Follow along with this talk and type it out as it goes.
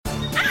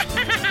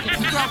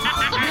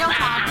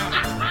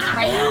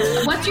right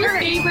now. What's your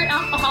favorite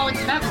alcoholic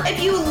beverage?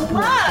 If you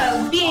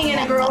love being in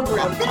a girl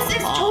group, this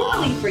is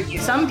totally for you.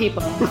 Some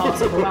people call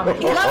us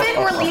overwhelming. Love it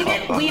or leave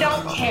it, we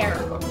don't care.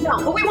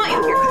 No, but we want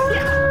you here.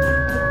 Yeah.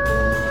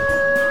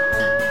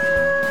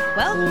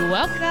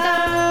 Welcome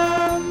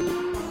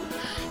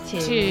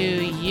to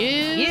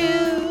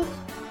you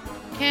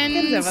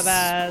can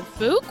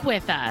spook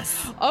with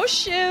us. Oh,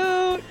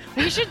 shoot.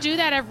 We should do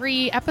that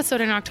every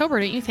episode in October,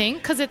 don't you think?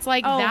 Because it's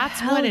like,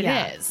 that's what it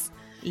is.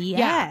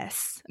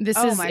 Yes. Yeah.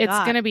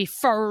 It's going to be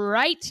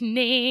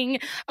frightening.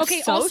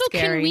 Okay, So also,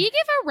 scary. can we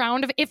give a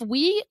round of, if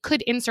we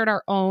could insert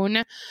our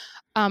own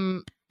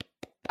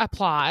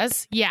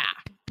applause? Yeah.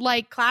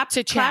 Like, clap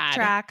to Chad. Clap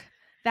track.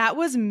 That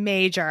was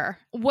major.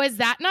 Was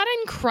that not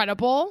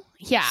incredible?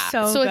 Yeah.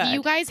 So if good.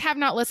 you guys have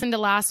not listened to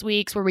last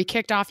week's where we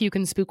kicked off You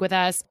Can Spook With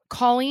Us,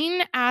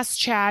 Colleen asked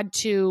Chad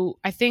to,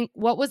 I think,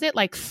 what was it?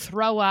 Like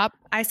throw up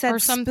I said or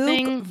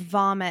something? spook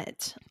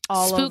vomit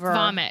all Spook over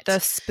vomit. the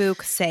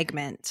spook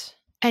segment.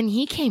 And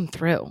he came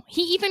through.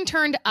 He even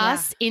turned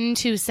us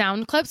into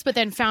sound clips, but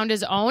then found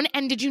his own.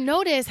 And did you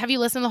notice, have you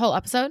listened to the whole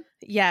episode?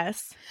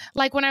 Yes.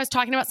 Like when I was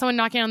talking about someone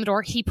knocking on the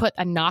door, he put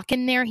a knock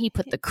in there. He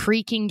put the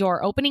creaking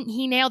door opening.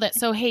 He nailed it.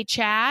 So, hey,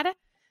 Chad,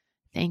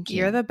 thank you.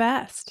 You're the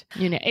best.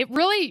 You know, it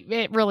really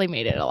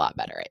made it a lot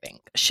better, I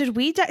think. Should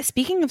we,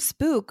 speaking of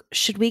spook,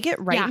 should we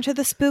get right into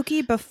the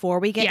spooky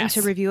before we get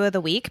into review of the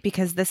week?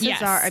 Because this is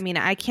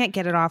I can't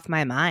get it off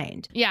my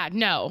mind. Yeah,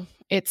 no.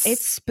 It's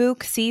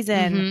spook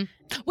season. Mm-hmm.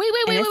 Wait.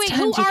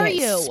 Who are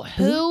you?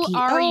 Who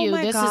are you?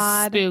 This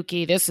is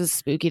spooky. This is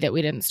spooky that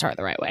we didn't start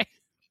the right way.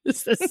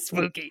 This is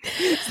spooky.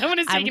 Someone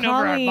is taking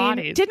over our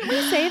bodies. Didn't we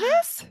say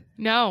this?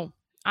 No.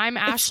 I'm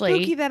It's Ashley.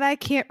 spooky that I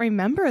can't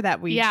remember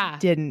that we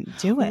didn't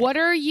do it. What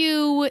are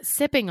you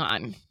sipping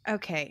on?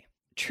 Okay.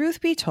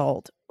 Truth be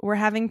told, we're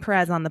having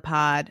Perez on the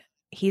pod.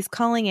 He's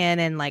calling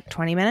in like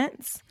 20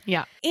 minutes.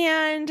 Yeah.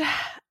 And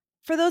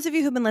for those of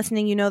you who've been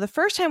listening, you know the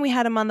first time we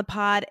had him on the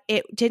pod,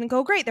 it didn't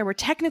go great. There were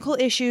technical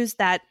issues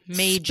that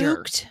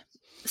spooked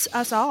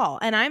us all.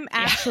 And I'm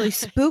actually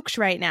spooked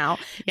right now.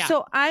 Yeah.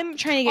 So I'm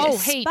trying to get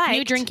spiked.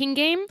 New drinking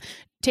game?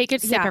 Take a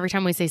sip every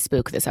time we say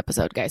spook this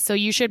episode, guys. So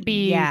you should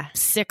be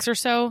 6 or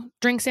so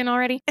drinks in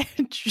already.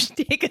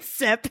 Take a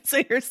sip.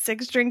 So you're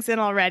 6 drinks in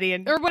already.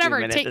 And or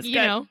whatever. Take, you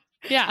know.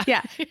 Yeah.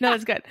 Yeah. No,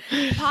 it's good.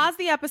 Pause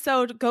the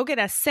episode. Go get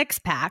a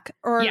 6-pack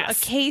or a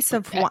case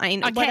of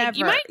wine. Whatever.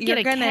 You might get you're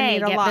a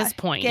keg at this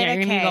point. You're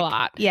going to need a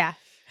lot. Yeah.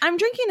 I'm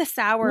drinking a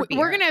sour beer.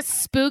 We're going to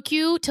spook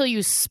you till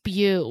you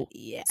spew.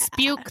 Yeah.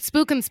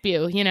 Spook and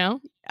spew, you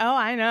know? Oh,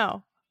 I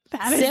know.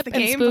 That Sip is the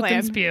game and spook plan.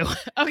 and spew.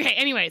 Okay.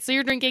 Anyway, so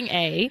you're drinking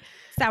a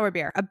sour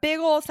beer, a big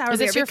old sour beer. Is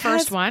this your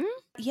first one?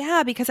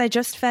 Yeah, because I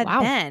just fed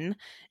Ben,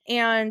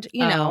 and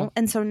you know,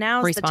 and so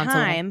now's the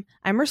time.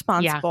 I'm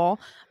responsible,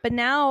 but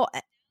now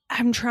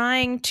I'm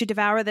trying to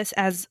devour this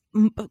as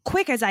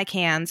quick as I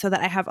can, so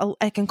that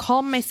I can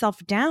calm myself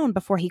down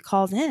before he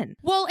calls in.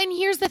 Well, and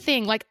here's the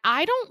thing: like,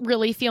 I don't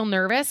really feel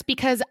nervous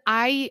because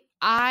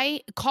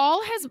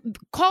Call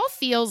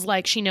feels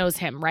like she knows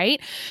him,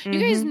 right? Mm-hmm. You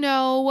guys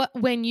know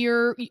when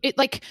you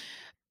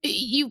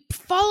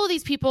follow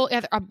these people,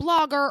 either a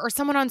blogger or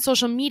someone on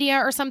social media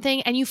or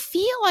something, and you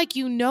feel like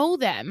you know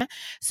them.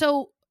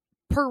 So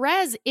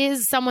Perez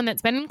is someone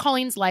that's been in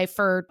Colleen's life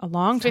for a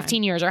long time.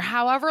 15 years or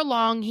however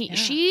long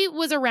she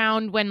was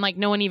around when like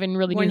no one even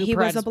really knew who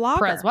Perez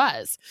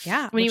was.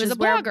 Yeah. When he was a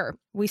blogger.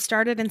 We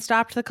started and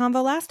stopped the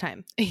convo last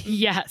time.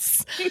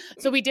 Yes.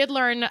 So we did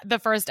learn the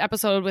first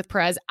episode with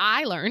Perez.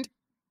 I learned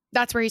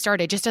that's where he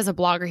started, just as a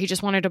blogger. He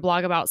just wanted to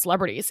blog about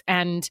celebrities.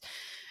 And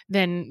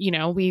then, you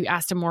know, we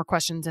asked him more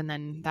questions and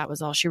then that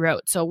was all she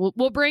wrote. So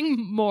we'll bring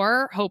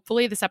more,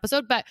 hopefully, this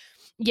episode. But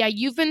yeah,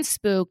 you've been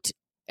spooked.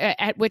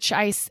 At which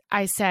I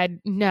said,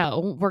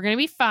 no, we're going to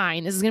be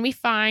fine. This is going to be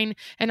fine.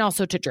 And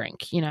also to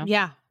drink, you know?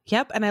 Yeah.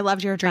 Yep. And I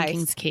loved your advice.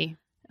 Drinking's key.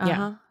 Uh-huh.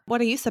 Yeah.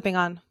 What are you sipping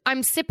on?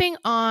 I'm sipping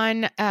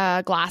on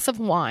a glass of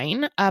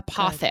wine,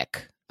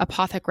 Apothic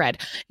Red.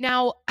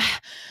 Now,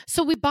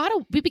 so we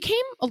became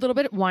a little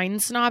bit wine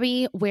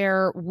snobby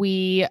where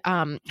we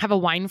have a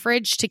wine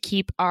fridge to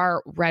keep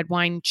our red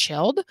wine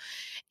chilled.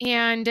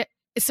 And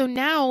so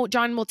now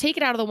John will take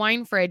it out of the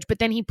wine fridge, but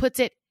then he puts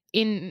it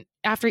in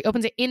after he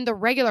opens it in the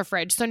regular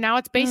fridge. So now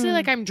it's basically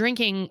like I'm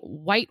drinking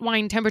white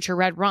wine temperature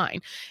red wine.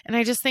 And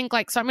I just think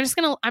like, so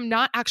I'm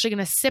not actually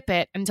going to sip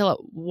it until it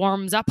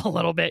warms up a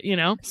little bit, you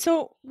know?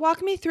 So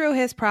walk me through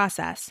his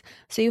process.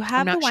 So you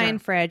have the wine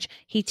fridge,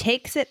 he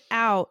takes it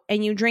out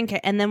and you drink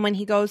it. And then when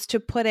he goes to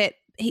put it,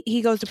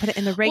 he goes to put it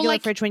in the regular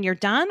fridge when you're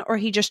done, or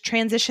he just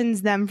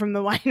transitions them from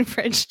the wine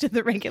fridge to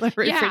the regular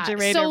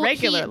refrigerator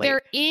regularly?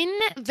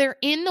 They're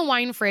in the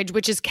wine fridge,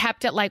 which is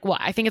kept at like what?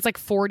 I think it's like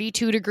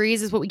 42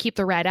 degrees is what we keep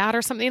the red at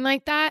or something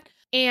like that.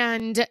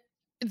 And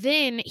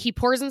then he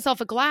pours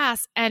himself a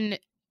glass, and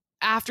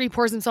after he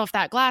pours himself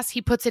that glass,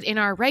 he puts it in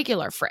our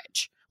regular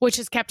fridge, which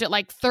is kept at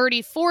like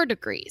 34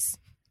 degrees.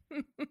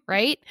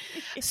 Right.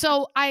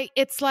 So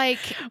it's like,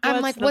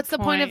 I'm like, what's the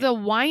point of the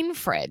wine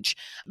fridge?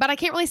 But I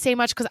can't really say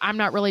much because I'm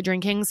not really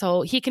drinking.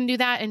 So he can do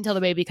that until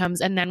the baby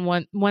comes. And then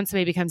once the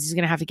baby comes, he's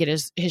going to have to get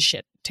his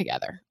shit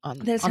together on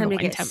the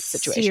wine temp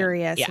situation.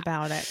 Serious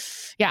about it.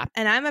 Yeah.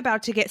 And I'm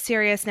about to get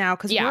serious now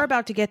because we're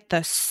about to get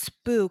the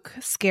spook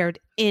scared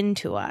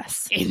into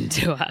us.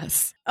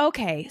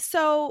 Okay.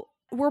 So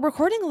we're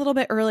recording a little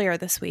bit earlier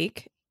this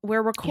week.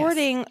 We're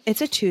recording,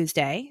 it's a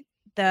Tuesday.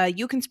 The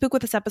You Can Spook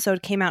With Us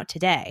episode came out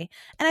today.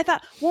 And I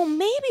thought, well,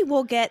 maybe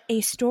we'll get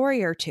a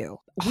story or two.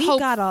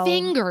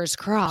 Fingers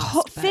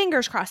crossed.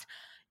 Fingers crossed.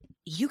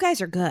 You guys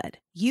are good.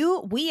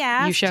 We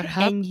asked you showed up,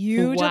 and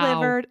you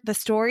delivered. The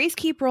stories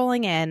keep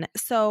rolling in.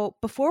 So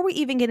before we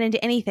even get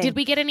into anything. Did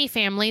we get any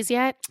families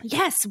yet?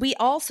 Yes, we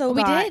also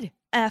got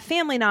a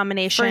family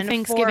nomination for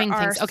Thanksgiving for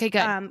our, Okay,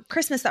 good.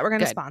 Christmas that we're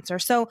going to sponsor.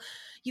 So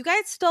you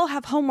guys still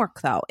have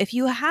homework though. If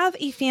you have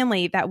a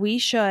family that we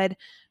should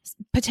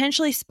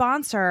potentially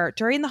sponsor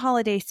during the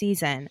holiday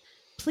season,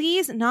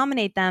 please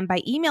nominate them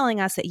by emailing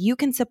us at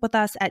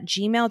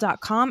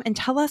youcansipwithus@gmail.com and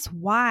tell us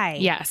why.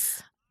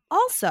 Yes.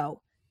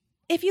 Also,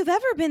 if you've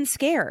ever been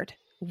scared,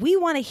 we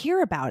want to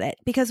hear about it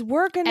because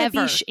we're going to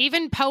be...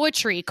 Even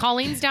poetry.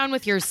 Colleen's down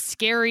with your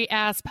scary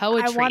ass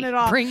poetry. I want it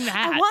all. Bring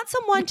that. I want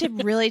someone to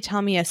really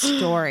tell me a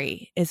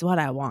story is what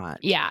I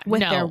want. Yeah. With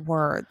their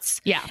words.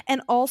 Yeah.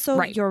 And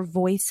also your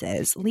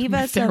voices. Leave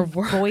us a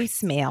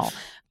voicemail.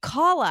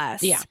 Call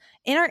us. Yeah.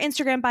 In our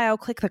Instagram bio,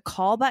 click the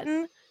call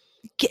button.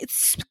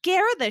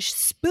 Scare the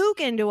spook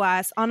into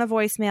us on a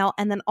voicemail,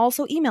 and then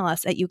also email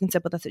us at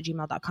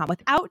youcansipwithus@gmail.com.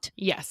 Without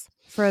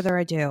further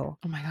ado.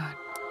 Oh my God.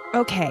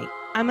 Okay.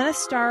 I'm going to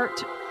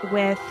start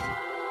with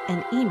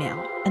an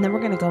email, and then we're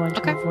going to go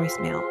into a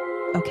voicemail.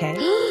 Okay?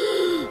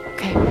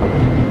 Okay.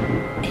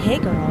 Hey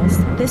girls,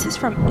 this is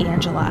from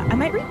Angela. I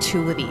might read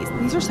 2 of these.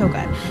 These are so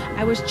good.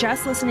 I was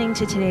just listening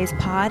to today's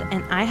pod,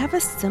 and I have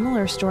a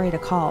similar story to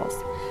Call's.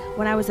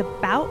 When I was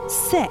about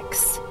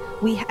 6,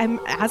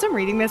 as I'm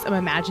reading this, I'm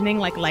imagining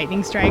like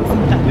lightning strikes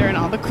and thunder and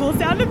all the cool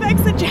sound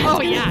effects that Jess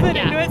put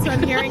into it, so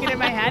I'm hearing it in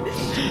my head.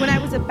 When I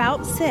was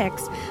about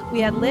 6,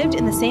 we had lived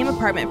in the same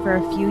apartment for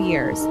a few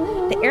years.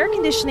 The air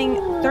conditioning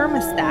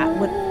thermostat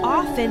would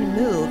often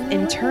move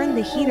and turn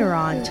the heater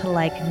on to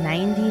like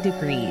 90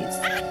 degrees.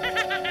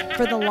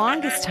 For the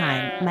longest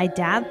time, my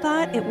dad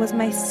thought it was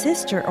my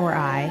sister or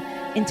I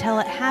until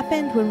it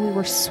happened when we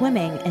were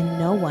swimming and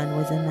no one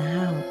was in the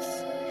house.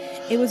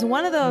 It was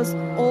one of those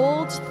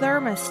old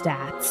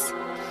thermostats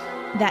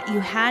that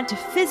you had to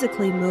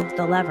physically move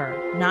the lever,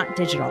 not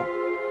digital.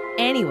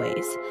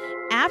 Anyways,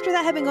 after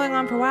that had been going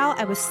on for a while,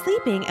 I was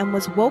sleeping and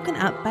was woken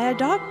up by a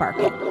dog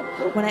barking.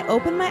 When I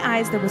opened my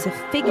eyes, there was a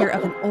figure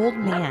of an old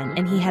man,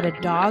 and he had a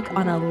dog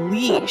on a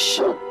leash.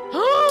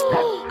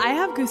 I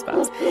have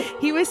goosebumps.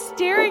 He was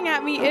staring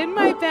at me in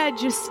my bed,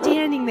 just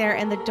standing there,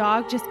 and the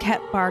dog just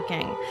kept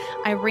barking.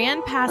 I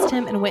ran past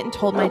him and went and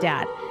told my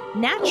dad.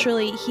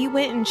 Naturally, he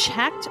went and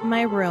checked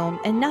my room,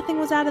 and nothing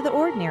was out of the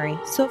ordinary.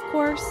 So, of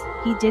course,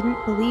 he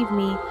didn't believe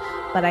me,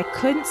 but I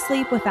couldn't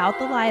sleep without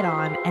the light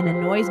on and a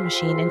noise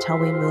machine until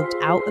we moved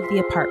out of the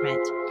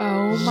apartment.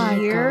 Oh my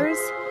God. Years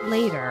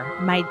later,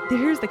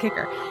 here's the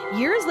kicker.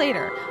 Years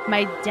later,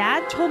 my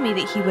dad told me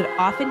that he would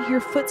often hear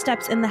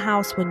footsteps in the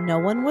house when no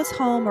one was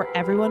home or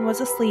everyone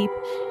was asleep,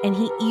 and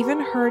he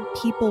even heard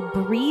people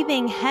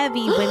breathing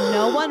heavy when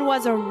no one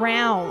was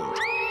around.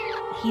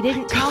 He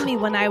didn't tell me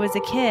when I was a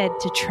kid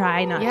to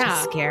try not to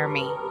scare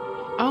me.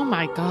 Oh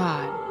my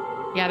God.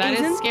 Yeah, that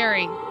is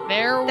scary.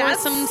 There were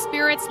some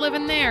spirits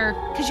living there.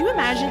 Could you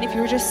imagine if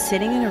you were just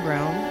sitting in a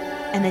room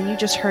and then you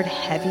just heard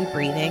heavy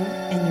breathing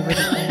and you were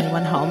the only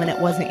one home and it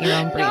wasn't your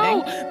own breathing?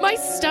 No, my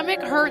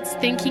stomach hurts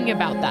thinking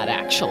about that,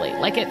 actually.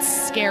 Like, it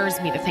scares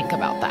me to think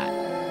about that.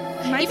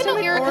 Even though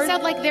Erica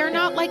said, like, they're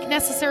not, like,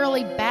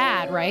 necessarily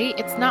bad, right?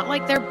 It's not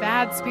like they're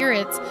bad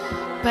spirits,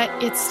 but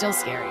it's still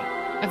scary.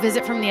 A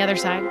visit from the other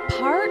side.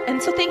 And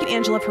so thank you,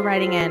 Angela, for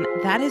writing in.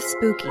 That is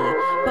spooky.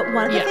 But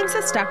one of the things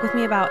that stuck with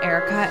me about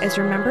Erica is,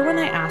 remember when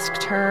I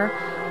asked her,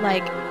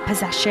 like,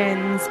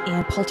 possessions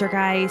and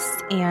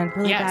poltergeists and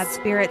really bad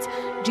spirits,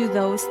 do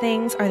those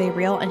things, are they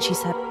real? And she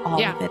said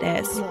all of it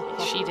is.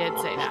 She did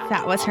say that.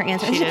 That was her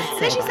answer. She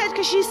said,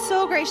 because she's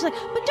so great, she's like,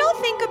 but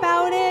don't think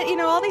about it, you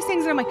know, all these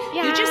things. And I'm like,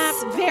 you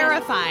just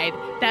verified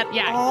that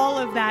all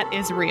of that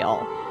is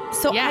real.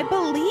 So I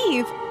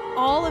believe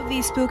all of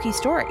these spooky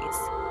stories.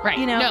 Right.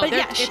 You know, no, but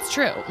it's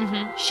true.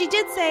 Mm-hmm. She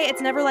did say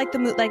it's never like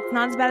like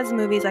not as bad as the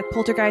movies. Like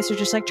poltergeists are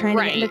just like trying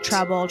to get into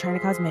trouble, trying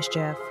to cause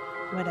mischief,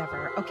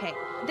 whatever. Okay.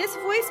 This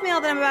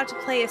voicemail that I'm about to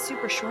play is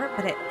super short,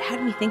 but it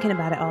had me thinking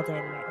about it all day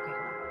today. Okay.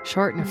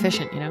 Short and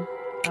efficient, you know?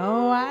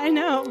 Oh, I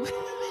know.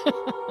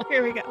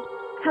 Here we go.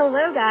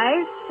 Hello,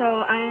 guys. So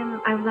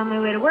I was on my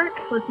way to work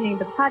listening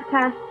to the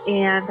podcast,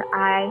 and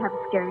I have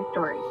a scary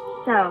story.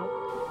 So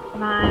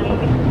my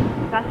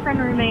best friend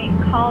roommate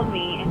called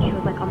me, and she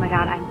was like, oh my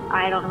God,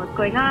 I don't know what's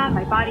going on.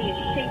 My body is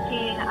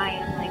shaking. I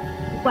am like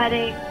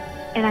sweating.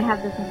 And I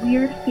have this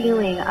weird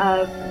feeling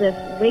of this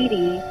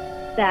lady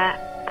that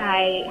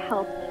I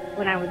helped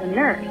when I was a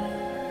nurse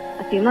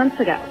a few months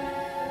ago.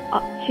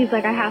 she's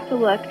like, I have to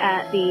look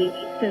at the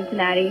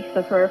Cincinnati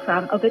sufferer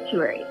from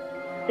obituary.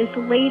 This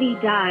lady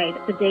died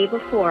the day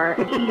before,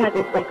 and she had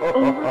this like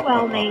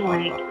overwhelming,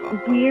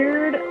 like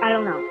weird, I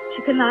don't know.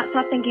 She could not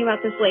stop thinking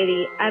about this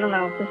lady. I don't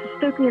know if this is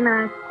spooky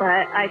enough,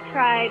 but I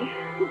tried.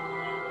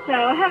 So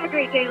have a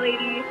great day,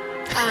 ladies.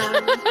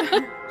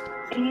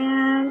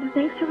 And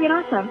thanks for being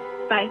awesome.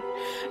 Bye.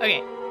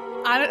 Okay.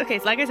 Okay,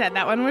 so like I said,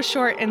 that one was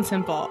short and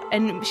simple.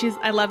 And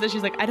I love that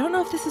she's like, I don't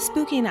know if this is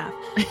spooky enough.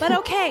 But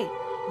okay,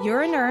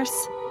 you're a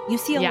nurse. You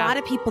see a lot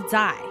of people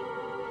die.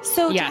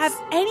 So to have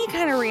any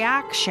kind of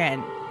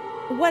reaction,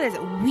 what is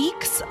it?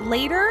 Weeks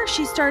later,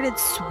 she started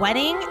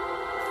sweating,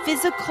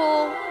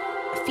 physical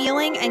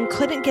feeling, and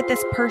couldn't get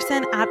this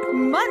person out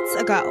months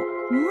ago.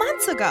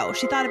 Months ago,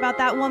 she thought about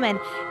that woman,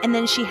 and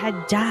then she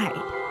had died.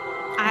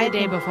 The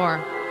day before.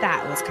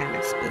 That was kind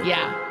of spooky.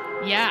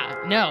 Yeah.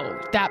 No,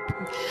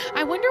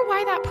 I wonder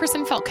why that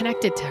person felt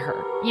connected to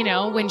her. You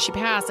know, when she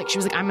passed, like she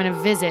was like, I'm going to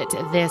visit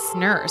this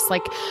nurse.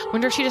 Like,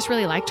 wonder if she just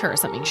really liked her or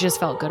something. She just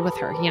felt good with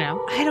her, you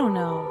know? I don't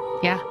know.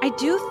 Yeah. I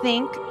do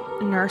think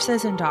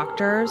nurses and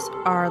doctors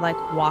are like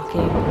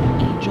walking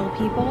angel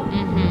people.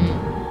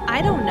 Mm-hmm.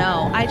 I don't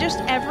know.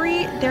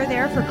 They're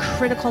there for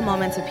critical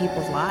moments of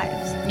people's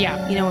lives.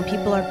 Yeah. You know, when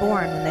people are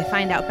born, when they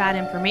find out bad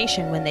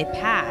information, when they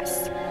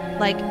pass.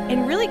 Like,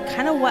 and really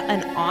kind of what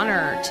an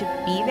honor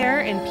to be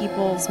there in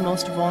people's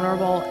most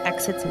vulnerable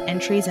exits and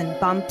entries and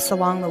bumps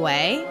along the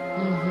way.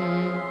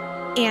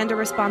 Mm-hmm. And a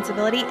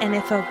responsibility. And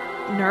if a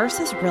nurse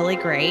is really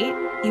great,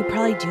 you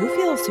probably do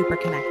feel super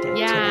connected to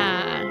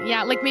them.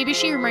 Yeah. Like maybe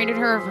she reminded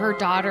her of her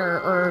daughter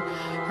or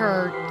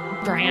her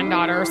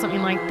granddaughter or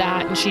something like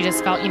that. And she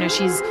just felt, you know,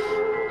 she's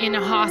in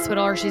a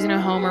hospital or she's in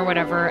a home or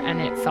whatever.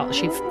 And it felt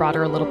she brought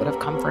her a little bit of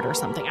comfort or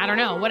something. I don't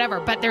know, whatever.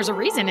 But there's a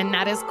reason, and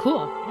that is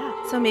cool. Yeah.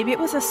 So maybe it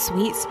was a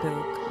sweet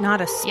spook,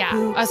 not a spook.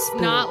 Yeah,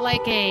 spook. Not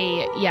like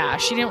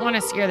she didn't want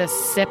to scare the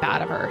sip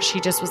out of her. She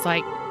just was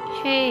like,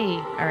 hey.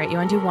 All right, you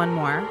want to do one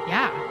more?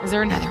 Yeah. Is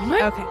there another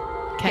one? Okay.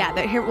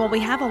 Yeah, well, we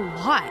have a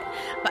lot,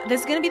 but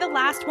this is going to be the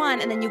last one.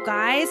 And then you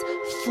guys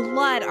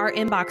flood our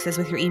inboxes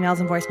with your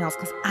emails and voicemails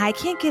because I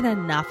can't get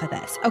enough of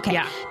this. Okay.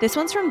 Yeah. This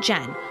one's from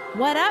Jen.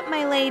 What up,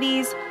 my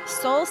ladies?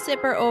 Soul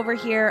Sipper over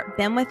here.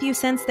 Been with you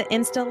since the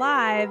Insta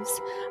Lives.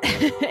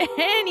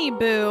 Annie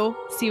boo.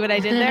 See what I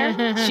did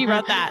there? She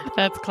wrote that.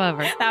 That's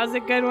clever. That was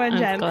a good one,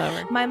 Jen. That's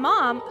clever. My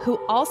mom, who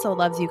also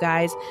loves you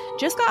guys,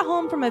 just got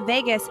home from a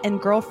Vegas and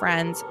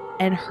girlfriends.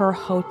 And her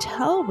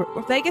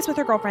Vegas with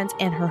her girlfriends,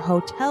 and her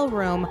hotel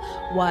room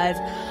was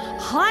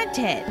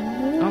haunted.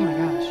 Oh my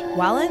gosh.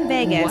 While in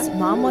Vegas,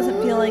 Mom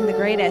wasn't feeling the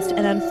greatest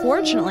and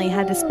unfortunately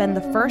had to spend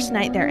the first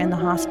night there in the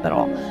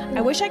hospital.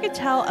 I wish I could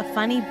tell a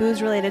funny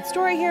booze-related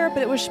story here,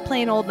 but it was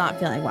plain old not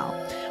feeling well.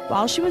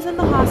 While she was in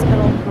the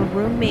hospital, her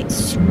roommate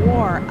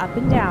swore up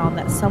and down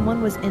that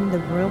someone was in the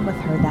room with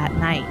her that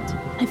night.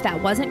 If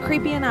that wasn't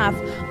creepy enough,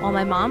 while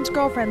my mom's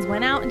girlfriends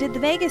went out and did the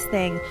Vegas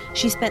thing,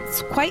 she spent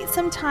quite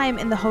some time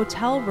in the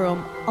hotel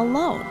room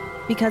alone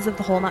because of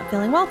the whole not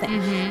feeling well thing.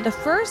 Mm-hmm. The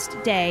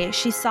first day,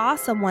 she saw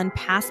someone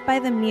pass by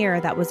the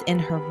mirror that was in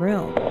her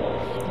room.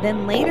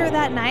 Then later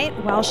that night,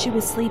 while she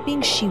was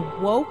sleeping, she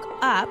woke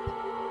up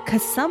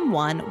because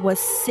someone was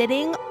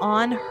sitting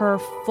on her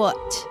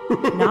foot,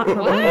 not her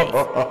roommate.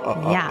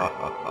 Yeah.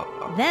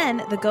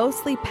 Then the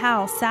ghostly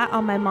pal sat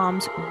on my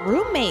mom's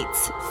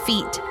roommate's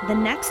feet the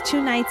next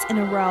 2 nights in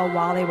a row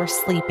while they were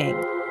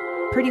sleeping.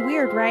 Pretty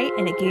weird, right?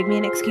 And it gave me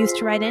an excuse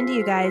to write into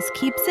you guys.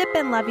 Keep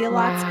sipping. Love you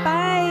lots.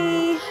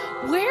 Bye.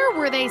 Where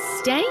were they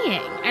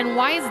staying? And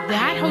why is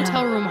that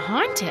hotel room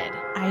haunted?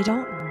 I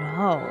don't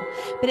know.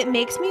 But it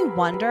makes me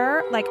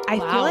wonder, like, I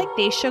feel like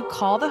they should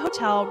call the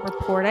hotel,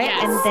 report it,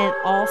 and then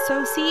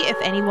also see if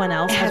anyone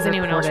else has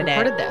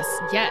reported this.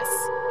 Yes.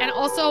 And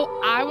also,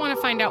 I want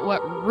to find out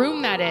what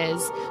room that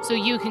is so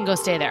you can go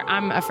stay there.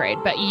 I'm afraid,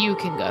 but you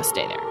can go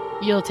stay there.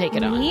 You'll take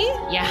it on. Me?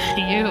 Yeah,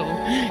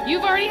 you.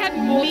 You've already had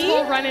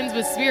multiple run-ins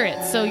with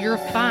spirits, so you're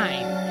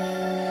fine.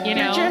 You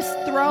know, you're just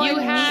throwing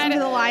meat into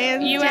the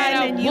lion's den,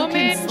 had a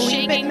woman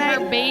shaking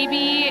her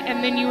baby,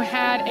 and then you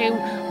had a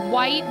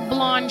white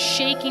blonde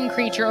shaking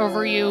creature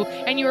over you,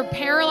 and you were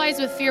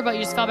paralyzed with fear, but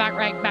you just fell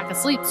right back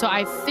asleep. So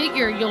I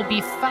figure you'll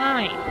be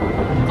fine.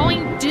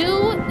 Going,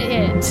 do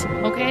it,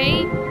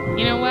 okay?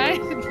 You know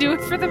what? Do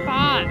it for the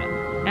pod.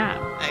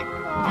 Yeah.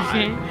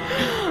 Okay.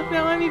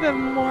 Now I'm even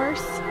more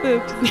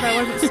spooked since I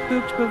wasn't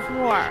spooked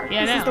before.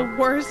 Yeah, this is the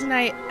worst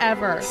night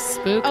ever.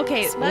 Spook.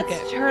 Okay,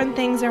 let's turn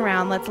things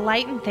around. Let's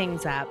lighten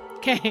things up.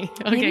 Okay.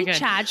 Maybe good.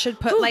 Chad should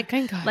put like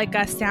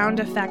a sound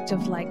effect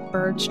of like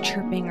birds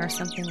chirping or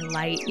something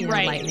light.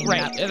 Lightening it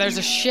up. There's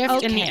a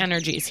shift in the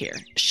energies here.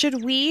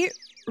 Should we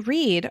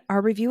read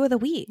our review of the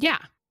week? Yeah.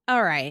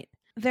 All right.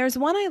 There's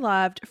one I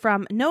loved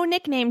from no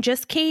nickname,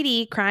 just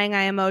Katie, crying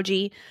eye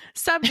emoji.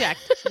 Subject,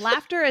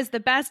 laughter is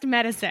the best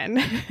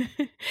medicine.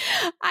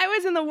 I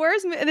was in the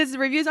worst mood. This is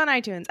reviews on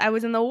iTunes. I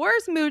was in the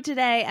worst mood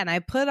today and I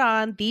put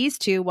on these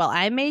two while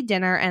I made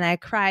dinner and I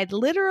cried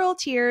literal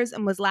tears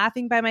and was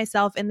laughing by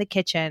myself in the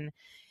kitchen.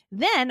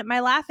 Then my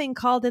laughing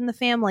called in the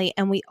family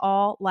and we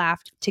all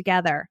laughed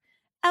together.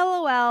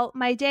 LOL,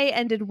 my day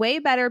ended way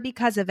better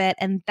because of it,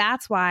 and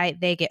that's why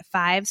they get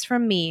 5s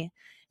from me.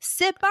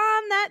 Sip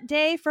on that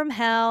day from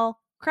hell.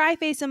 Cry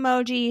face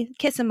emoji,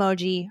 kiss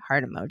emoji,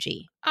 heart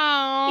emoji.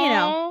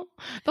 Oh,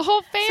 the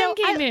whole fan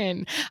came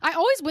in. I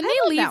always, when they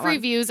leave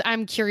reviews,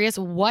 I'm curious,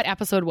 what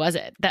episode was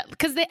it? That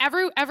because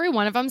every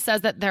one of them says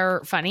that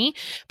they're funny,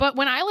 but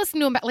when I listen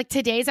to them, like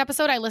today's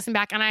episode, I listened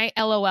back and I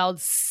LOL'd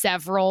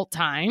several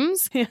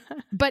times,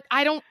 but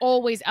I don't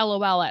always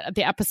LOL at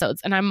the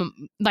episodes, and I'm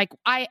like,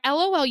 I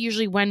LOL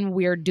usually when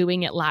we're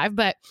doing it live,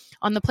 but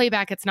on the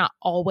playback, it's not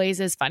always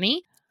as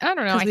funny. I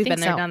don't know. I think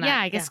been there, so. done that. Yeah,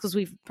 I guess because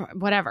we've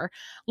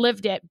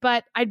lived it.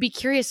 But I'd be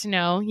curious to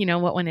know,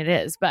 what one it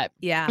is. But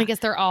yeah, I guess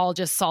they're all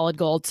just solid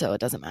gold, so it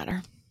doesn't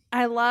matter.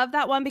 I love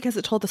that one because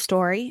it told the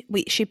story.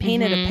 She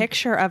painted a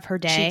picture of her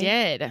day. She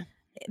did.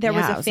 There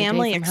was a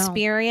family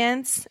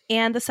experience,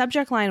 and the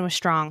subject line was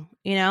strong.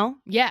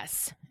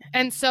 Yes,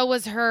 and so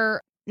was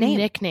her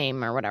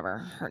nickname or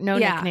whatever.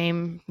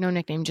 Nickname,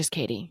 just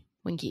Katie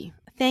Winky.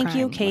 Thank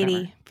you,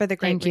 Katie, for the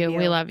great review. Thank you.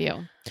 We love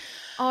you.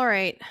 All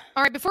right.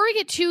 Before we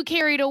get too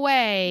carried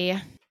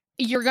away,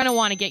 you're going to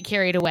want to get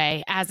carried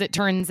away. As it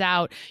turns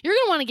out, you're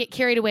going to want to get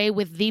carried away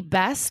with the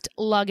best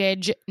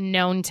luggage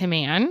known to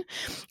man.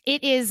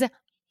 It is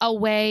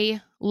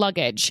Away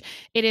luggage.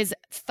 It is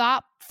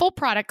thoughtful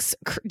products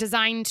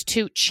designed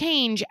to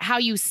change how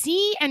you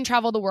see and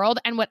travel the world.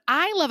 And what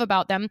I love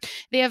about them,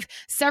 they have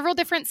several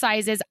different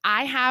sizes.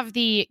 I have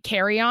the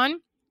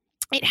carry-on.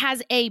 It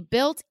has a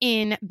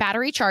built-in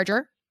battery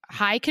charger.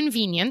 High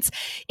convenience.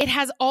 It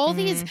has all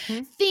these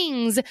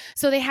things.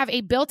 So they have a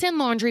built-in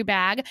laundry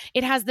bag.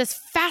 It has this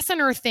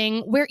fastener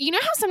thing where, how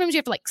sometimes you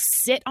have to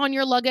sit on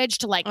your luggage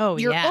to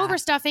you're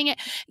overstuffing it.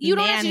 You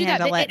don't have to do that.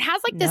 It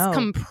has this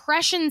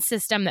compression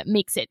system that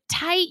makes it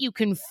tight. You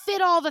can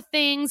fit all the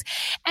things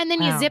and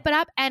then you zip it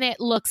up and it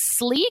looks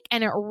sleek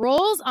and it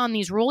rolls on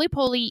these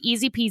roly-poly,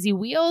 easy peasy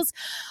wheels.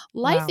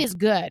 Life is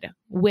good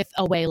with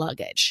Away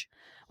luggage.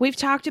 We've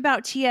talked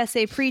about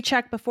TSA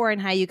pre-check before and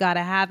how you got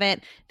to have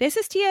it. This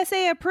is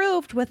TSA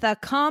approved with a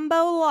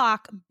combo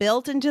lock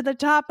built into the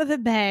top of the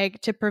bag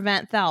to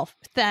prevent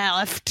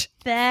theft.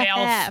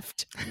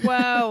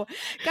 Whoa.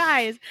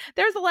 Guys,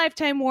 there's a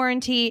lifetime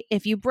warranty.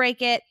 If you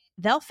break it,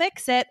 they'll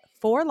fix it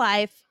for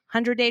life.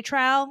 100-day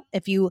trial.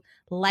 If you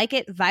like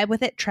it, vibe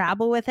with it,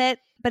 travel with it.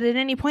 But at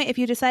any point, if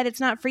you decide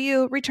it's not for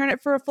you, return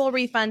it for a full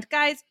refund.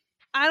 Guys,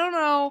 I don't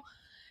know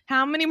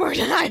how many more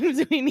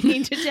times we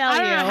need to tell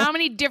you? I don't know how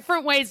many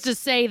different ways to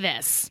say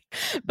this.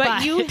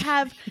 But you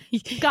have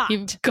got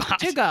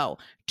to go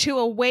to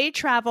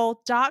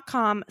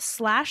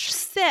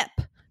awaytravel.com/sip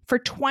for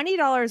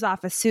 $20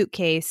 off a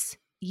suitcase.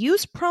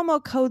 Use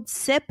promo code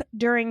SIP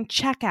during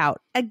checkout.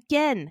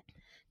 Again,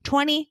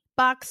 $20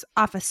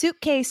 off a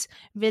suitcase.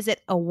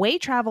 Visit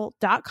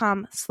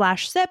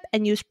awaytravel.com/sip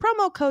and use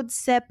promo code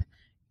SIP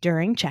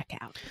during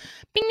checkout.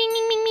 Bing, bing,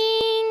 bing, bing,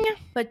 bing.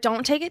 But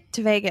don't take it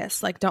to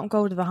Vegas. Don't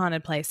go to the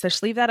haunted place.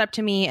 Just leave that up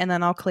to me and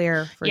then I'll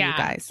clear for you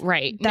guys.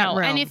 Right. That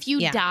room. And if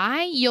you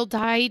die, you'll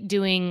die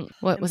doing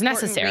what was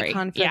necessary.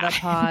 Recon for the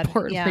pod.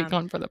 Important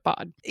recon for the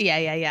pod.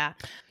 Yeah.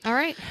 All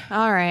right.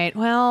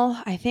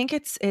 Well, I think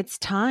it's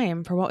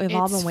time for what we've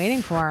all been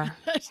waiting for.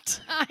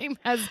 Time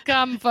has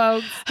come,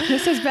 folks.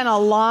 This has been a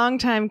long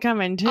time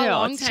coming, too.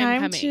 It's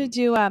time to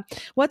do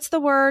what's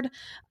the word?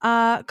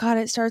 God,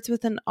 it starts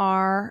with an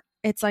R.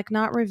 It's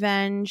not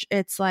revenge.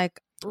 It's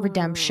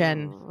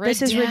redemption.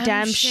 This is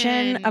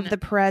redemption of the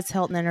Perez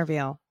Hilton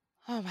interview.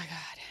 Oh my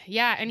God.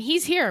 Yeah. And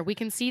he's here. We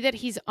can see that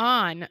he's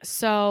on.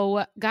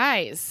 So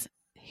guys,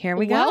 here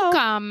we go.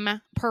 Welcome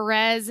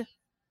Perez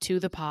to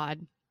the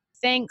pod.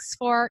 Thanks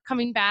for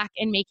coming back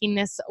and making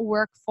this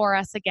work for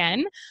us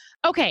again.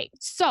 Okay,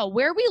 so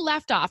where we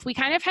left off, we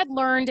kind of had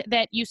learned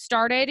that you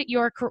started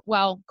your,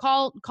 Call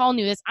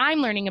knew this. I'm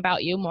learning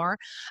about you more,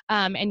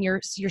 and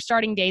your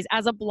starting days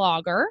as a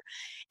blogger,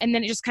 and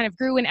then it just kind of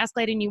grew and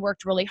escalated. And you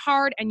worked really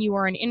hard, and you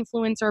were an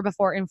influencer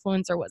before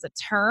influencer was a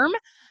term,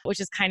 which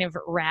is kind of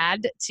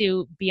rad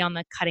to be on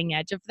the cutting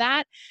edge of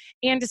that,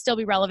 and to still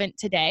be relevant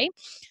today.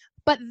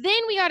 But then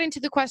we got into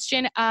the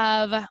question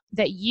of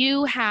that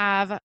you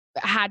have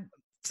had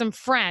some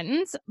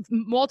friends,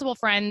 multiple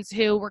friends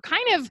who were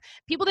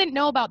people didn't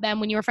know about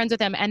them when you were friends with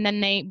them, and then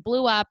they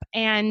blew up,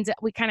 and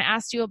we kind of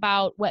asked you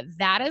about what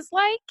that is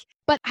like.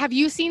 But have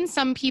you seen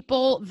some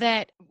people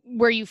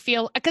where you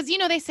feel, because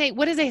they say,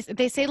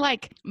 they say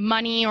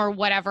money or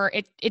whatever,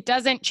 it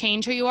doesn't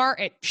change who you are,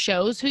 it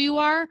shows who you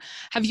are.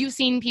 Have you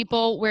seen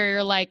people where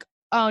you're like,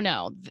 oh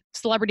no,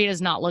 celebrity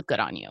does not look good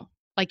on you?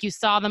 You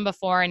saw them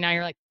before and now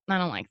you're like, I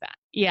don't like that.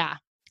 Yeah.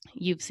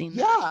 You've seen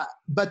that. Yeah,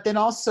 but then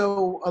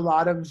also a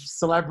lot of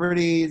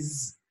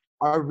celebrities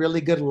are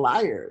really good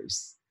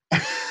liars.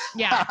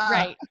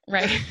 Yeah,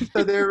 right.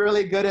 So they're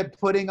really good at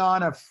putting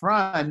on a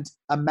front,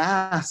 a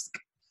mask,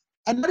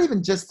 and not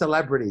even just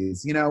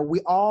celebrities.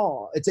 We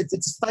all, it's a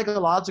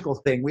psychological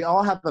thing. We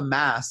all have a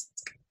mask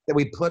that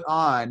we put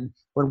on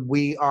when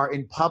we are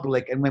in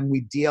public and when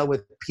we deal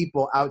with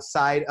people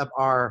outside of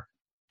our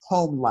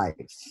home life.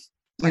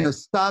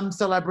 Some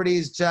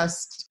celebrities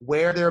just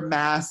wear their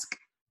mask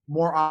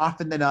more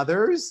often than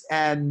others.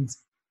 And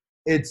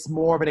it's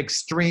more of an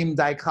extreme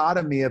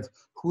dichotomy of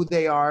who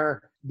they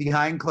are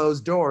behind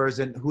closed doors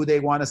and who they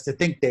want us to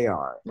think they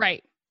are.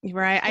 Right.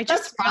 I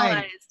just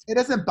realized. It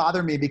doesn't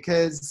bother me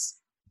because,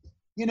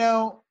 you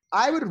know,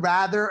 I would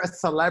rather a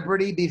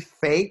celebrity be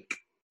fake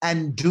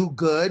and do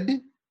good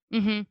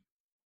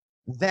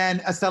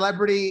than a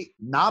celebrity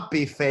not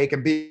be fake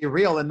and be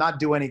real and not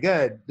do any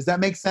good. Does that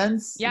make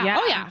sense? Yeah.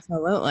 Oh, yeah.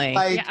 Absolutely.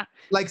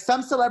 Like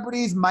some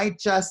celebrities might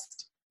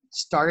just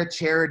start a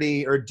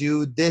charity or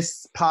do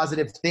this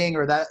positive thing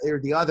or that or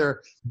the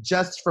other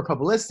just for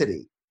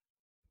publicity.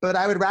 But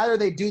I would rather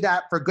they do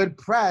that for good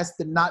press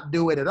than not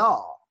do it at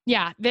all.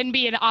 Yeah. Then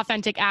be an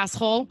authentic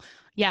asshole.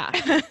 Yeah.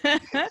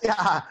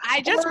 Yeah.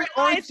 I just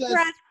realized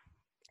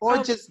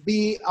just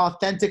be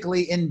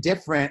authentically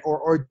indifferent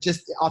or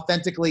just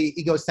authentically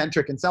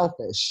egocentric and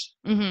selfish.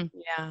 Mm-hmm.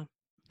 Yeah.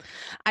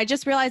 I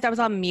just realized I was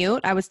on mute.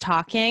 I was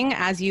talking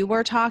as you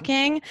were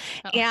talking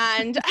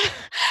and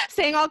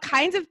saying all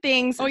kinds of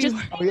things.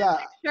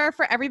 Sure,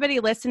 for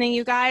everybody listening,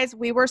 you guys,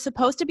 we were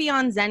supposed to be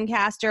on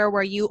Zencaster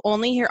where you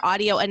only hear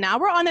audio, and now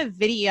we're on a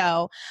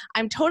video.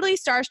 I'm totally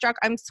starstruck.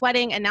 I'm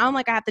sweating, and now I'm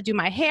like, I have to do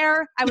my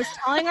hair. I was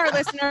telling our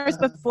listeners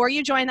before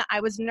you joined that I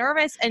was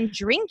nervous and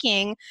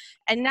drinking,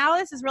 and now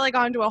this has really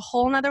gone to a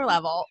whole nother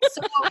level.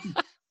 So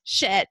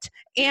shit.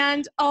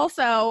 And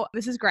also,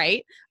 this is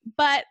great,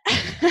 but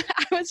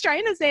I was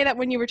trying to say that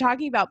when you were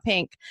talking about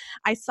Pink,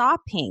 I saw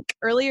Pink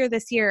earlier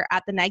this year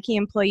at the Nike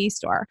employee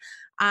store.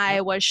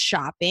 I was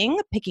shopping,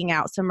 picking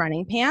out some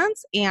running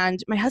pants, and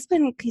my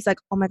husband, he's like,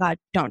 oh my God,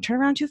 don't turn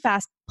around too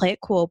fast, play it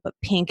cool, but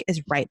Pink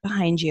is right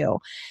behind you.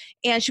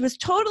 And she was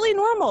totally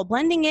normal,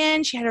 blending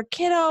in. She had her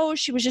kiddo.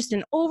 She was just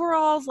in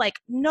overalls, like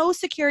no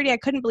security. I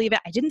couldn't believe it.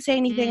 I didn't say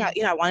anything.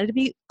 I wanted to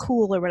be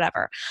cool or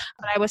whatever.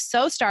 But I was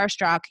so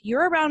starstruck.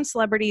 You're around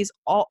celebrities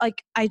all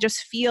like, I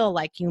just feel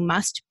like you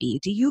must be.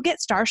 Do you get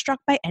starstruck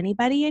by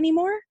anybody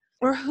anymore?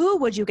 Or who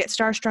would you get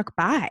starstruck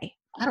by?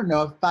 I don't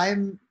know. If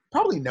I'm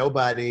probably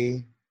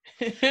nobody.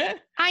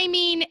 I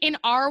mean, in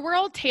our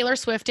world, Taylor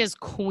Swift is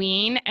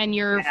queen and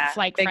you're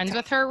like friends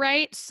with her,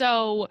 right?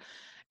 So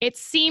it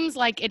seems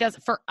like it does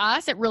for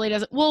us. It really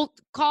doesn't. Well,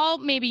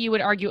 maybe you would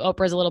argue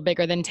Oprah's a little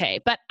bigger than Tay,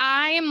 but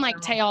I am like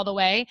Tay all the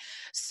way.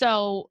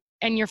 So,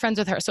 and you're friends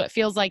with her. So it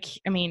feels like,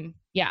 I mean,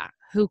 yeah,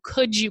 who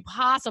could you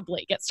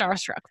possibly get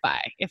starstruck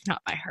by, if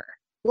not by her?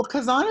 Well,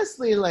 because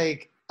honestly,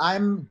 like,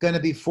 I'm going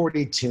to be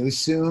 42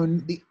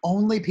 soon. The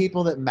only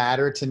people that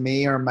matter to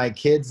me are my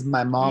kids,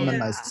 my mom, and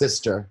my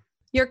sister.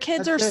 Your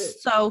kids are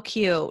so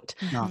cute.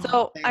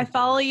 So I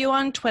follow you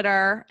on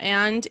Twitter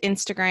and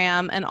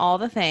Instagram and all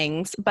the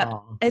things,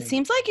 but it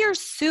seems like you're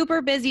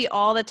super busy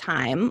all the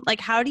time.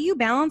 Like, how do you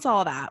balance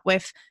all that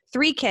with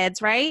 3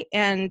 kids, right?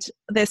 And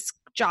this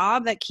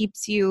job that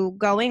keeps you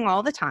going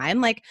all the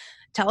time? Like,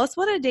 tell us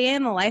what a day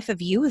in the life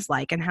of you is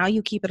like and how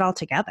you keep it all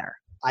together.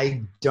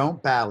 I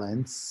don't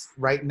balance.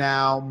 Right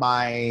now,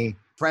 my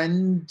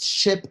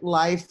friendship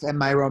life and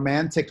my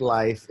romantic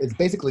life is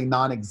basically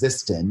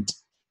non-existent.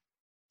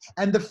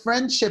 And the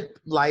friendship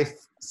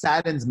life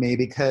saddens me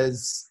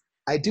because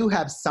I do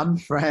have some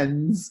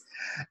friends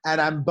and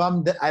I'm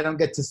bummed that I don't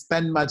get to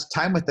spend much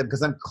time with them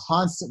because I'm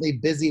constantly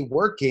busy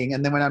working.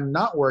 And then when I'm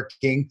not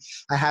working,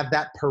 I have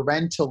that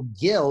parental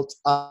guilt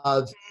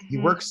of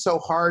you work so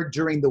hard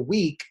during the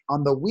week,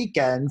 on the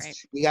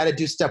weekends, you got to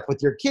do stuff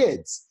with your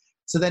kids.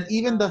 So then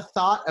even the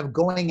thought of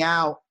going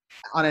out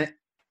on a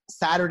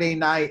Saturday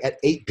night at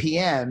 8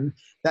 p.m.,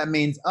 that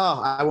means,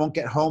 I won't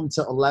get home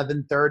till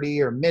 11:30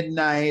 or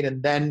midnight,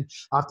 and then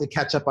I'll have to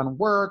catch up on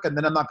work, and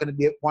then I'm not going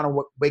to want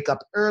to wake up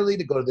early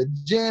to go to the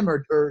gym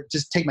or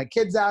just take my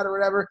kids out or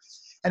whatever.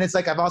 And it's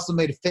like I've also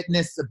made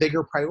fitness a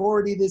bigger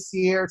priority this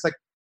year. It's like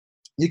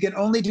you can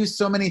only do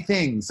so many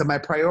things. So my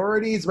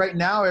priorities right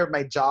now are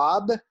my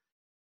job,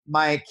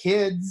 my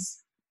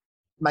kids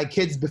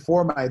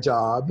before my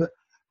job,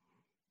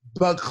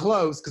 but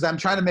close because I'm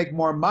trying to make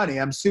more money.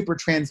 I'm super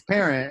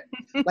transparent.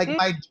 Like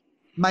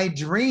my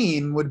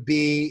dream would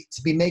be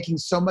to be making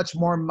so much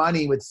more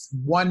money with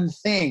one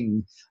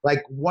thing,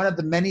 like one of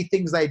the many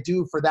things I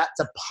do for that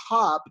to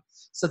pop.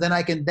 So then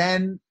I can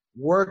then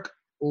work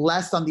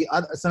less on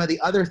some of the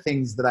other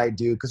things that I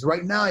do. Because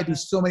right now I do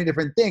so many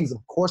different things. Of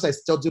course, I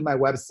still do my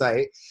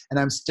website and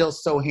I'm still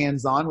so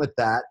hands-on with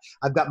that.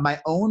 I've got my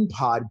own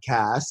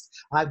podcast.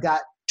 I've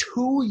got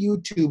 2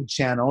 YouTube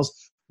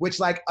channels, which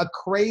like a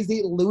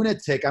crazy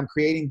lunatic I'm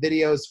creating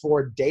videos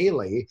for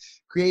daily,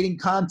 creating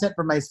content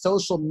for my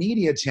social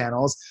media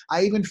channels.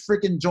 I even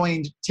freaking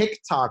joined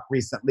TikTok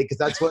recently because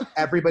that's what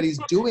everybody's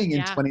doing in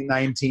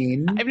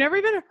 2019. I've never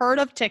even heard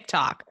of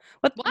TikTok.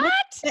 What?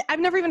 I've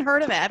never even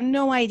heard of it. I have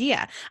no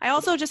idea. I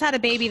also just had a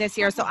baby this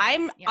year, so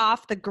I'm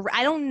off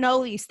I don't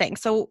know these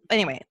things. So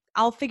anyway,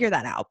 I'll figure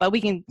that out, but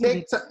we can.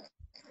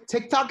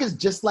 TikTok is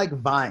just like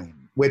Vine,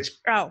 which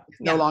is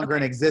no longer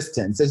in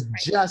existence. It's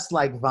just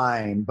like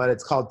Vine, but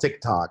it's called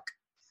TikTok.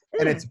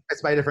 And it's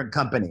by a different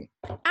company.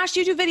 Ash,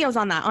 you do videos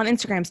on that, on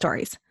Instagram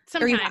stories?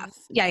 Sometimes.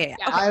 Yeah. Okay.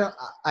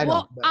 I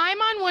don't. I'm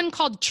on one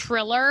called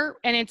Triller,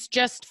 and it's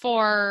just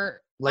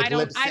for Like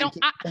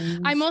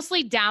I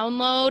mostly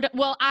download.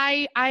 Well,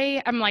 I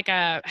am like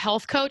a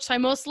health coach, so I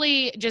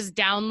mostly just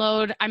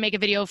download. I make a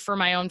video for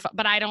my own,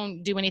 but I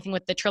don't do anything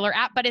with the Triller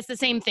app. But it's the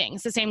same thing.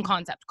 It's the same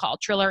concept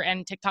called Triller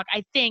and TikTok.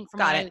 I think from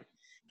what I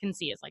can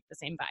see is like the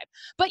same vibe.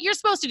 But you're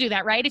supposed to do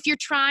that, right? If you're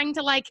trying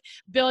to like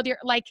build your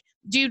like,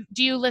 do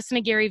you listen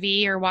to Gary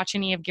Vee or watch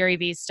any of Gary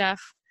Vee's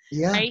stuff?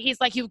 Yeah. Right. He's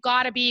like, you've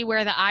got to be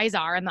where the eyes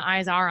are, and the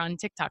eyes are on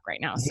TikTok right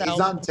now. So he's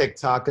on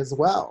TikTok as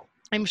well.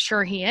 I'm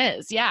sure he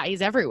is. Yeah,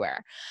 he's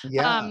everywhere.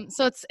 Yeah.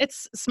 So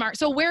it's smart.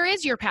 So where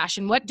is your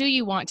passion? What do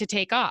you want to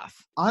take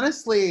off?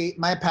 Honestly,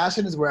 my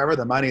passion is wherever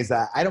the money's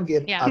at. I don't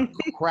give a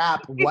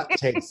crap what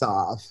takes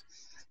off.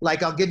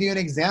 Like, I'll give you an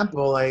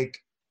example. Like,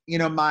 you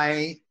know,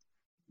 my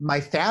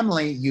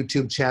family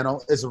YouTube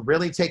channel is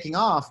really taking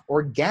off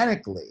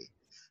organically.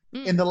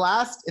 In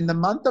the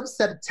month of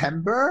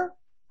September,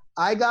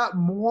 I got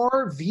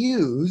more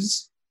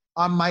views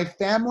on my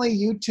family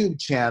YouTube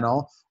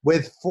channel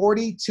with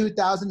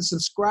 42,000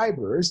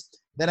 subscribers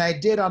than I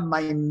did on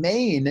my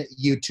main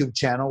YouTube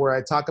channel where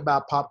I talk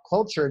about pop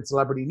culture and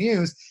celebrity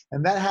news,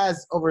 and that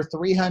has over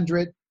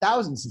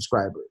 300,000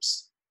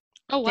 subscribers.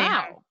 Oh,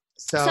 wow.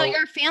 Damn. So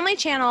your family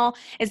channel,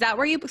 is that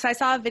where because I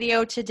saw a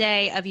video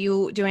today of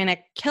you doing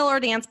a killer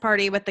dance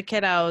party with the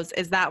kiddos.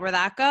 Is that where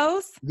that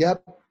goes?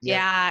 Yep.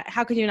 Yeah.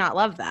 How could you not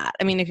love that?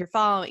 I mean, if you're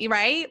following,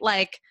 right?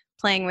 Like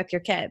playing with your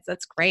kids.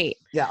 That's great.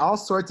 Yeah. All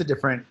sorts of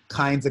different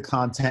kinds of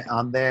content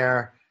on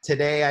there.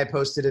 Today I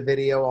posted a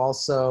video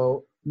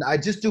also. I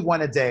just do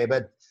one a day,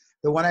 but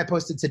the one I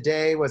posted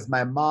today was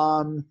my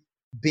mom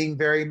being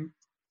very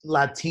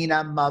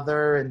Latina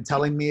mother and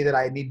telling me that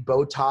I need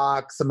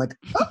Botox. I'm like,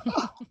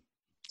 oh.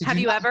 Have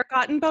you ever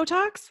gotten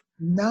Botox?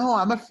 No,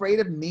 I'm afraid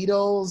of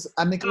needles.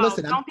 I mean,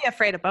 listen. Don't be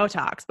afraid of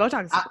Botox.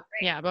 Botox is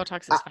great. Yeah,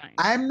 Botox is fine.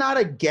 I'm not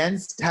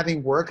against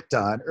having work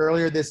done.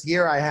 Earlier this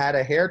year, I had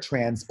a hair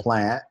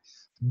transplant,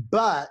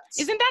 but...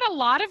 Isn't that a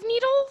lot of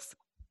needles?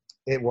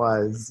 It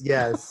was,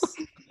 yes.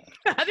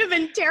 That'd have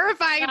been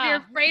terrifying if you're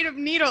afraid of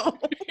needles.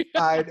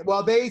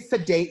 Well, they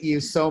sedate you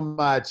so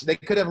much. They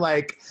could have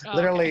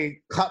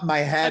literally cut my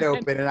head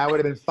open and I would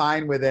have been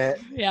fine with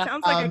it. Yeah.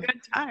 Sounds like a good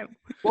time.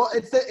 Well,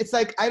 it's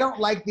like, I don't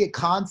like the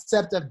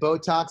concept of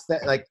Botox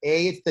that like,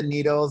 A, it's the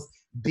needles.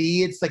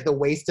 B, it's like the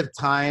waste of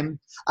time.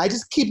 I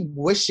just keep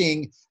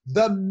wishing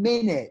the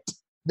minute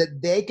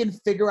that they can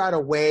figure out a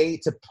way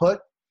to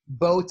put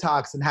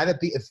Botox and have it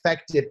be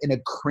effective in a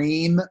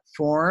cream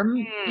form,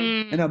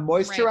 in a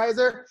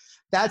moisturizer. Right.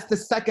 That's the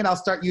second I'll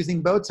start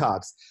using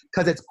Botox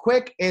because it's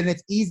quick and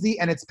it's easy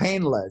and it's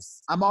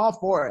painless. I'm all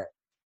for it.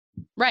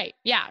 Right.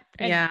 Yeah.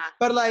 Yeah.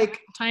 But like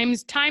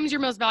time's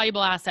your most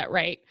valuable asset,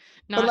 right?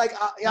 Not, but like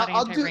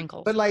I'll do.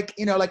 But like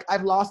like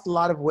I've lost a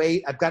lot of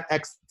weight. I've got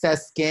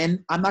excess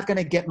skin. I'm not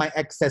gonna get my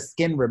excess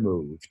skin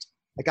removed.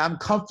 Like I'm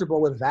comfortable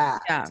with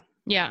that. Yeah.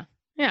 Yeah.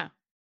 Yeah.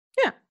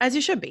 Yeah, as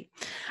you should be.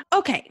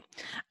 Okay,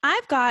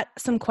 I've got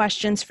some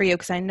questions for you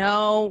because I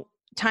know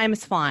time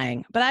is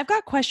flying, but I've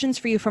got questions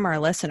for you from our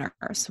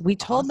listeners. We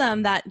told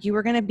them that you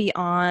were going to be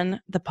on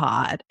the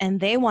pod and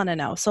they want to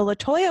know. So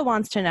LaToya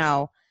wants to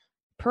know,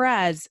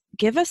 Perez,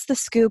 give us the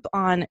scoop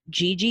on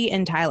Gigi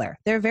and Tyler.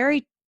 They're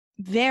very,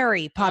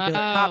 very popular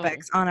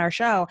topics on our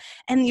show.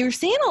 And you're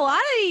seeing a lot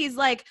of these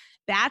like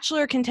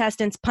Bachelor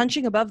contestants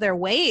punching above their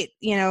weight,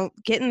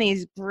 getting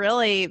these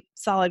really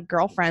solid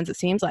girlfriends, it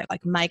seems like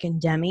Mike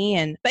and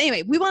Demi. But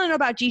anyway, we want to know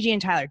about Gigi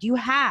and Tyler. Do you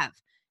have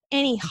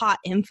any hot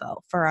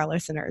info for our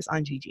listeners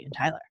on Gigi and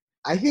Tyler?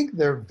 I think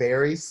they're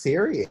very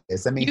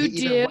serious. I mean, you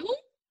do?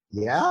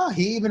 Yeah,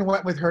 he even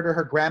went with her to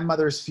her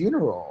grandmother's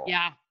funeral.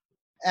 Yeah.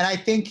 And I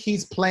think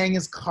he's playing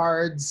his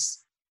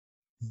cards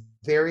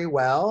very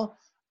well.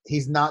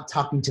 He's not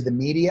talking to the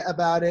media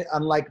about it,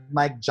 unlike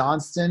Mike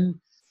Johnson,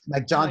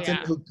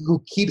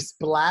 who keeps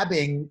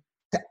blabbing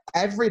to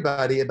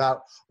everybody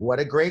about what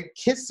a great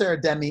kisser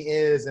Demi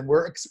is, and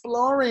we're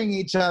exploring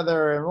each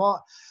other.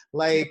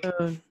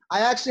 And I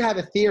actually have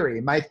a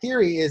theory. My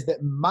theory is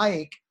that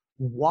Mike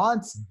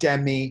wants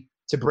Demi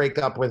to break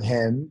up with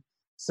him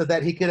so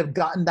that he could have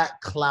gotten that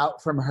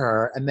clout from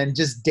her and then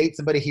just date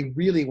somebody he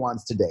really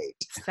wants to date.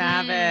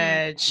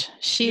 Savage.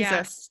 She's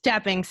a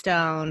stepping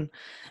stone.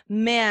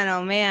 Man,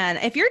 oh man.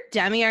 If you're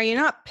Demi, are you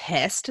not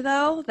pissed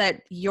though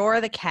that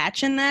you're the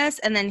catch in this?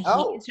 And then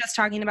he's just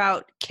talking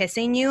about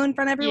kissing you in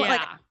front of everyone?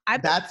 Yeah.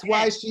 That's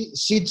why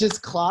she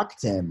just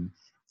clocked him.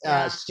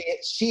 Yeah.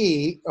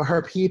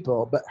 Her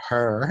people, but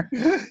her,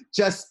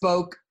 just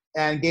spoke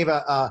and gave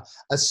a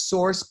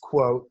source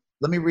quote.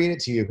 Let me read it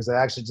to you because I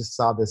actually just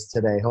saw this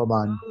today. Hold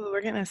on. Ooh,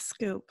 we're going to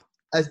scoop.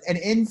 As an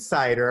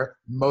insider,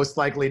 most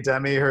likely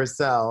Demi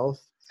herself,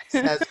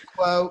 says,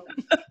 quote,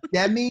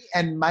 Demi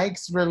and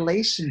Mike's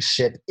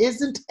relationship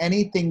isn't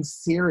anything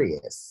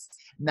serious.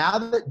 Now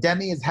that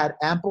Demi has had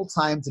ample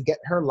time to get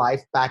her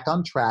life back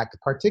on track,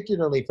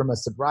 particularly from a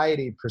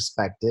sobriety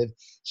perspective,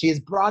 she is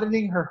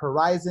broadening her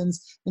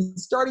horizons and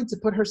starting to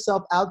put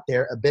herself out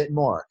there a bit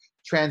more.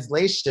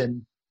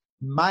 Translation,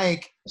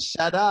 Mike,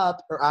 shut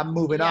up or I'm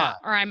moving on.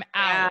 Or I'm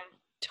out. Yeah,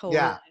 totally.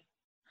 Yeah.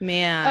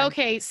 Man.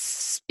 Okay,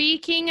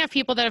 speaking of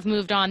people that have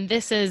moved on,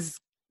 this is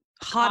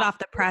Hot off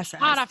the press.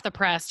 Hot off the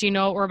press. Do you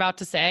know what we're about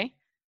to say?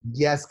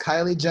 Yes,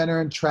 Kylie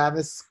Jenner and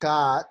Travis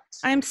Scott.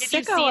 I'm Did you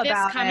sicko see about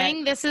this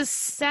coming? it. This is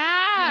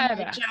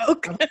sad.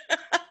 Joke.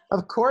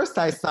 Of course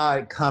I saw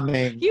it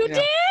coming. You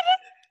did?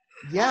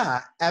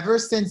 Yeah. Ever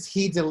since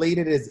he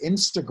deleted his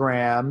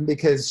Instagram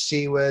because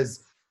she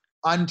was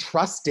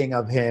untrusting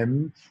of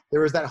him,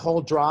 there was that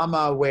whole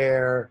drama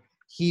where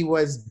he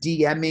was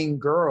DMing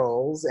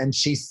girls and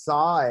she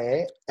saw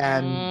it,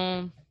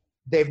 and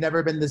they've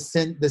never been the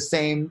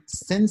same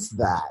since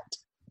that.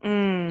 You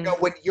know,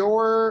 when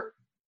your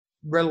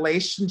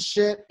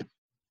relationship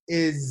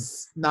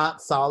is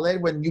not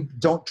solid, when you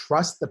don't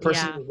trust the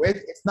person you're with,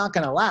 it's not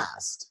going to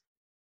last.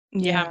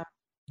 Yeah.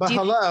 But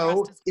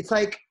hello, it's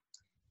like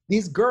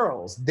these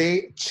girls,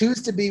 they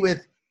choose to be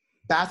with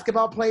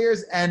basketball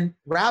players and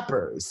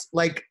rappers.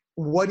 Like,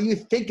 what do you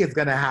think is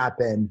going to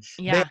happen?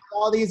 Yeah. They have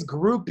all these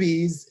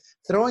groupies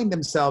throwing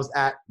themselves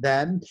at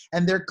them,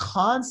 and they're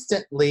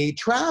constantly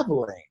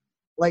traveling.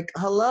 Like,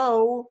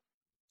 hello.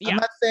 I'm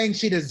not saying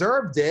she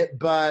deserved it,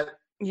 but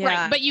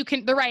right. But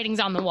the writing's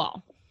on the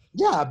wall.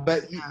 Yeah,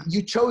 but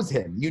you chose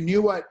him. You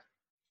knew what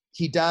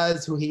he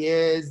does, who he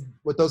is,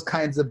 what those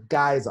kinds of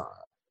guys are.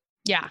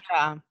 Yeah.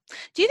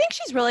 Do you think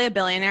she's really a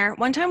billionaire?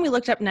 One time we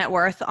looked up net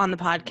worth on the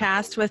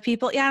podcast with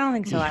people. Yeah, I don't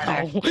think so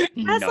either.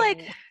 That's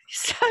like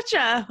such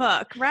a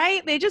hook,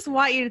 right? They just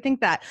want you to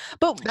think that.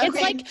 But it's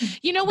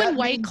like, you know, when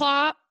White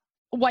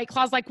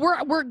Claw's like,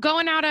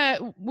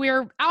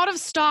 we're out of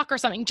stock or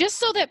something, just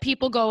so that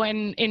people go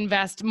and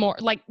invest more,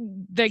 like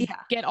they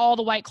get all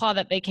the White Claw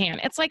that they can.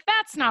 It's like,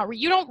 that's not,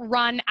 you don't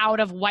run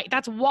out of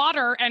that's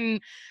water and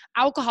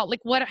alcohol.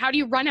 Like how do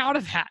you run out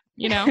of that?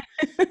 You know?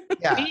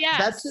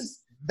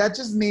 That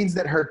just means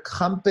that her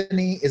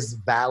company is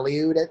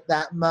valued at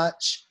that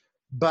much.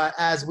 But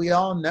as we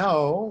all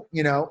know,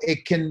 you know,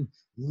 it can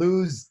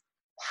lose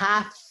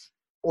half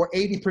or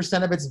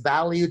 80% of its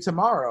value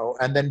tomorrow.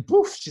 And then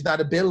poof, she's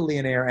not a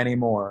billionaire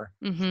anymore.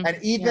 Mm-hmm. And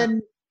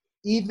even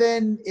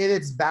if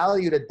it's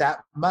valued at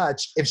that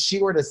much, if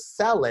she were to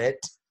sell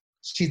it,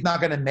 she's not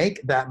going to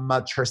make that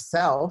much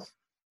herself,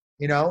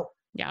 you know?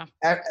 Yeah.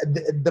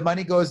 The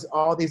money goes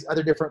all these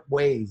other different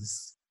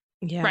ways.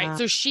 Yeah. Right.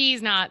 So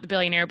she's not the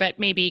billionaire, but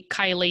maybe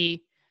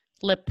Kylie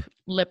lip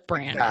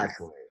brand.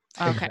 Exactly.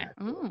 Okay.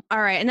 Exactly.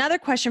 All right. Another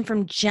question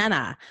from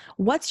Jenna.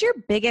 What's your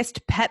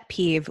biggest pet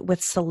peeve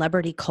with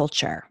celebrity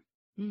culture?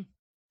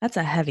 That's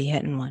a heavy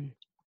hitting one.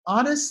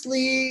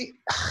 Honestly,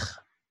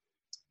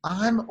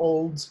 I'm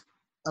old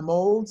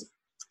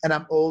and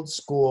I'm old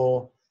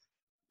school.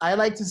 I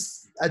like to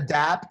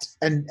adapt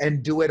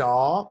and do it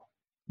all,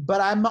 but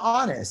I'm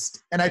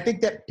honest. And I think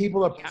that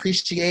people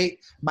appreciate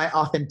my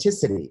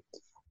authenticity.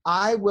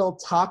 I will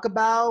talk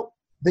about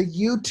the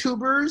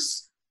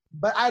YouTubers,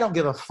 but I don't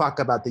give a fuck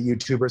about the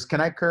YouTubers. Can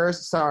I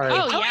curse? Sorry.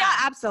 Oh yeah,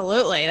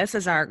 absolutely. This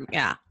is our Absolutely.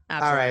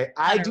 All right.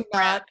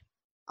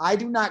 I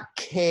do not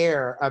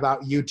care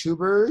about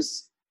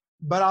YouTubers,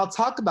 but I'll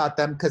talk about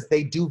them because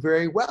they do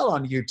very well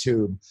on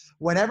YouTube.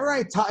 Whenever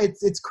I talk,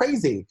 it's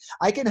crazy.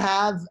 I can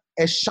have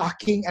a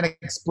shocking and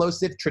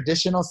explosive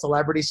traditional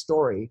celebrity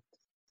story,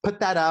 put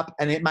that up,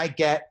 and it might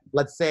get,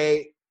 let's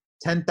say,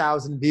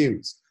 10,000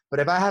 views. But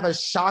if I have a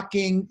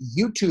shocking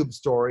YouTube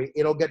story,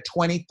 it'll get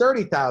 20,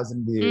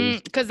 30,000 views.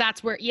 Because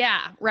that's where,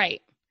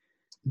 right.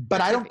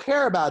 But I don't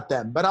care about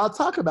them. But I'll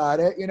talk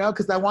about it, you know,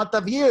 because I want the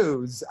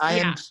views. I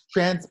am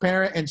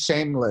transparent and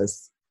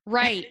shameless.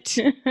 Right.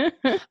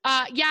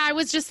 I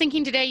was just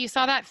thinking today, you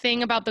saw that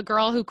thing about the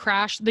girl who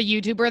crashed, the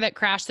YouTuber that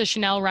crashed the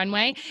Chanel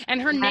runway,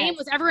 and her name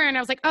was everywhere. And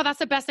I was like, oh, that's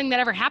the best thing that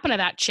ever happened to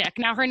that chick.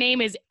 Now her name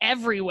is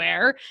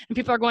everywhere and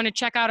people are going to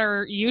check out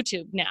her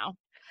YouTube now.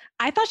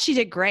 I thought she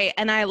did great.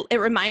 And it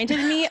reminded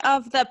me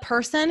of the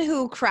person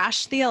who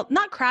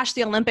not crashed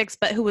the Olympics,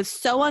 but who was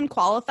so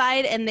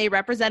unqualified, and they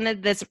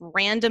represented this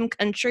random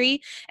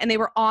country and they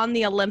were on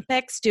the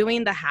Olympics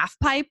doing the half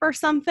pipe or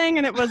something.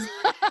 And it was,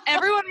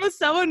 everyone was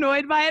so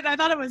annoyed by it. I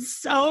thought it was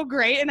so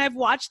great. And I've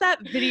watched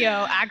that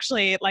video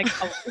actually like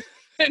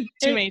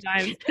too many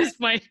times. Just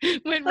went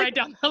right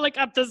down, like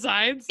up the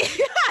sides.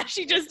 Yeah,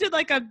 she just did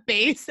like a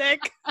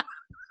basic.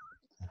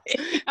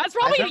 That's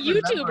probably a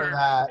YouTuber.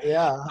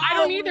 I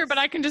don't either, but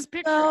I can just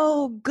picture.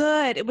 So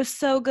good. It was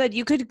so good.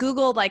 You could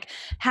Google like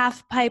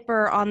half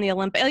piper on the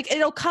Olympic. Like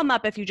it'll come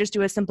up if you just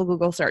do a simple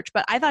Google search.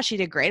 But I thought she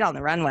did great on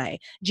the runway.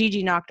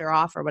 Gigi knocked her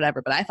off or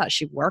whatever, but I thought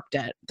she worked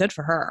it. Good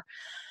for her.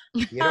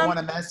 You don't want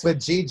to mess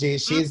with Gigi.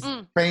 She's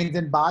trained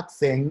in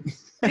boxing.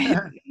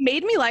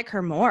 Made me like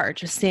her more,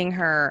 just seeing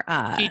her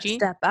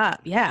step up.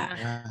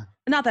 Yeah.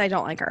 Not that I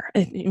don't like her.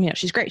 You know,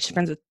 she's great. She's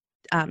friends with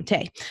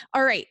Tay.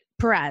 All right.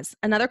 Perez,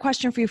 another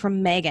question for you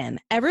from Megan.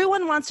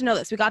 Everyone wants to know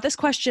this. We got this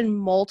question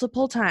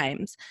multiple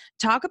times.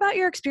 Talk about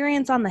your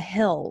experience on the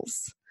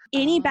hills.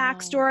 Any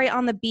backstory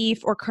on the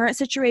beef or current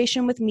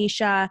situation with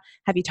Misha?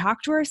 Have you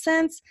talked to her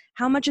since?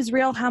 How much is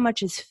real? How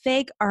much is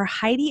fake? Are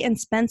Heidi and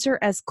Spencer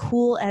as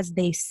cool as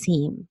they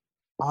seem?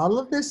 All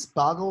of this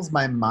boggles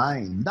my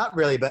mind. Not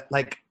really, but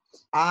like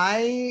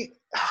I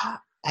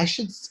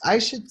should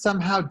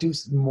somehow do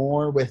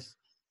more with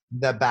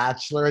The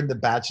Bachelor and The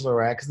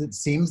Bachelorette, because it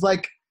seems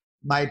like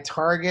my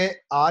target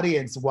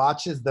audience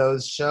watches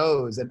those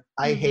shows, and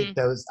I hate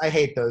those. I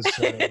hate those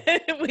shows.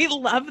 We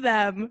love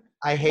them.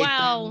 I hate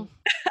them.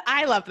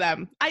 I love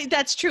them.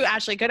 That's true,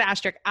 Ashley. Good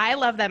asterisk. I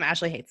love them.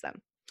 Ashley hates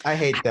them. I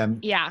hate them.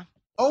 Yeah.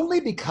 Only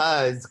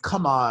because,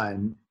 come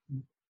on,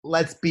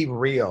 let's be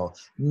real.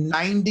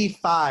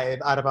 95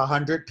 out of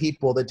 100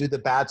 people that do The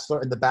Bachelor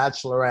and The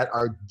Bachelorette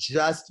are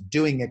just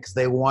doing it because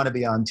they want to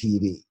be on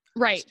TV.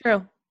 Right. It's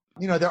true.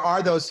 You know, there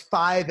are those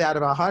 5 out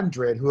of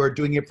 100 who are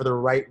doing it for the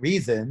right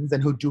reasons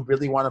and who do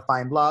really want to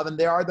find love. And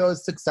there are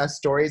those success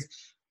stories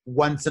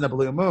once in a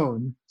blue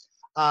moon.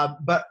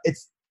 But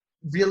it's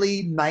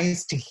really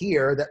nice to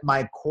hear that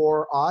my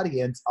core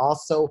audience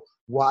also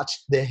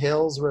watched The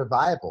Hills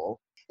revival.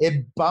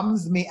 It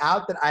bums me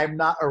out that I'm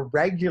not a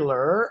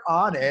regular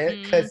on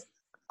it because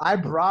I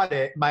brought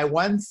it. My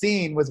one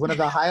scene was one of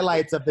the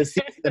highlights of the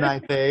season, I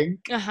think.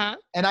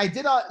 And I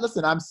did,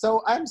 listen, I'm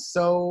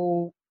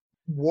so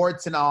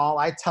warts and all.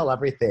 I tell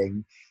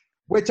everything,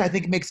 which I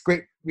think makes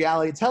great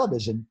reality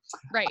television.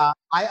 Right.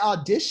 I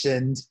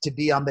auditioned to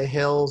be on The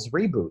Hills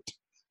reboot.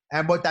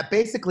 And what that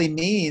basically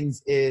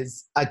means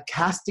is a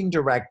casting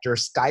director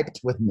Skyped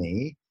with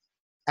me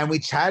and we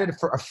chatted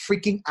for a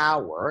freaking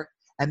hour.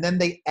 And then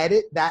they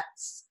edit that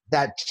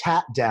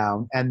chat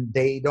down and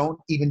they don't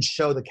even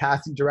show the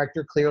casting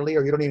director clearly,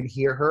 or you don't even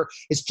hear her.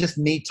 It's just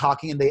me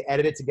talking and they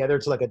edit it together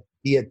to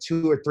be a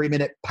 2 or 3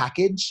 minute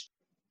package.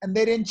 And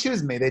they didn't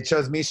choose me. They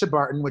chose Misha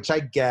Barton, which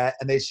I get,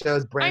 and they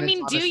chose Brandon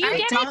Thomas. Do you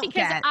get it?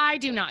 Because I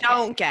do not.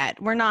 Don't get.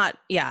 We're not.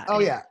 Yeah. Oh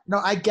yeah. No,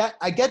 I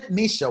get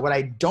Misha. What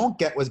I don't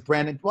get was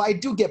Brandon. Well, I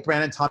do get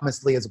Brandon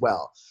Thomas Lee as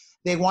well.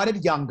 They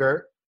wanted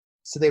younger,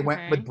 so they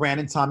went with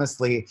Brandon Thomas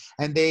Lee,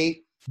 and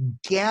they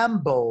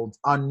gambled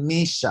on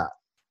Misha,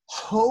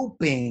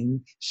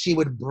 hoping she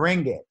would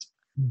bring it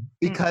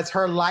because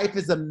her life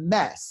is a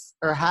mess,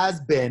 or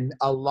has been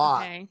a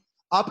lot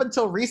up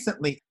until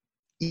recently,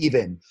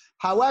 even.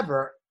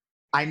 However,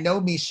 I know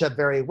Misha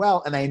very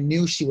well, and I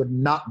knew she would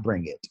not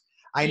bring it.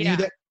 I knew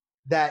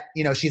that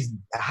she's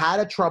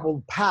had a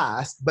troubled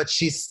past, but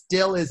she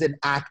still is an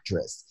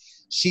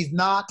actress. She's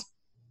not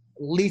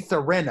Lisa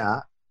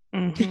Rinna,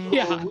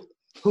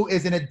 who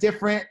is in a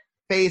different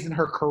phase in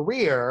her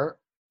career.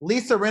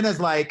 Lisa Rinna's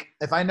like,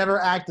 if I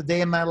never act a day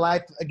in my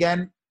life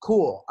again,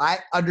 cool. I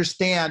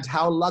understand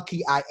how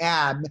lucky I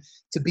am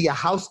to be a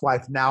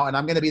housewife now, and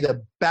I'm going to be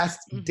the best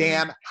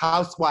damn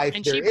housewife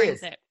and there she brings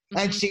is. It.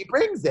 And she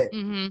brings it.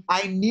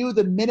 I knew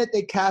the minute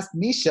they cast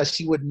Misha,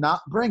 she would not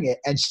bring it.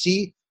 And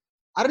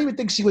I don't even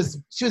think she was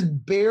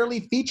barely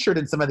featured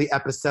in some of the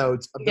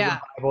episodes of the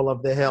revival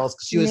of The Hills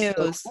because she was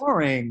so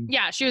boring.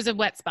 Yeah, she was a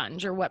wet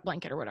sponge or wet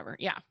blanket or whatever.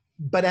 Yeah.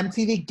 But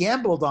MTV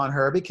gambled on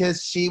her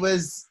because she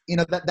was,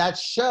 that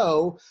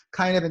show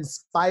kind of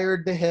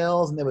inspired The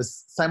Hills, and it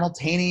was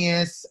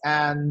simultaneous,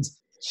 and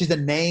she's a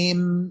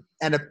name,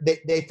 and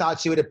they thought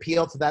she would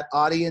appeal to that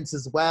audience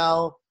as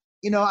well.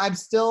 I'm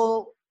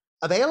still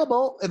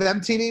available if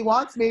MTV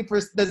wants me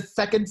for the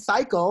second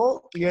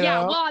cycle.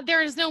 Yeah, well,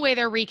 there is no way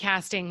they're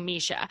recasting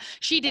Misha.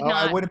 She did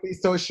not. I wouldn't be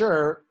so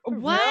sure.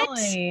 What?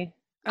 Really?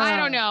 I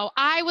don't know.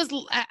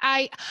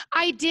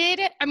 I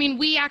did. I mean,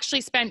 we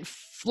actually spent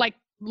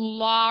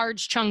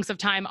large chunks of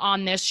time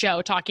on this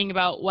show talking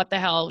about what the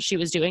hell she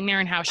was doing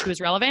there and how she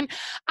was relevant.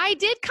 I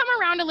did come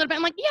around a little bit.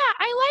 I'm like, yeah,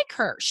 I like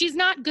her. She's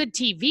not good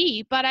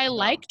TV, but I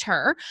liked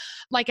her.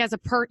 As a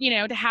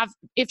to have,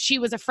 if she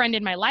was a friend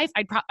in my life,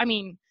 I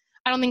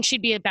don't think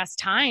she'd be the best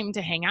time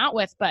to hang out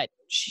with, but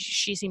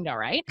she seemed all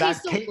right.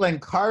 That Caitlin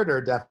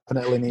Carter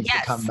definitely needs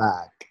to come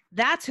back.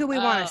 That's who we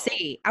want to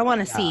see. I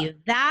want to see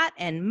that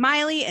and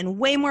Miley and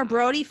way more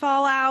Brody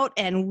fallout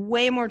and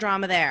way more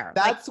drama there.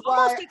 That's why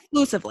almost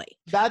exclusively.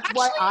 That's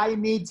why I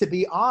need to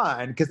be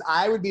on, because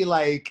I would be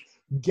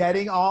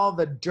getting all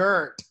the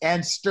dirt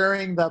and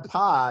stirring the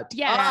pot.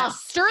 Yeah,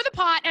 stir the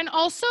pot. And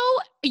also,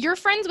 you're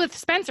friends with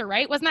Spencer,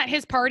 right? Wasn't that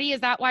his party?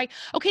 Is that why?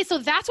 Okay, so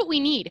that's what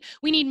we need.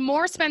 We need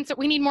more Spencer.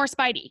 We need more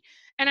Spidey.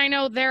 And I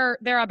know they're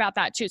about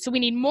that too. So we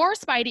need more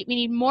Spidey, we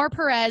need more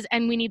Perez,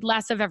 and we need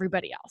less of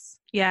everybody else.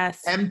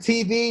 Yes.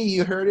 MTV,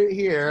 you heard it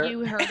here.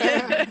 You heard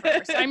it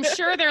first. I'm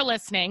sure they're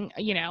listening.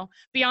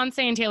 Beyonce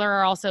and Taylor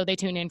are also, they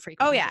tune in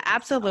frequently. Oh yeah,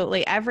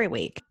 absolutely. Every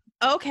week.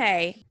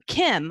 Okay.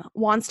 Kim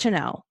wants to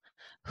know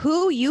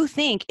who you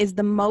think is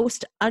the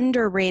most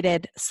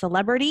underrated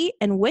celebrity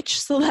and which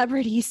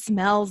celebrity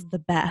smells the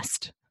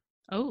best.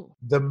 Oh.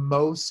 The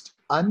most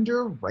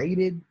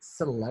underrated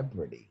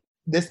celebrity.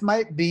 This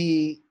might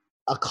be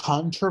a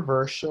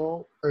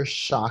controversial or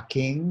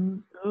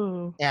shocking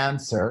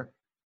answer,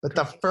 but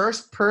the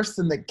first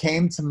person that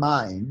came to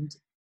mind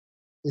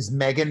is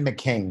Meghan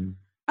McCain.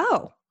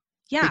 Oh,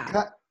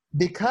 yeah.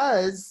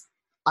 Because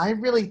I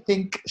really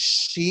think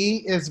she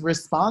is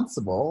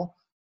responsible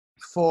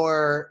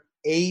for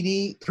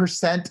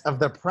 80% of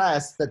the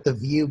press that The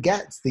View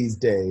gets these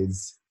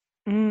days,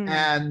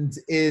 and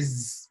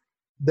is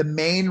the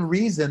main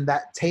reason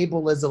that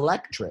table is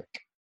electric.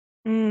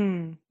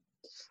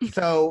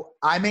 So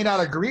I may not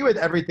agree with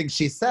everything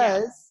she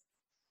says,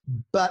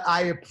 but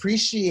I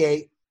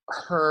appreciate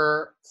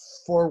her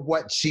for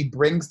what she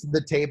brings to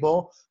the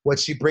table, what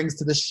she brings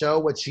to the show,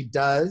 what she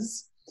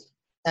does.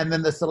 And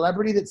then the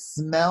celebrity that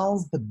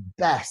smells the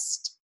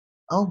best.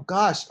 Oh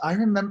gosh, I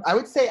remember. I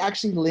would say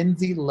actually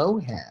Lindsay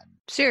Lohan.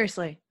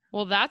 Seriously.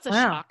 Well, that's a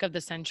shock of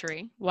the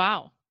century.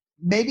 Wow.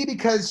 Maybe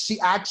because she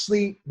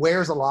actually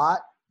wears a lot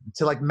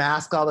to like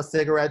mask all the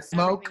cigarette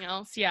smoke. Everything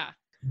else, yeah.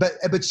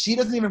 But she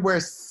doesn't even wear.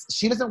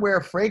 She doesn't wear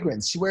a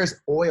fragrance. She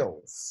wears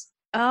oils.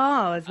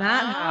 Oh, is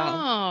that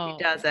how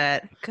she does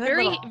it?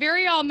 Good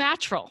very all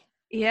natural.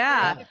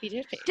 Yeah.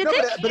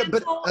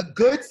 But a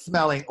good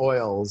smelling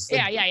oils.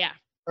 Yeah.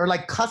 Or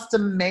like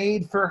custom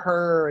made for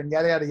her and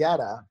yada, yada,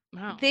 yada.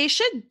 Wow. They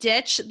should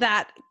ditch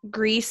that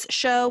Grease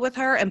show with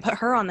her and put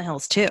her on the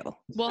hills too.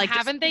 Well, like,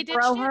 haven't they ditched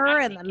throw her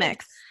in the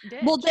mix?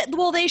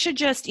 Well, they should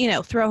just,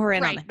 throw her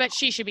in on the but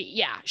she should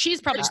be, she's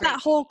probably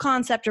that whole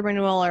concept of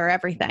renewal or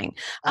everything.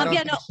 I don't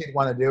think she'd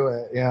want to do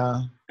it,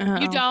 yeah.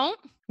 You don't?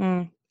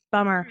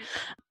 Bummer.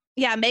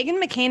 Yeah, Meghan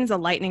McCain is a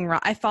lightning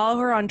rod. I follow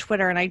her on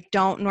Twitter, and I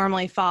don't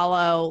normally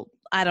follow,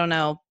 I don't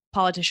know,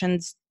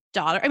 politicians'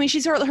 daughter. I mean,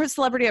 she's her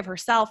celebrity of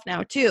herself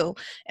now too,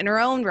 in her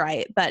own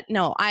right. But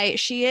no,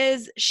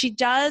 she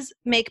does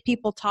make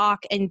people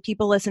talk and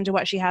people listen to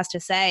what she has to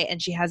say, and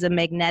she has a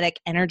magnetic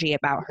energy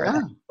about her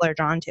that people are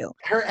drawn to.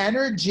 Her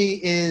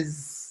energy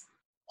is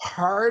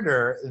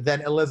harder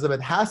than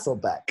Elizabeth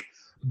Hasselbeck.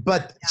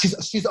 But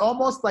she's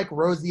almost like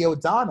Rosie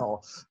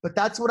O'Donnell. But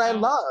that's what I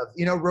love.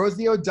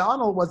 Rosie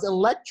O'Donnell was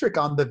electric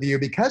on The View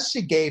because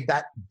she gave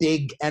that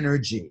big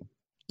energy.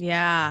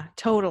 Yeah,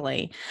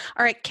 totally.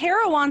 All right.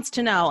 Kara wants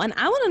to know, and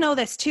I want to know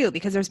this too,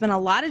 because there's been a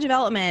lot of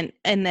development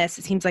in this,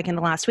 it seems like in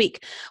the last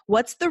week.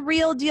 What's the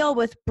real deal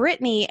with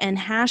Britney and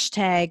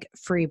hashtag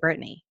Free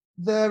Britney?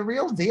 The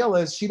real deal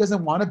is she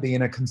doesn't want to be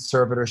in a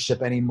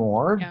conservatorship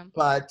anymore,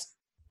 but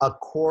a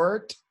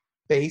court,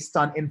 based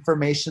on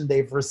information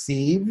they've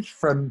received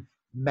from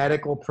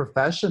medical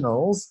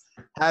professionals,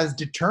 has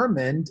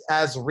determined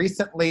as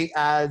recently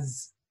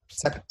as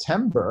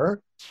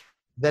September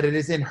that it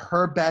is in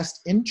her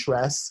best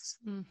interest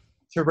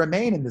to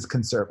remain in this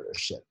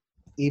conservatorship,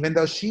 even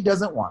though she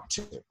doesn't want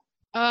to.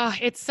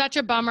 It's such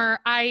a bummer.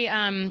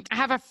 I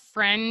have a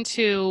friend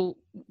who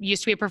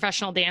used to be a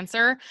professional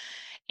dancer,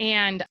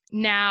 and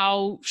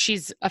now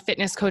she's a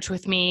fitness coach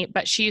with me,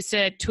 but she used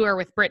to tour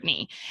with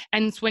Britney.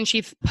 And when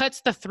she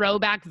puts the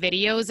throwback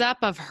videos up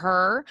of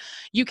her,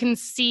 you can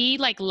see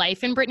like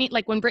life in Britney.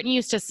 Like when Britney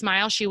used to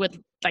smile, she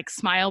would like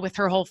smile with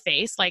her whole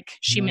face, like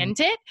she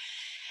meant it.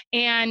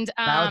 And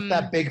now it's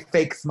that big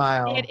fake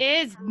smile. It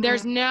is.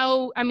 There's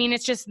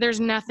there's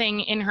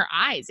nothing in her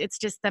eyes. It's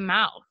just the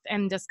mouth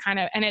and just kind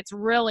of, and it's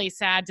really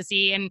sad to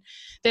see. And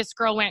this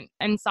girl went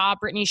and saw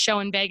Britney's show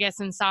in Vegas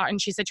and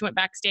she said she went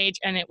backstage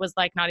and it was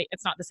like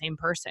it's not the same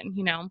person,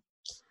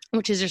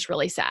 which is just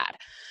really sad.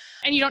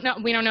 And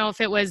we don't know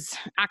if it was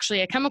actually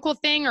a chemical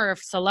thing or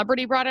if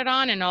celebrity brought it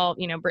on and all,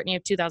 Britney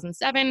of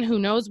 2007, who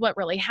knows what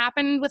really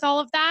happened with all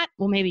of that?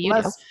 Well, maybe you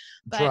do.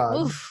 But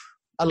oof.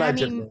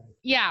 Allegedly.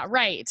 Yeah,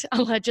 right.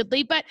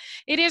 Allegedly. But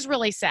it is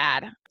really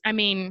sad. I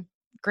mean,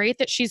 great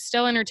that she's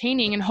still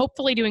entertaining and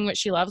hopefully doing what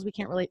she loves. I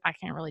can't really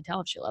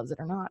tell if she loves it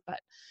or not, but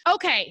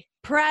okay.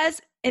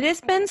 Perez, it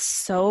has been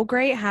so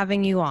great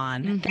having you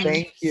on.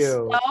 Thank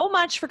you so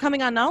much for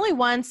coming on, not only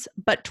once,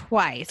 but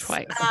twice.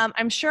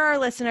 I'm sure our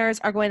listeners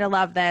are going to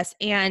love this.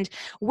 And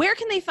where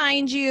can they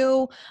find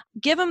you?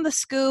 Give them the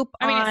scoop.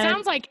 It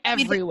sounds like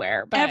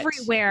everywhere.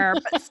 Everywhere.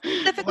 But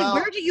specifically,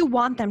 where do you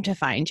want them to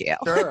find you?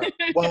 Sure.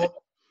 Well,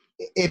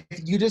 if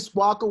you just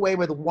walk away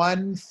with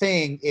one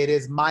thing, it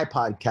is my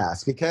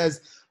podcast. Because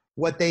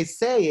what they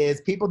say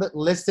is people that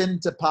listen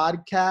to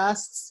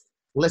podcasts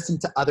listen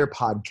to other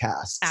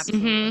podcasts.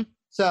 Absolutely.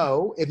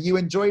 So if you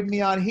enjoyed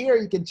me on here,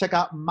 you can check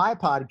out my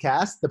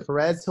podcast, the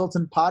Perez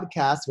Hilton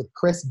Podcast with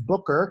Chris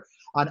Booker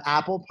on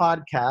Apple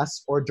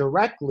Podcasts or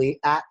directly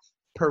at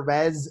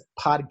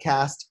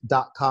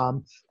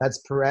perezpodcast.com.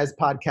 That's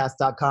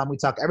perezpodcast.com. We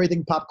talk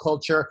everything pop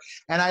culture.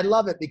 And I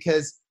love it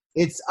because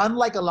it's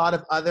unlike a lot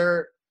of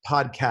other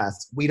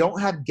podcasts. We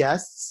don't have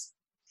guests.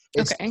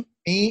 It's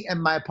me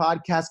and my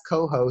podcast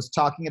co-host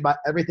talking about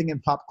everything in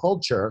pop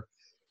culture.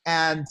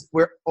 And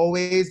we're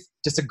always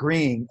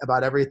disagreeing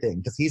about everything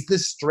because he's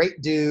this straight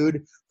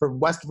dude from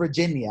West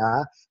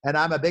Virginia and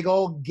I'm a big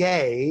old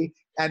gay,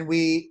 and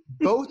we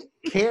both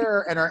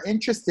care and are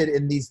interested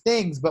in these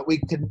things, but we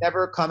could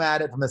never come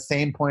at it from the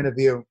same point of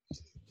view.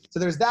 So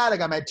there's that. I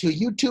got my 2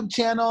 YouTube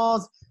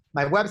channels,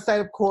 my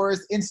website, of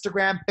course,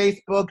 Instagram,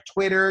 Facebook,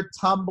 Twitter,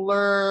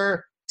 Tumblr,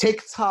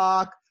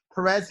 TikTok,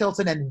 Perez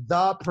Hilton and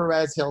the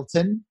Perez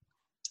Hilton.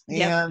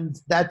 And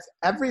that's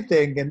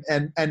everything.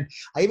 And I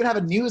even have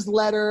a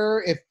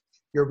newsletter. If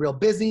you're real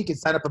busy, you can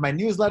sign up for my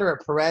newsletter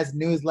at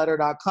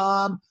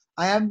pereznewsletter.com.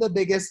 I am the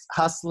biggest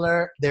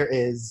hustler there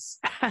is.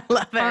 I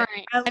love it.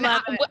 All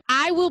right.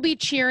 I will be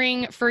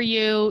cheering for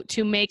you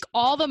to make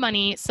all the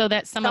money so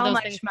that some of those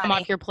things come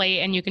off your plate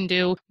and you can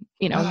do,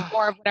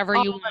 more of whatever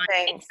you want.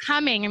 It's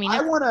coming.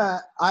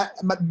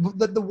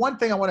 The one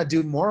thing I want to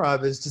do more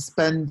of is to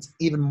spend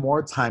even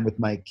more time with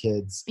my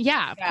kids.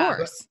 Yeah, of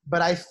course.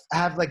 But I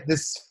have like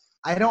this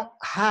I don't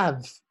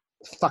have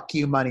fuck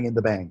you money in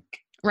the bank.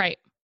 Right.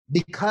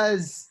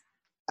 Because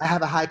I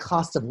have a high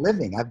cost of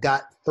living. I've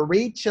got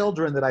 3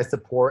 children that I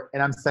support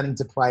and I'm sending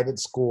to private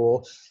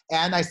school.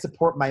 And I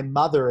support my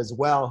mother as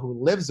well,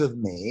 who lives with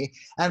me.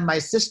 And my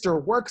sister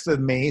works with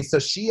me. So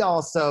she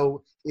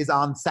also is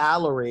on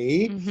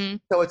salary. Mm-hmm.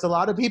 So it's a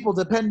lot of people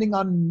depending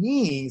on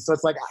me. So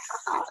it's like,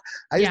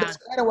 that's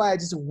kind of why I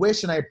just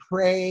wish and I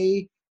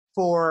pray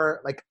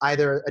for like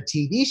either a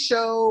TV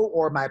show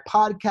or my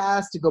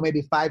podcast to go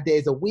maybe 5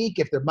 days a week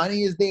if the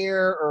money is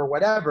there or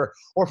whatever,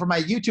 or for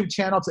my YouTube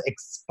channel to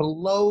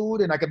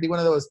explode and I could be one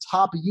of those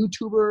top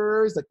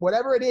YouTubers, like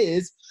whatever it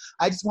is.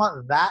 I just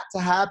want that to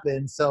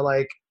happen so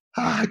like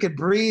I could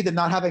breathe and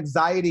not have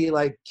anxiety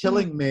like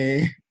killing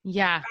me.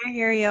 Yeah. I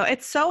hear you.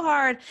 It's so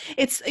hard.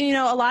 It's,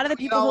 a lot of the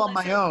people all on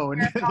my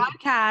own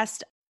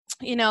podcast,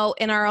 in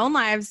our own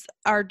lives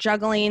are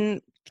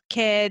juggling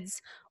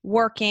kids,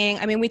 working.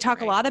 I mean, we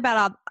talk a lot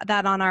about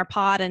that on our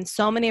pod, and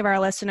so many of our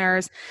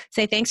listeners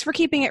say, thanks for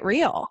keeping it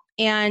real.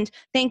 And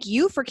thank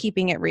you for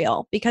keeping it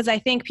real, because I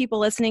think people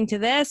listening to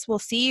this will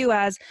see you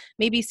as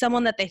maybe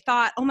someone that they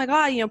thought, oh my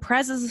God,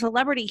 Perez is a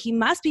celebrity. He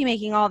must be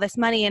making all this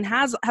money and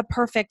has a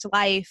perfect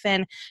life.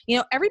 And,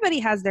 everybody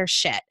has their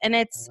shit. And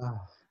it's,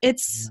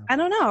 I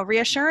don't know,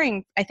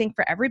 reassuring, I think,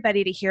 for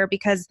everybody to hear,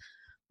 because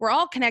we're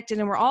all connected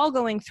and we're all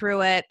going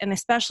through it. And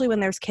especially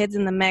when there's kids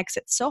in the mix,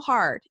 it's so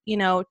hard,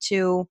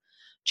 to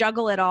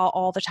juggle it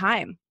all the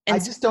time. And I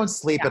just don't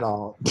sleep at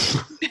all.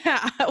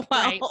 Yeah,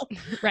 well,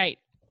 right.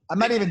 I'm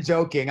not even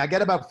joking. I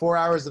get about 4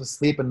 hours of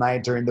sleep a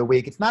night during the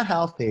week. It's not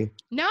healthy.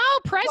 No,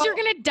 Perez, you're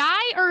going to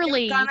die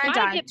early. You're gonna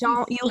die.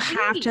 You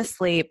have to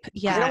sleep.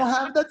 Yeah. I don't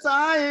have the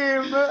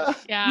time.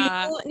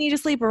 Yeah. You need to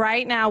sleep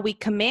right now. We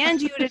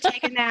command you to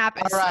take a nap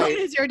as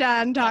soon as you're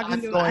done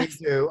talking to us.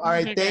 All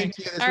right. Thank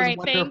you. This was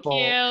wonderful.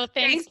 Thank you.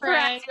 Thanks,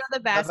 Perez. You're the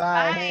best.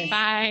 Bye-bye.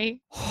 Bye.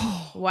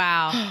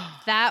 Wow.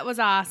 That was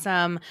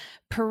awesome.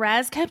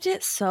 Perez kept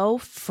it so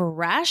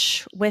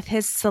fresh with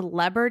his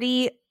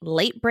celebrity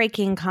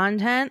late-breaking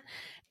content.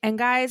 And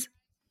guys,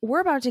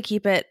 we're about to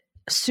keep it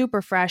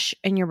super fresh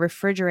in your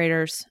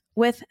refrigerators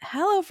with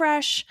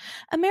HelloFresh,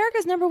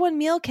 America's #1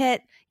 meal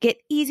kit. Get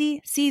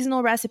easy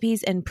seasonal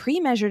recipes and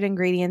pre-measured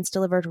ingredients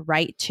delivered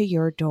right to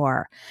your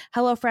door.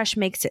 HelloFresh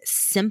makes it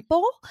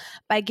simple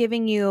by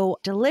giving you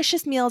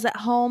delicious meals at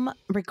home,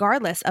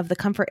 regardless of the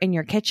comfort in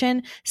your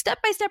kitchen.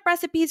 Step-by-step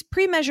recipes,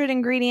 pre-measured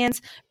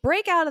ingredients.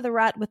 Break out of the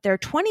rut with their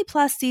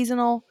 20-plus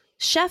seasonal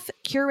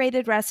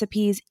chef-curated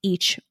recipes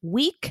each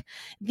week.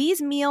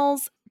 These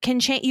meals can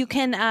change. You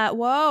can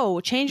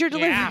change your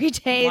delivery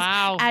days.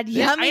 Wow. Add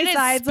yummy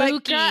sides.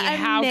 Spooky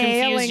how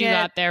confused you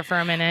got there for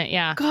a minute.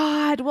 Yeah.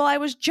 God, well, I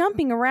was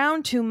jumping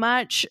around too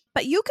much,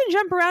 but you can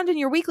jump around in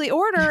your weekly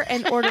order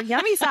and order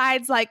yummy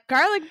sides like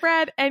garlic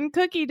bread and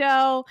cookie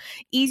dough.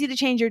 Easy to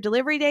change your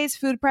delivery days,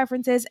 food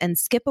preferences, and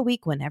skip a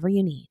week whenever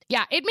you need.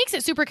 Yeah, it makes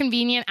it super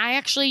convenient. I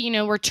actually,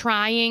 we're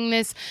trying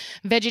this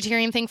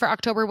vegetarian thing for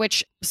October,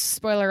 which,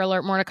 spoiler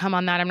alert, more to come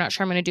on that. I'm not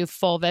sure I'm going to do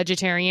full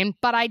vegetarian,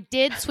 but I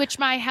did switch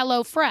my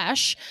HelloFresh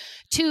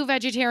to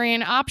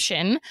vegetarian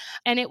option,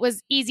 and it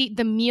was easy.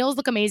 The meals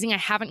look amazing. I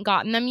haven't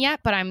gotten them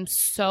yet, but I'm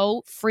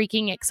so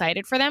freaking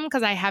excited for them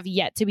because I have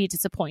yet to be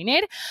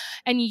disappointed.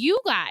 And you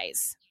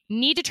guys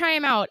need to try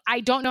them out. I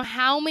don't know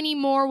how many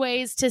more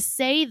ways to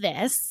say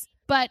this,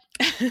 but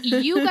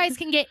you guys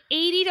can get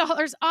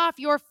 $80 off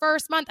your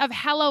first month of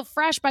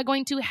HelloFresh by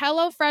going to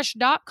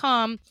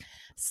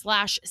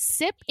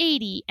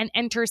HelloFresh.com/sip80 and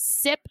enter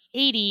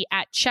SIP80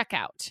 at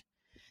checkout.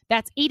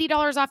 That's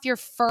 $80 off your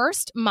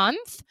first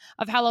month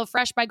of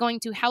HelloFresh by going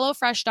to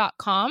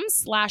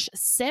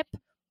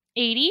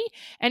HelloFresh.com/sip80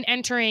 and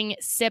entering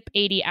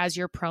SIP80 as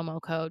your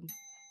promo code.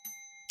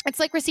 It's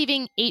like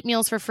receiving 8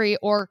 meals for free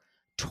or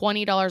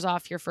 $20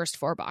 off your first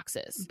 4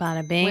 boxes.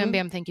 Bada bing. Wham,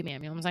 bam, thank you,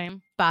 ma'am. You know what I'm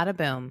saying? Bada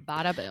boom.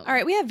 Bada boom. All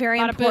right, we have very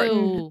Bada important...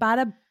 boo.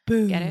 Bada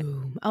boom. Get it?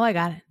 Oh, I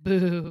got it.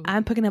 Boo.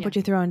 I'm picking up what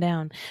you're throwing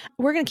down.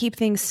 We're going to keep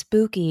things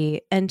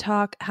spooky and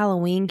talk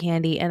Halloween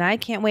candy, and I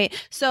can't wait.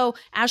 So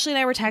Ashley and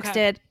I were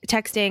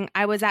texting.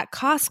 I was at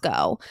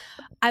Costco.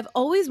 I've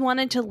always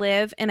wanted to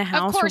live in a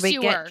house where we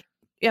get...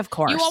 Were. Of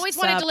course. You always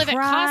wanted to live at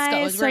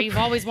Costco is where you've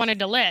always wanted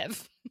to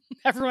live.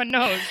 Everyone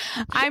knows.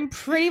 I'm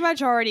pretty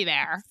much already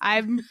there.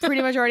 I'm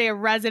pretty much already a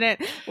resident.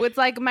 It's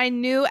like my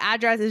new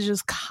address is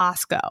just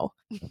Costco.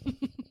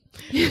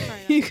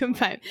 You can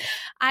find.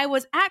 I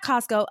was at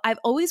Costco. I've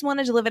always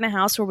wanted to live in a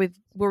house where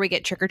we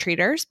get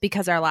trick-or-treaters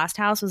because our last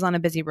house was on a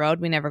busy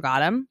road. We never got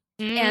them.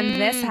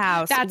 And this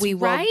house, we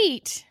will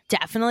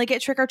definitely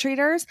get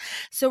trick-or-treaters.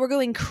 So we're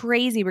going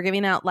crazy. We're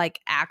giving out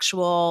like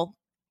actual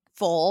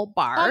full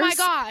bars. Oh my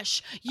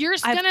gosh. You're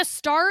going to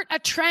start a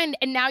trend,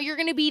 and now you're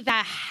going to be the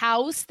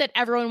house that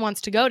everyone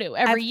wants to go to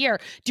every year.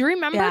 Do you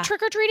remember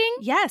trick-or-treating?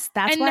 Yes,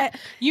 that's what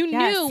you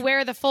knew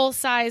where the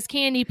full-size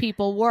candy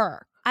people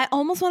were. I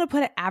almost want to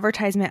put an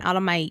advertisement out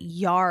on my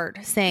yard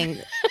saying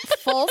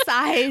full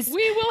size.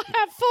 We will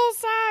have full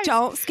size.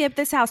 Don't skip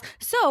this house.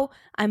 So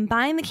I'm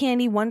buying the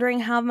candy, wondering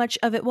how much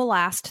of it will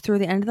last through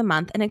the end of the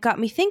month. And it got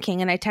me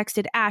thinking. And I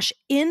texted Ash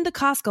in the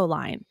Costco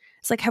line.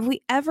 It's like, have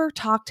we ever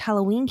talked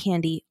Halloween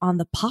candy on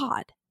the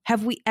pod?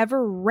 Have we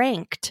ever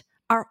ranked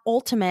our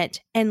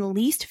ultimate and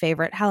least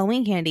favorite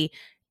Halloween candy?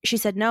 She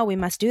said, no, we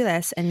must do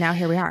this. And now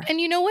here we are. And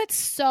you know what's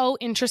so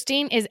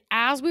interesting is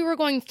as we were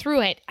going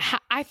through it,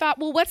 I thought,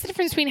 well, what's the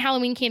difference between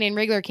Halloween candy and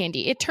regular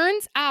candy? It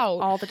turns out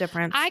all the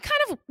difference. I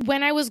kind of,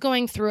 when I was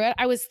going through it,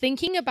 I was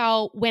thinking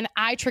about when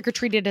I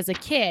trick-or-treated as a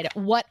kid,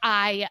 what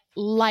I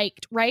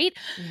liked, right?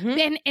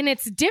 Mm-hmm. And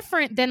it's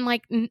different than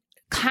like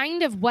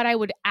kind of what I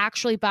would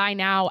actually buy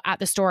now at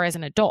the store as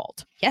an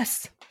adult.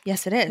 Yes.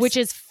 Yes, it is. Which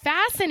is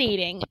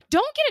fascinating.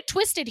 Don't get it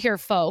twisted here,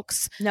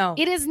 folks. No.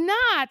 It is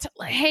not,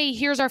 hey,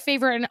 here's our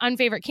favorite and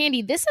unfavorite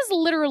candy. This is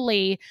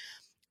literally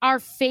our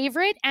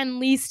favorite and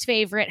least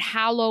favorite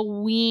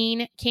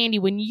Halloween candy.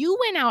 When you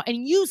went out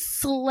and you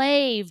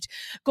slaved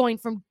going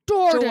from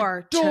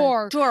door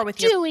to door with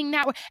doing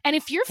that. And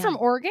if you're from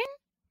Oregon,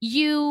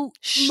 you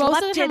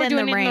most of the time were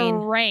doing it in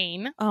the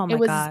rain. Oh my God. It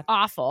was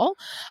awful.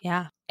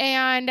 Yeah.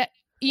 And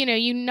you know,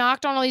 you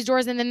knocked on all these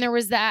doors and then there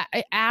was that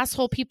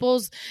asshole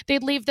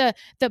they'd leave the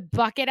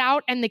bucket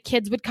out and the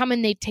kids would come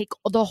and they'd take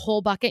the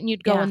whole bucket and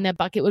you'd go and the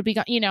bucket would be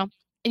gone, no.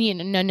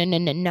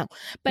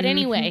 But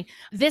anyway,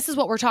 this is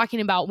what we're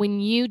talking about. When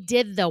you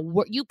did the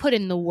work, you put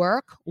in the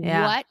work,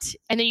 and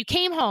then you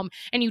came home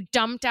and you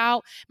dumped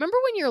out. Remember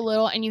when you're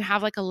little and you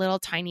have like a little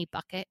tiny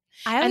bucket?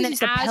 I always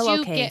used a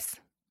pillowcase.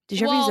 Did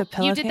you ever use a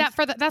pillowcase? You did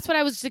that that's what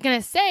I was going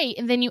to say.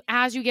 And then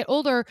as you get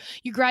older,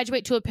 you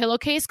graduate to a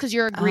pillowcase because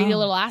you're a greedy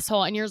little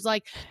asshole. And you're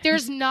like,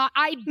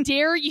 I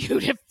dare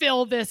you to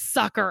fill this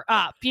sucker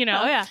up,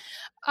 Oh,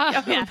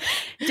 yeah.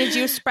 Did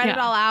you spread it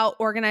all out,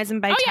 organize them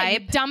by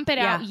type? Yeah, dump it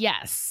out.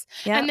 Yes.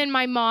 Yep. And then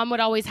my mom would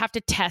always have to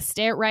test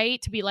it,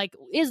 right? To be like,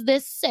 is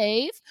this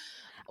safe?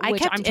 I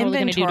kept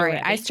inventory.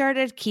 I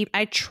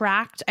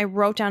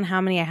wrote down how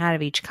many I had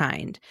of each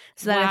kind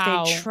so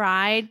that if they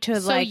tried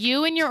to So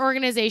you and your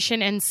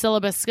organization and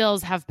syllabus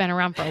skills have been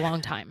around for a long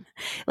time.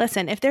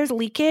 Listen, if there's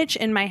leakage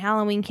in my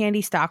Halloween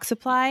candy stock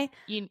supply,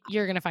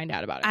 you're going to find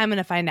out about it. I'm going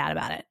to find out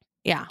about it.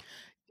 Yeah.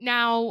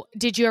 Now,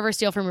 did you ever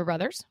steal from your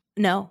brothers?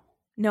 No,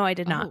 I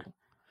did not.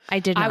 I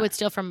did not. I would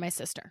steal from my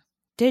sister.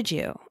 Did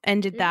you?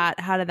 And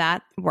how did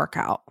that work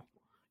out?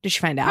 Did you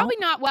find out? Probably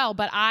not well,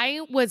 but I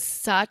was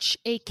such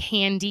a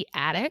candy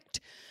addict.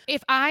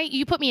 If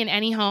you put me in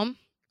any home,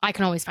 I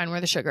can always find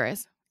where the sugar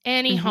is.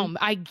 Any home.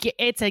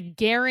 It's a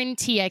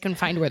guarantee I can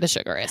find where the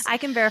sugar is. I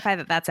can verify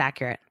that that's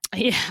accurate.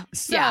 Yeah.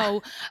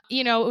 So,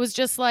 it was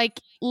just like,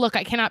 look,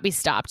 I cannot be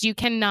stopped. You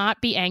cannot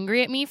be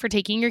angry at me for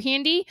taking your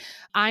candy.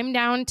 I'm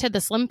down to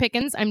the Slim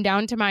Pickens. I'm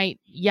down to my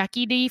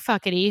yuckity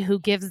fuckity who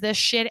gives this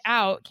shit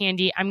out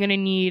candy. I'm going to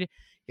need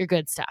your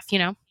good stuff,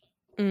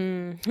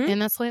 Mm-hmm.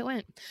 And that's the way it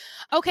went.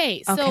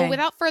 Okay, so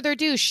without further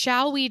ado,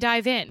 shall we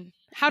dive in?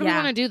 How do we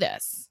want to do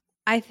this?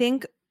 I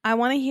think I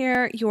want to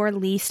hear your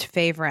least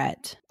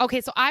favorite. Okay,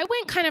 so I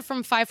went kind of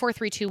from 5, 4,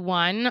 3, 2,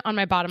 1 on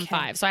my bottom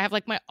 5. So I have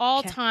like my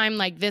all-time,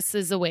 like this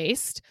is a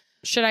waste.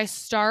 Should I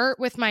start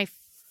with my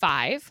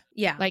 5?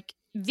 Yeah. Like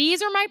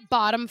these are my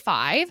bottom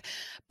 5,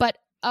 but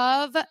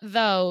of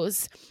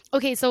those,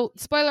 okay, so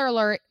spoiler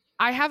alert,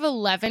 I have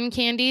 11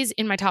 candies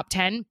in my top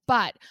 10,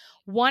 but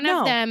one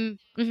of them,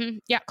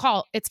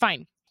 it's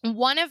fine.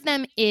 One of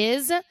them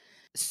is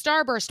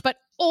Starburst, but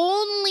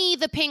only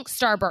the pink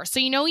Starburst. So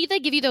they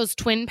give you those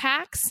twin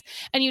packs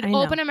and you'd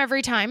open them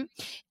every time.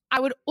 I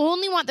would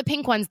only want the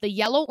pink ones. The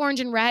yellow,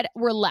 orange, and red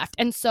were left.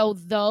 And so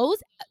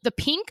the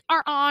pink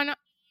are on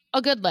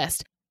a good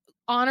list.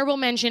 Honorable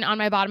mention on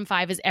my bottom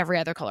 5 is every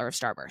other color of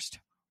Starburst.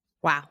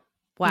 Wow.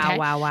 Okay.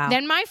 Wow.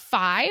 Then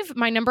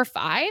my number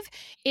 5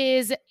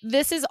 is,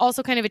 this is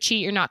also kind of a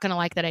cheat. You're not going to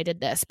like that I did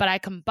this, but I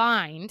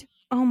combined.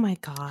 Oh my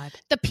God.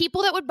 The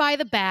people that would buy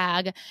the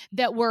bag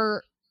that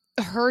were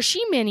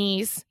Hershey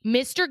Minis,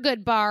 Mr.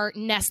 Goodbar,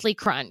 Nestle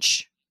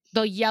Crunch,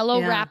 the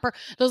yellow wrapper,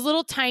 those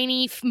little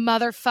tiny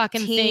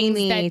motherfucking things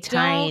that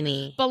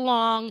don't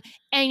belong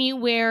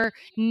anywhere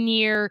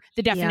near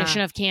the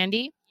definition of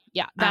candy.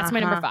 Yeah, that's my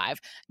number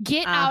 5.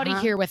 Get out of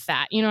here with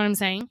that. You know what I'm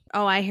saying?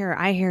 Oh, I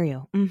hear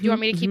you. You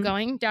want me to keep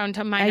going down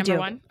to my number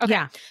 1? Okay.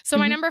 Yeah. So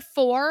my number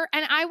 4,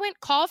 and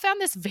Call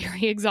found this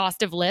very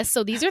exhaustive list.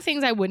 So these are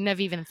things I wouldn't have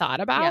even thought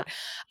about. Yeah.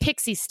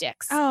 Pixie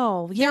sticks.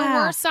 Oh, yeah.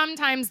 There were some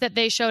times that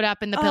they showed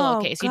up in the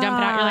pillowcase. You dump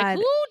it out. You're like,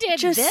 who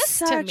did this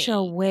to me? Such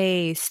a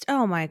waste.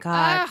 Oh my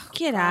God.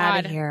 Get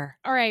out of here.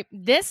 All right.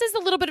 This is a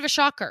little bit of a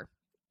shocker.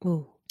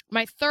 Ooh.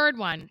 My third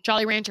one,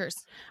 Jolly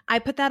Ranchers. I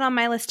put that on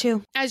my list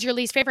too. As your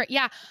least favorite.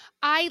 Yeah.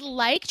 I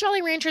like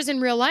Jolly Ranchers in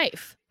real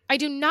life. I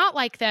do not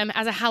like them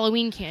as a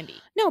Halloween candy.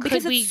 No,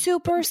 because it's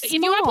super small. If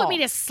you want to put me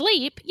to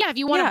sleep, if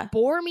you want to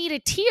bore me to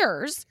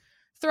tears,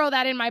 throw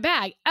that in my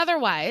bag.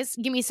 Otherwise,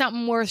 give me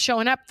something worth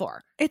showing up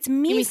for. It's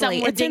measly. Give me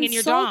something worth dinging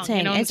your dong.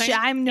 You know what I'm saying?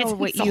 I know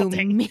what you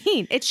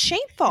mean. It's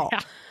shameful.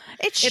 Yeah.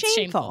 It's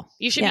shameful.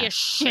 You should be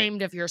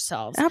ashamed of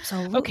yourselves.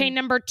 Absolutely. Okay,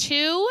 number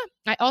 2.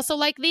 I also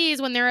like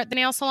these when they're at the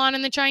nail salon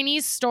and the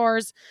Chinese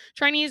stores,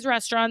 Chinese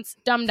restaurants,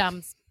 Dum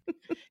Dums.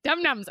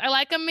 Dum-dums. I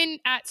like them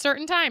at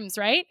certain times,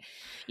 right?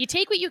 You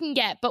take what you can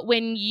get, but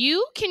when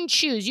you can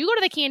choose, you go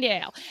to the candy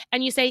aisle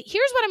and you say,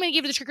 here's what I'm going to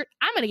give to the trick.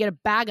 I'm going to get a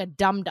bag of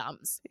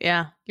dum-dums.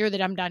 Yeah. You're the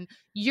dum-dum.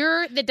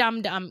 You're the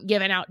dum-dum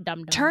giving out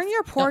dum-dums. Turn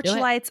your porch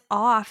lights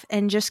off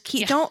and just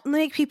don't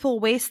make people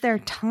waste their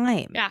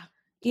time. Yeah.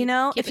 You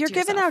know, if you're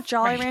giving out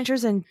Jolly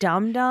Ranchers and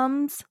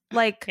dum-dums,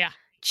 like,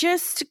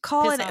 just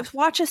call it,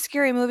 watch a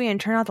scary movie and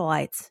turn out the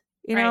lights.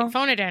 You know?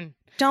 Phone it in.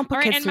 Don't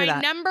put kids through that.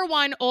 And my number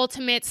one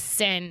ultimate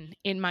sin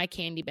in my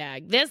candy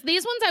bag. These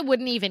ones I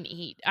wouldn't even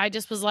eat. I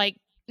just was like,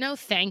 no,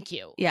 thank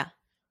you. Yeah.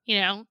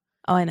 You know?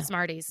 Oh, I know.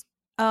 Smarties.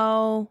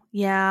 Oh,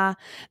 yeah.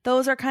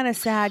 Those are kind of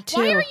sad,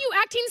 too. Why are you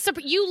acting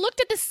surprised? You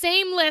looked at the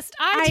same list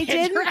I did.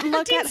 Didn't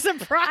look at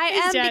surprised.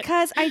 I am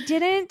because I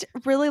didn't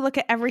really look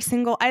at every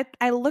single.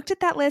 I looked at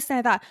that list and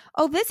I thought,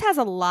 oh, this has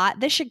a lot.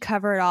 This should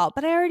cover it all.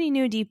 But I already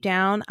knew deep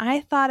down.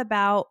 I thought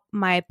about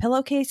my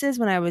pillowcases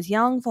when I was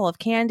young, full of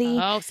candy.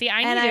 Oh, see,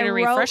 I needed a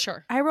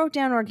refresher. I wrote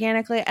down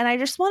organically, and I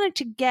just wanted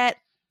to get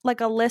like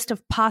a list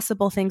of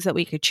possible things that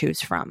we could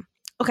choose from.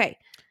 Okay.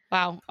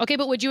 Wow. Okay,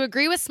 but would you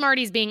agree with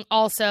Smarties being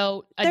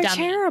also a dummy? They're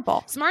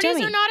terrible. Smarties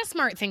are not a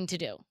smart thing to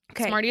do.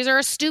 Okay. Smarties are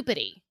a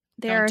stupidity.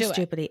 They're a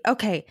stupidity.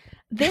 Okay.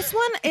 This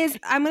one is,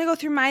 I'm going to go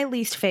through my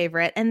least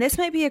favorite, and this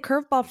might be a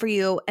curveball for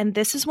you, and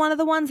this is one of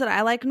the ones that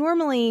I like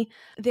normally.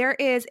 There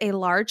is a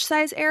large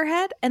size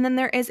Airhead, and then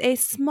there is a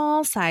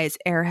small size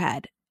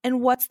Airhead. And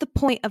what's the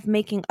point of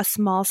making a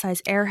small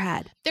size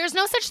Airhead? There's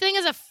no such thing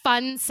as a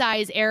fun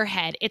size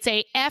Airhead. It's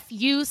a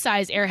FU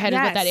size Airhead is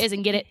what that is,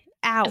 and get it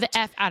out. The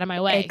F out of my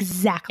way.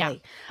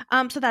 Exactly.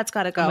 Yeah. So that's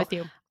got to go. I'm with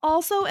you.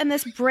 Also, and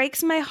this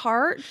breaks my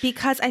heart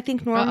because I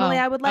think normally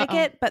I would like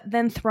it, but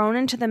then thrown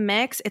into the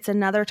mix, it's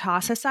another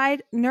toss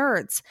aside.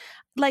 Nerds.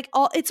 Like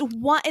it's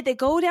one, they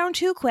go down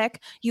too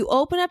quick. You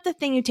open up the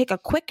thing, you take a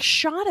quick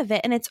shot of it,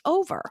 and it's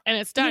over. And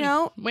it's done. You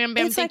know, wham,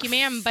 bam, thank you,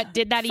 ma'am. But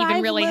did that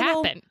even really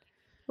happen?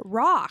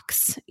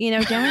 Rocks,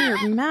 down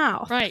your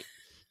mouth.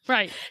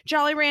 Right.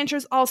 Jolly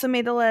Ranchers also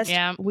made the list.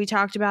 Yeah. We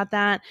talked about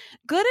that.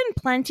 Good and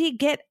Plenty,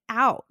 get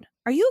out.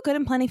 Are you a Good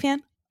and Plenty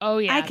fan? Oh,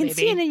 yeah, I can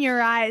see it in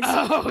your eyes.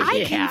 Oh,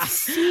 I can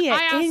see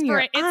it in your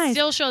eyes. It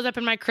still shows up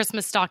in my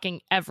Christmas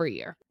stocking every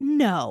year.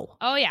 No.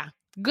 Oh, yeah.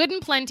 Good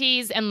and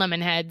Plenties and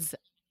Lemonheads.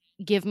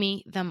 Give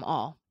me them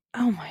all.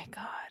 Oh, my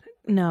God.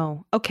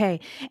 No. Okay.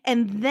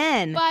 And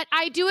then. But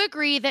I do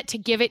agree that to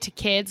give it to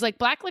kids, like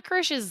black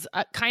licorice is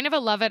kind of a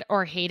love it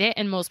or hate it.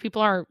 And most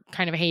people are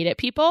kind of hate it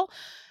people.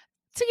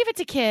 To give it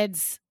to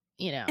kids,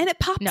 And it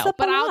pops up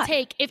but a I'll lot.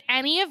 take, if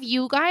any of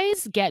you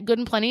guys get Good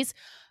and Plenties,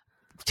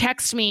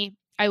 text me.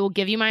 I will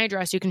give you my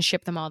address. You can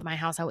ship them all to my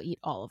house. I will eat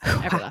all of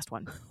them. Every last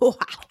one. Wow.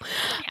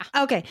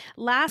 Yeah. Okay.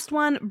 Last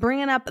one,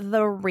 bringing up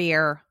the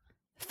rear.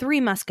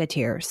 Three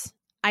Musketeers.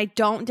 I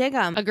don't dig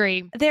them.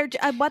 Agree. They're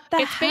what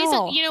the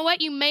hell? You know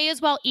what? You may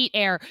as well eat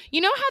air.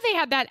 You know how they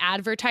had that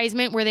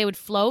advertisement where they would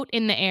float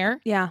in the air?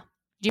 Yeah.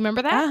 Do you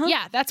remember that? Uh-huh.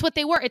 Yeah, that's what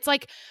they were. It's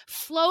like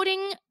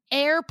floating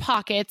air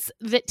pockets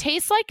that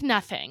taste like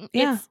nothing.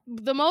 Yeah. It's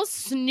the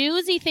most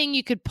snoozy thing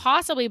you could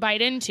possibly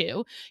bite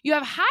into. You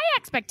have high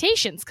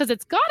expectations because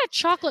it's got a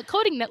chocolate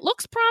coating that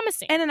looks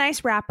promising. And a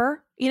nice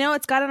wrapper.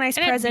 It's got a nice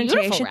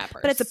presentation.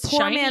 But it's a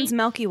poor man's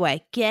Milky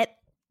Way. Get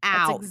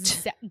out.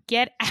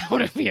 Get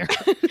out of here.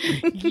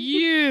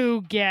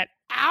 You get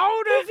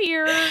out of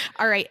here.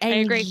 All right.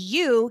 And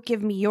you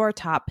give me your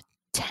top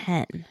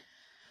 10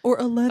 or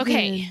 11.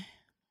 Okay.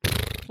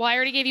 Well, I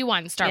already gave you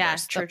one,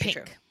 Starburst.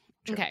 True.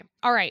 Okay.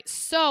 All right.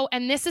 So,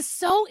 and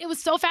it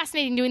was so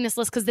fascinating doing this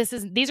list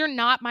because these are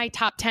not my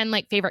top 10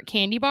 like favorite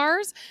candy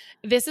bars.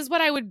 This is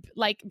what I would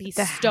like be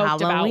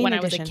stoked about when I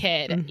was a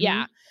kid. Mm-hmm.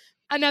 Yeah.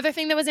 Another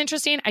thing that was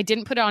interesting, I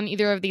didn't put it on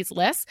either of these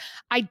lists.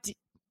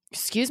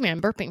 Excuse me,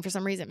 I'm burping for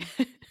some reason.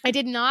 I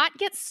did not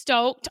get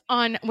stoked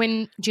on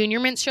when Junior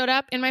Mints showed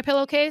up in my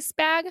pillowcase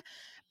bag,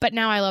 but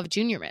now I love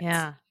Junior Mints.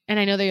 Yeah. And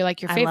I know they're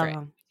like your favorite. I love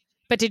them.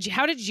 But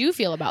how did you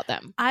feel about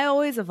them? I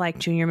always have liked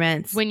Junior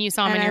Mints. When you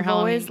saw them in your home? I've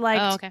always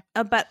liked,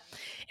 but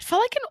it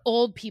felt like an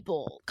old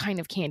people kind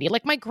of candy.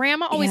 Like my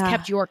grandma always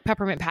kept York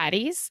peppermint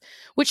patties,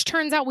 which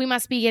turns out I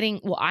must be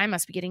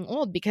getting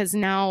old because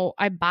now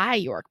I buy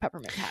York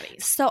peppermint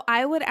patties. So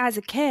I would, as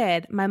a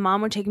kid, my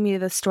mom would take me to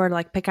the store to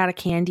like pick out a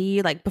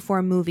candy like before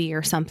a movie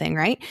or something,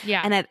 right?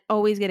 Yeah. And I'd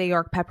always get a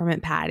York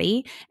peppermint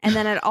patty. And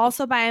then I'd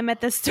also buy them at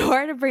the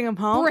store to bring them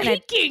home.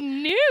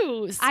 Breaking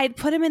news. I'd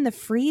put them in the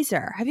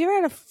freezer. Have you ever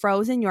had a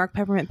frozen York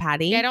peppermint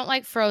patty? Yeah, I don't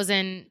like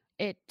frozen.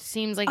 It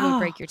seems like it would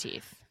break your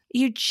teeth.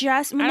 You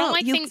just... I don't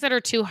like things that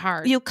are too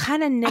hard. You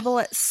kind of nibble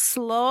it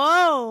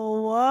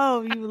slow.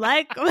 Whoa, you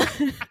like...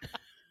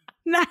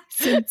 Nice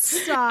and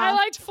soft. I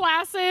liked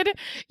flaccid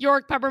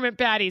York peppermint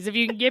patties. If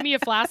you can give me a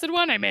flaccid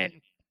one, I'm in.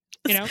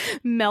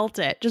 Melt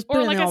it. Just put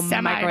or it like in a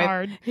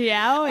semi-hard.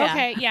 Yeah, oh yeah.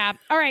 Okay, yeah.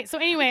 All right, so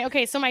anyway,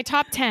 so my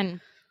top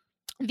 10.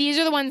 These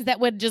are the ones that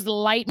would just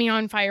light me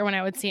on fire when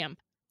I would see them.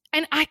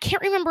 And I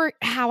can't remember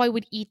how I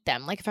would eat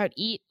them. Like if I would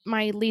eat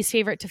my least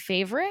favorite to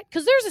favorite.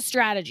 Because there's a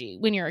strategy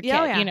when you're a kid,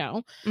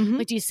 Mm-hmm.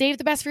 Like do you save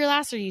the best for your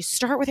last or do you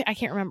start with it? I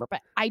can't remember.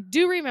 But I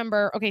do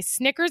remember,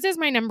 Snickers is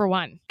my number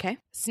one. Okay.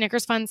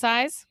 Snickers Fun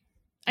Size.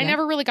 I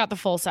never really got the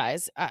full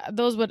size.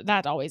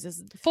 That always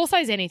is full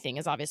size. Anything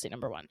is obviously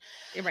number one.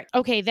 You're right.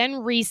 Okay,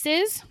 then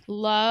Reese's.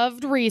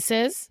 Loved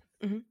Reese's.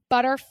 Mm-hmm.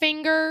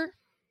 Butterfinger,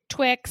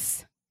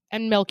 Twix,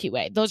 and Milky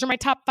Way. Those are my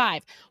top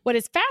 5. What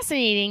is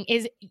fascinating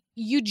is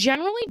you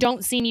generally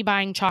don't see me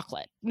buying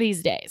chocolate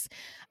these days.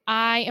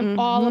 I am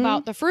all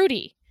about the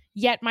fruity.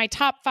 Yet my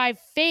top 5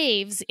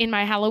 faves in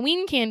my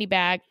Halloween candy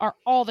bag are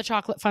all the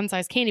chocolate fun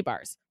size candy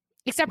bars.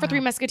 Except for Three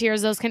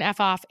Musketeers. Those can F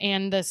off.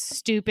 And the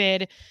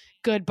stupid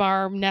Good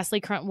Bar, Nestle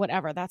Crunch,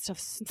 whatever. That stuff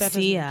that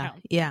doesn't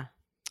count. Yeah.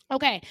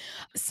 Okay.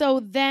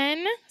 So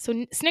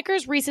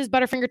Snickers, Reese's,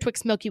 Butterfinger,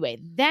 Twix, Milky Way.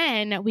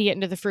 Then we get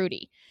into the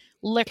fruity.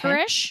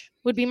 Licorice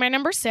would be my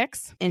number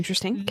 6.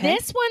 Interesting. Okay.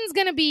 This one's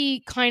going to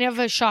be kind of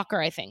a shocker,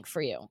 I think,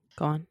 for you.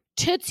 Go on.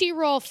 Tootsie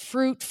Roll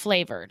fruit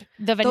flavored.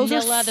 The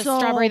vanilla, the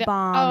strawberry.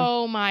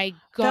 Oh my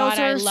God.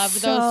 I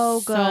love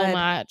those so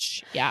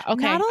much. Yeah.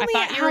 Okay. I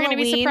thought you were going to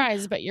be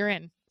surprised, but you're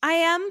in. I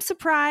am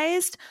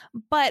surprised,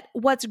 but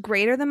what's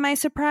greater than my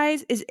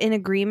surprise is in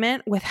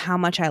agreement with how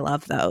much I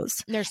love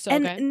those. They're so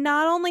good. And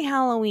not only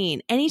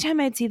Halloween,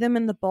 anytime I'd see them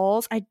in the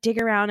bowls, I'd dig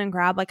around and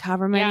grab like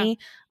however many.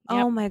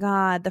 Yeah. Oh my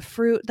God. The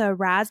fruit, the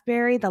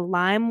raspberry, the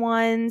lime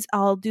ones.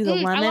 I'll do the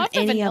lemon, I love the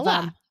any vanilla.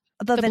 of them.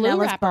 The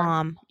vanilla's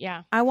bomb.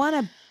 Yeah. I want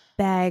a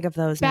bag of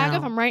those now. Bag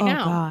of them right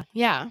now. God.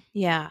 Yeah.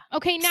 Yeah.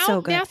 Okay,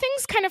 now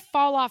things kind of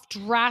fall off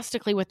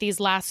drastically with these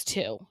last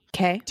 2.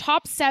 Okay.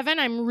 Top 7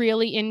 I'm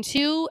really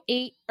into.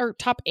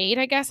 Top 8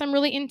 I guess I'm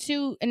really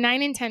into.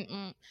 9 and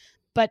 10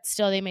 but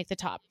still they make the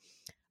top.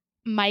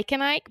 Mike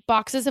and Ike,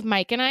 boxes of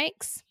Mike and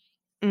Ike's.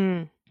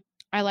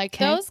 I like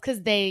those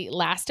because they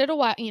lasted a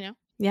while, you know.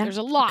 Yeah. There's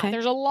a lot.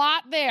 There's a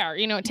lot there.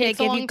 You know, it takes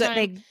a long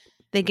time.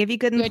 They give you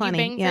good and plenty.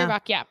 Bang for your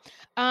buck, yeah.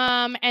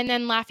 And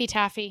then Laffy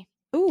Taffy.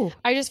 Ooh.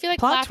 I just feel like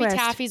Laffy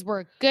Taffies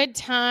were a good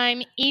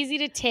time, easy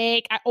to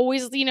take. I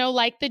always,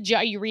 like the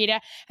joke.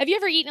 Rita, have you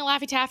ever eaten a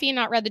Laffy Taffy and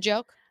not read the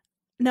joke?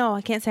 No,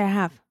 I can't say I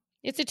have.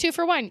 It's a 2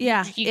 for 1.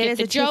 Yeah, you get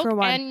the joke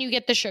and you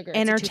get the sugar.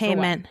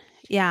 Entertainment.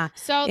 Yeah.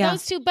 So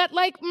those 2, but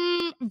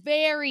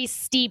very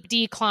steep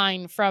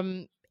decline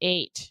from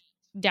 8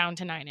 down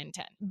to 9 and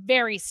 10.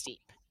 Very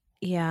steep.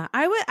 Yeah,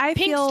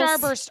 Pink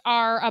Starburst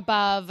are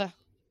above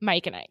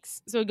Mike and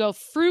Ike's. So we go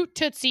fruit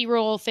Tootsie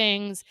Roll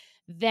things,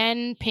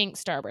 then pink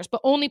Starburst,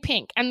 but only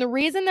pink. And the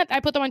reason that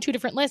I put them on 2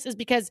 different lists is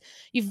because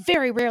you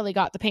very rarely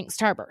got the pink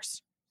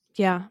Starburst.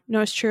 Yeah,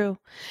 no, it's true.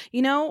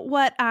 You know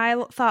what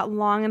I thought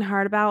long and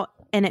hard about,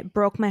 and it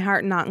broke my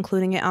heart not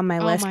including it on my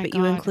list, but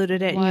you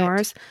included it in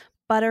yours?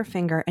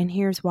 Butterfinger, and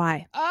here's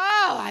why.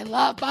 Oh, I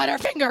love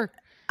Butterfinger.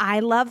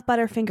 I love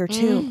Butterfinger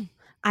too.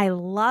 I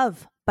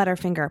love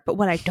Butterfinger, but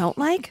what I don't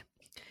like,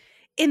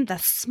 in the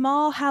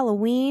small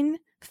Halloween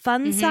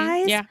fun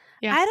size,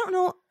 I don't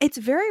know. It's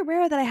very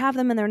rare that I have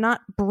them and they're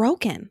not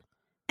broken.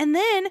 And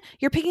then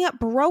you're picking up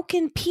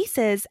broken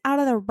pieces out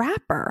of the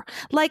wrapper.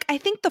 Like, I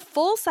think the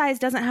full size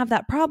doesn't have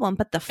that problem,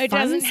 but the fun size, it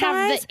doesn't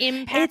have the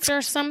impact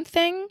or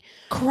something.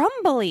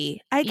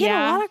 Crumbly. I get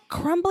a lot of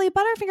crumbly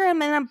Butterfinger,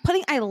 and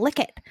I lick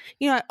it.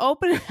 I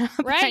open it up.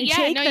 Right?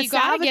 Yeah. No, you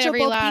gotta get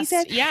every last.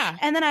 Pieces, yeah.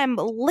 And then I'm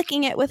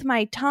licking it with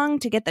my tongue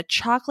to get the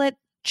chocolate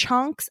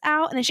chunks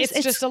out, and it's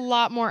just a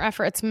lot more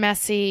effort. It's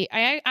messy.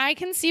 I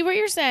can see what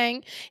you're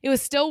saying. It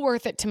was still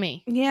worth it to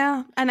me.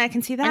 Yeah, and I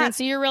can see that. And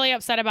so you're really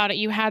upset about it.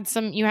 You had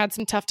some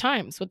tough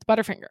times with the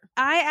Butterfinger.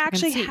 I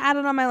actually had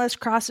it on my list,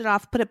 crossed it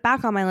off, put it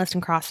back on my list,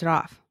 and crossed it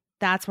off.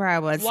 That's where I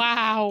was.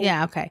 Wow.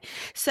 Yeah. Okay.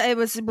 So it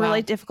was a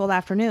really difficult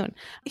afternoon.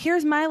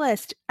 Here's my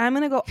list. I'm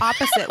gonna go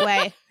opposite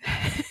way.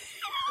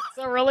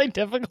 It's a really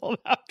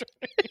difficult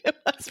afternoon. It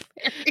was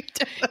very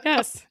difficult.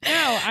 Yes.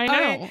 No, I know.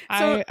 Right.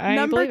 So I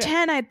number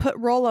 10, I'd put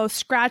Rolo,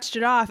 scratched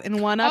it off, and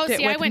one-upped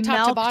it with I went top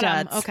Milk to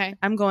bottom. Duds. Okay.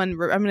 I'm going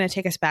to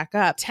take us back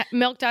up.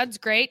 Milk Duds,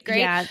 great.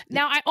 Yeah.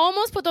 Now, I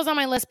almost put those on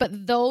my list, but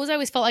those I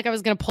always felt like I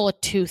was going to pull a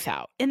tooth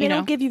out. And they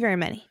don't give you very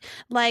many.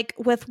 Like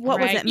with, what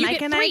was it,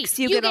 Mike and Ike's?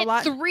 You get a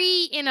lot.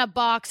 3 in a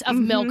box of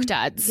Milk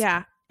Duds.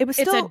 Yeah. It's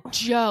a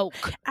joke.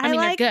 I mean,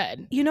 they're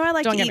good. I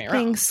like to eat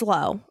things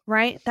slow,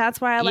 right?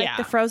 That's why I like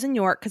the frozen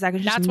York, because I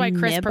could just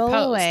nibble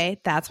away.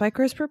 That's why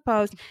Chris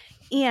proposed.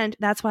 And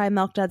that's why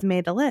Milk Duds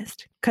made the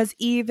list. Because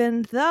you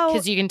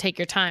can take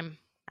your time.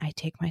 I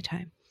take my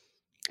time.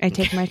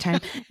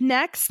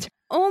 Next,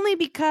 only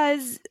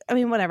because,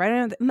 whatever. I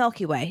don't know.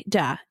 Milky Way,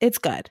 duh. It's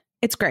good.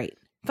 It's great.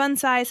 Fun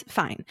size,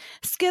 fine.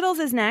 Skittles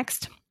is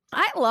next.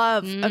 I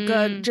love a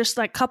good, just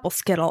like couple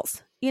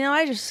Skittles.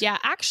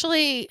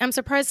 Actually, I'm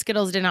surprised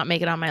Skittles did not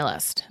make it on my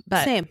list.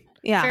 But same.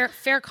 Yeah.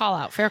 Fair call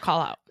out.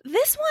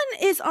 This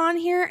one is on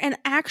here, and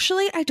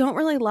actually, I don't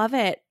really love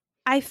it.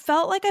 I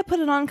felt like I put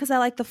it on because I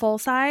like the full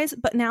size,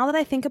 but now that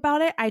I think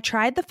about it, I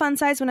tried the fun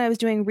size when I was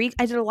doing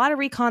I did a lot of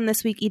recon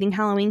this week eating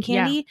Halloween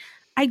candy.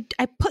 Yeah.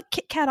 I put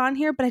Kit Kat on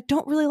here, but I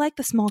don't really like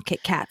the small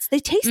Kit Kats. They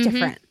taste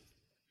different.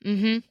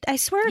 Mm-hmm. I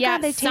swear to God,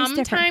 they taste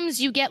different.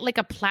 Sometimes you get like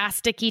a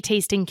plasticky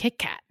tasting Kit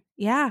Kat.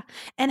 Yeah.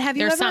 And have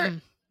you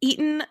ever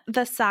eaten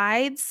the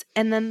sides,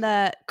 and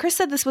then Chris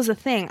said this was a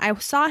thing. I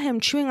saw him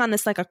chewing on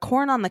this like a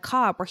corn on the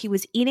cob, where he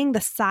was eating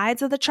the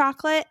sides of the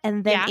chocolate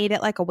and then ate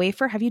it like a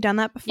wafer. Have you done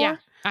that before?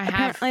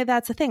 Apparently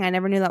that's a thing. I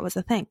never knew that was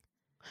a thing.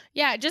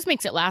 Yeah, it just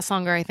makes it last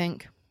longer, I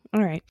think.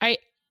 All right. I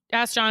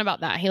asked John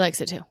about that. He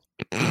likes it too.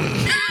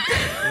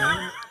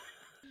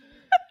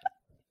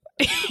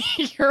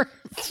 Your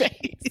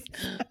face.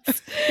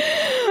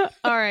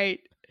 All right.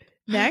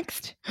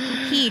 Next,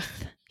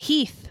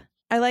 Heath.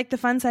 I like the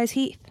fun size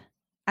Heath.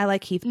 I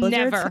like Heath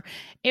Blizzards. Never.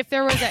 If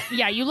there was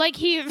you like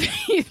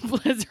Heath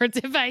Blizzards.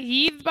 If a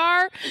Heath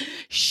bar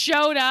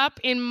showed up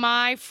in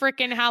my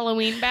freaking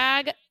Halloween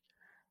bag,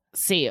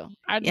 see you.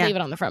 I'd leave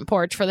it on the front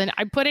porch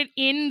I put it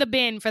in the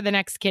bin for the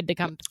next kid to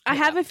come. I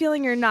have a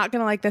feeling you're not going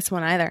to like this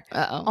one either.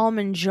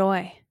 Almond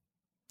Joy.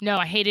 No,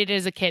 I hated it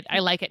as a kid. I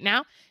like it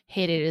now.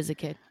 Hated it as a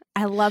kid.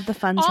 I love the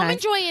fun size.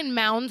 Almond Joy and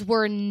Mounds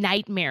were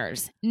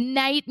nightmares.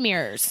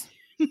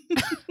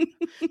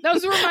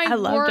 Those were my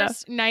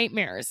worst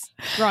nightmares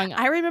growing up.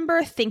 I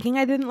remember thinking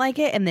I didn't like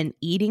it and then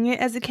eating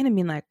it as a kid and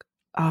being like,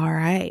 all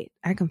right,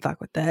 I can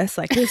fuck with this.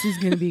 Like, this is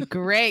going to be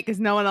great because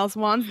no one else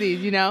wants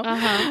these, you know?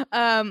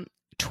 Uh-huh.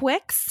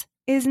 Twix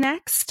is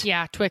next.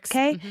 Yeah, Twix.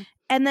 Okay. Mm-hmm.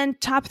 And then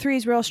top 3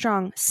 is real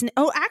strong.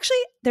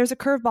 Actually, there's a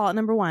curveball at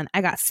number 1.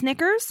 I got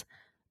Snickers,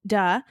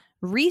 duh.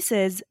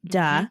 Reese's, duh.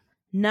 Mm-hmm.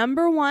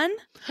 Number 1,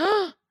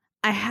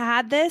 I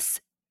had this.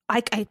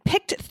 I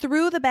picked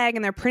through the bag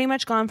and they're pretty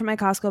much gone from my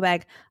Costco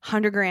bag.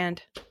 $100,000.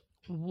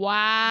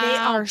 Wow. They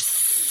are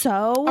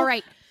so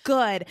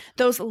good.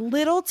 Those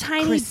little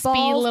tiny crispy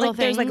balls. Little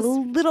things. There's like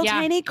little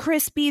tiny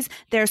crispies.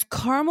 There's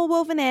caramel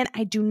woven in.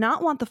 I do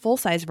not want the full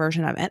size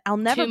version of it. I'll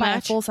never buy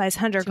a full size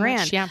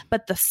 $100,000. Yeah.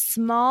 But the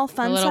small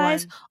fun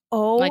size,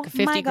 like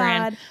my $50,000.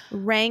 God,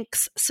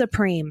 ranks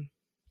supreme.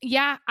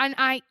 Yeah, and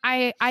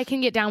I can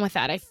get down with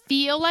that. I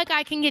feel like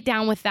I can get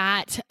down with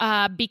that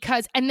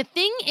because, and the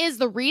thing is,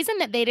 the reason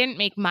that they didn't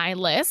make my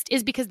list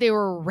is because they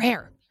were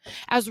rare.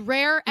 As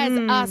rare as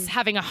us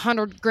having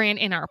 $100,000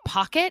 in our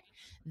pocket,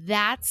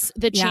 that's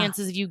the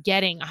chances of you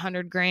getting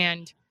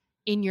 $100,000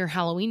 in your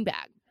Halloween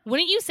bag.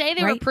 Wouldn't you say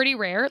they were pretty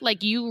rare?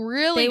 Like you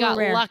really got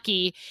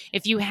lucky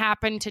if you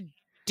happened to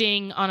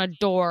ding on a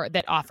door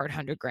that offered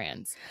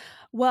 $100,000.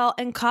 Well,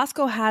 and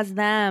Costco has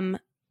them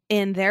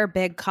in their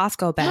big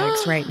Costco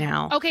bags right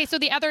now. Okay, so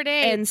the other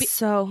day, and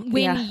so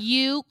when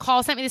you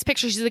sent me this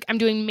picture, she's like, I'm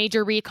doing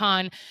major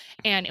recon,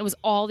 and it was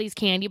all these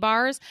candy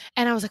bars,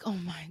 and I was like, oh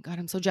my God,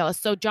 I'm so jealous.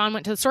 So John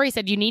went to the store, he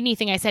said, do you need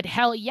anything? I said,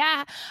 hell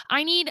yeah,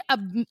 I need a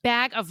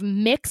bag of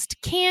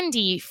mixed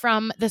candy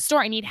from the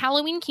store. I need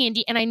Halloween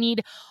candy, and I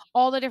need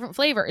all the different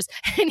flavors.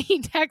 And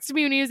he texted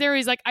me when he was there,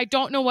 he's like, I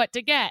don't know what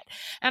to get.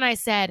 And I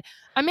said,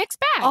 a mixed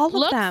bag.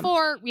 Look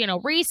for,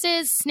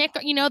 Reese's,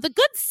 Snickers, the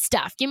good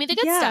stuff. Give me the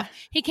good stuff.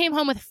 He came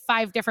home with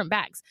 5 different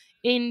bags,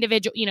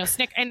 individual,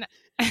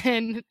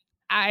 and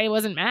I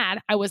wasn't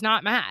mad. I was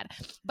not mad.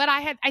 But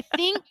I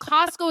think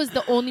Costco is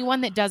the only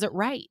one that does it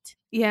right.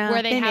 Yeah.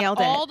 Where they have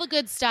all the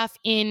good stuff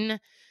in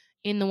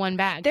the one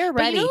bag. They're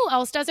ready. But you know who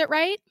else does it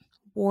right?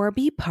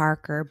 Warby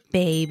Parker,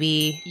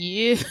 baby.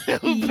 You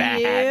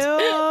bet.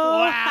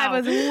 Wow. I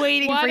was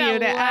waiting for you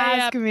to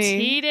ask me.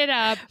 Teed it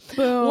up.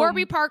 Boom.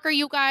 Warby Parker,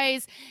 you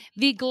guys,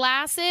 the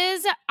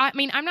glasses, I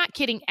mean, I'm not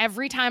kidding.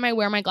 Every time I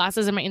wear my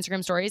glasses in my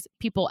Instagram stories,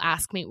 people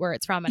ask me where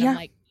it's from. And I'm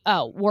like,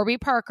 oh, Warby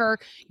Parker,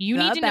 you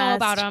need to know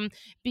about them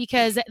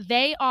because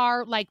they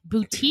are like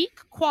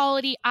boutique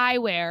quality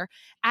eyewear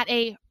at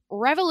a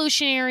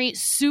revolutionary,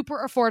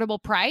 super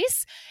affordable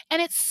price.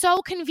 And it's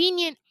so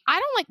convenient. I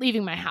don't like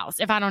leaving my house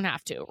if I don't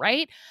have to,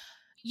 right?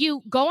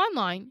 You go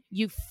online,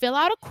 you fill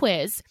out a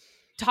quiz,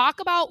 talk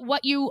about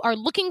what you are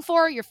looking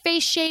for, your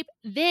face shape.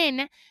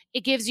 Then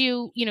it gives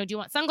you, do you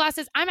want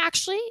sunglasses?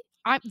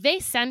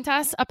 They sent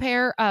us a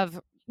pair of,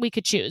 we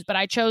could choose, but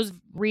I chose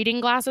reading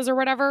glasses or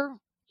whatever,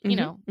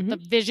 the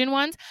vision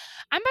ones.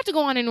 I'm about to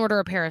go on and order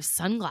a pair of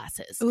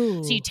sunglasses.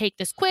 Ooh. So you take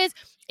this quiz,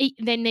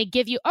 then they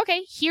give you,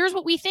 okay, here's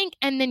what we think.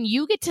 And then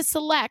you get to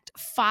select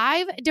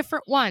 5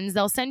 different ones.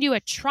 They'll send you a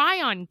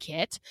try-on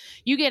kit.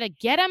 You get to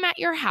get them at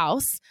your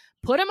house,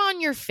 put them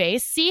on your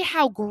face, see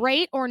how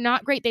great or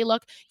not great they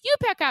look. You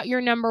pick out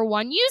your number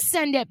one, you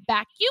send it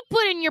back, you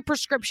put in your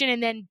prescription,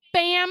 and then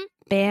bam,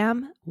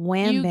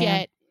 wham, you bam.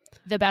 get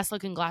the best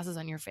looking glasses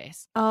on your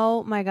face.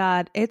 Oh my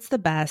God. It's the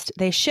best.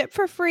 They ship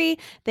for free.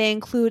 They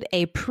include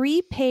a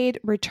prepaid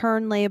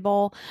return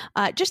label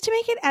just to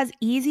make it as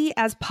easy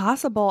as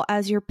possible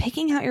as you're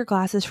picking out your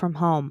glasses from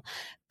home.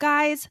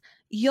 Guys,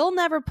 you'll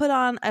never put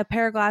on a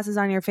pair of glasses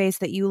on your face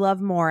that you love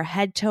more.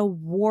 Head to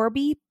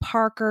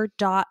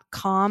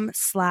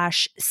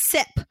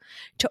warbyparker.com/sip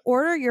to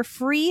order your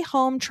free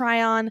home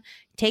try-on.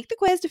 Take the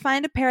quiz to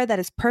find a pair that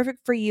is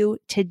perfect for you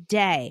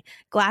today.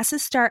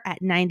 Glasses start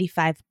at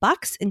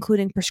 $95,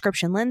 including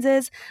prescription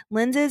lenses.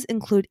 Lenses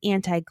include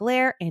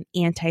anti-glare and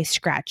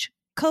anti-scratch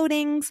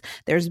coatings.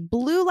 There's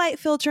blue light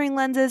filtering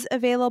lenses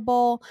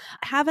available.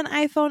 Have an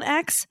iPhone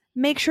X?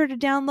 Make sure to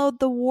download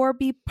the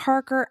Warby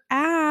Parker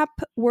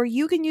app where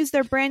you can use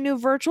their brand new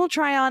virtual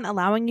try-on,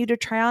 allowing you to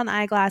try on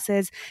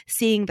eyeglasses,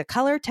 seeing the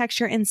color,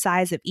 texture, and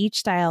size of each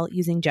style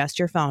using just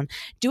your phone.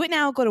 Do it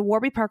now. Go to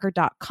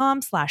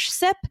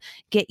warbyparker.com/sip.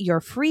 Get your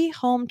free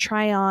home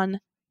try-on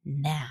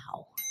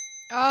now.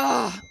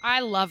 Oh, I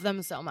love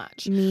them so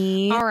much.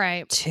 Me all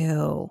right.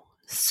 too.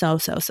 So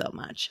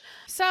much.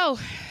 So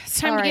it's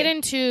time to get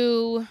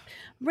into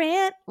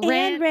rant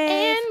and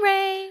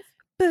rave.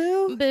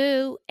 Boo.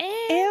 Boo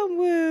And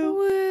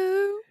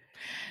woo.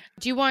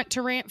 Do you want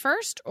to rant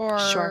first or?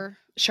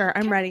 Sure.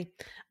 I'm ready.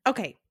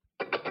 Okay.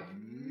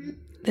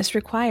 This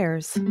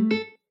requires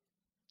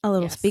a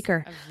little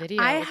speaker. A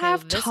video. I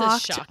have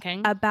talked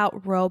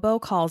about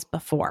robocalls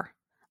before.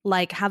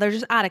 Like how they're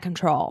just out of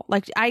control.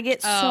 Like I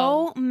get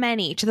so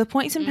many to the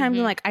point sometimes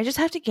I'm like, I just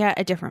have to get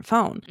a different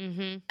phone.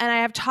 And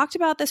I have talked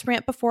about this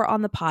rant before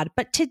on the pod,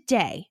 but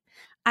today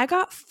I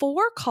got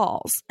 4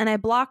 calls and I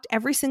blocked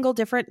every single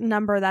different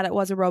number that it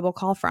was a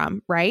robocall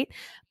from, right?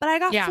 But I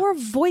got 4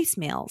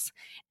 voicemails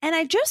and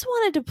I just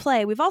wanted to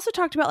play. We've also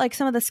talked about like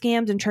some of the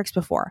scams and tricks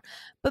before,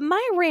 but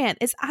my rant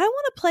is I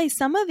want to play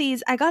some of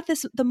these. I got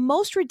the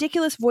most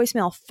ridiculous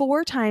voicemail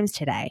 4 times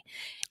today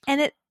and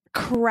it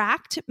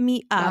cracked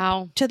me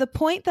up to the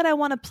point that I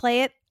want to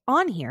play it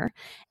on here.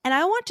 And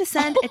I want to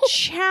send a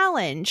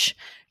challenge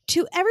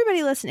to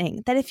everybody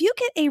listening that if you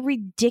get a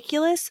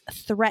ridiculous,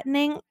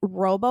 threatening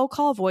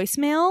robocall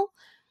voicemail,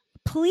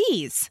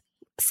 please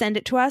send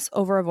it to us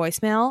over a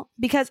voicemail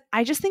because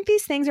I just think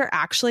these things are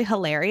actually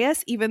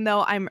hilarious, even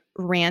though I'm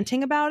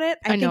ranting about it.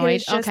 I think it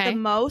is just the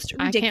most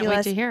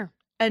ridiculous,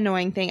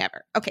 annoying thing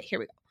ever. Okay, here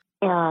we go.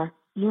 Error.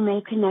 You may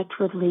connect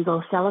with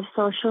legal cell of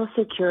Social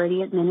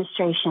Security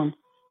Administration.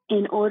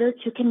 In order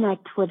to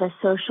connect with a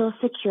Social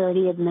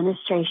Security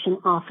Administration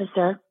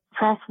officer,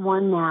 press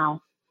 1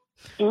 now.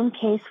 In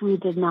case we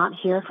did not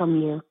hear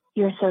from you,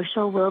 your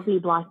social will be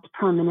blocked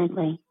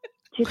permanently.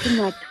 To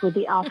connect with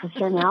the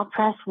officer now,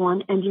 press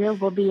 1 and you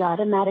will be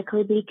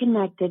automatically be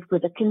connected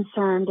with the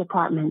concerned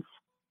departments.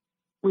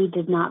 We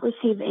did not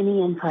receive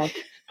any input.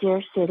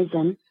 Dear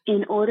citizen,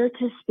 in order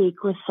to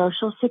speak with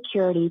Social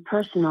Security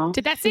personnel,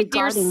 did that say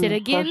dear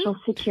citizen? Social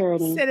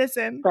Security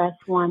citizen. Press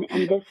 1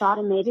 and this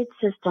automated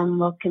system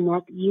will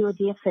connect you with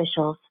the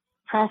officials.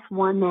 Press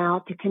 1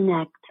 now to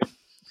connect.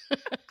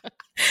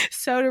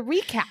 So to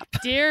recap,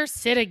 dear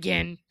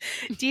citizen,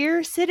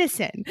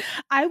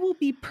 I will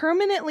be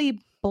permanently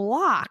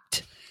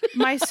blocked.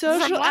 My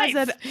social as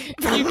an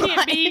you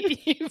can't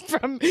be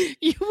from.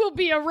 You will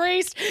be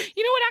erased.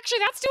 You know what? Actually,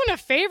 that's doing a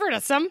favor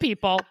to some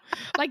people.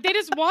 Like they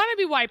just want to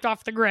be wiped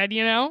off the grid.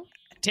 You know,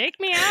 take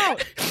me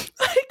out.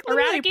 Like,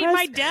 eradicate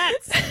my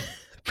debts.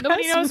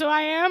 Nobody knows who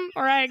I am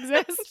or I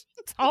exist.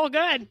 It's all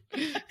good.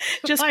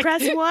 Just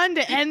press 1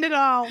 to end it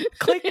all.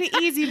 Click the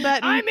easy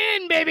button. I'm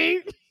in,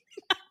 baby.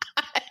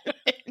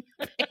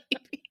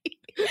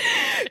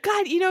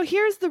 God,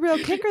 here's the real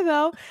kicker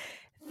though.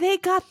 They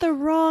got the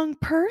wrong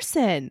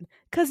person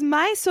because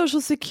my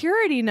social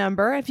security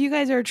number, if you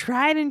guys are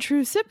tried and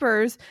true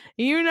sippers,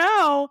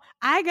 I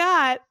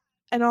got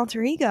an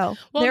alter ego.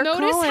 Well,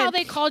 notice how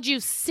they called you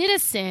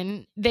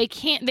citizen. They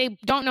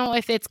don't know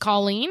if it's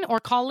Colleen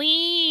or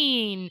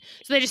Colleen.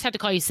 So they just have to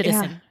call you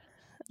citizen.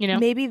 Yeah.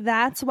 Maybe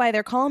that's why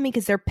they're calling me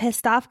because they're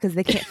pissed off because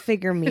they can't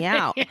figure me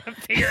out. They can't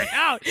figure it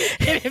out.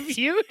 And if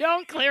you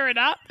don't clear it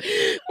up,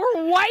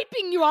 we're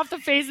wiping you off the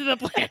face of the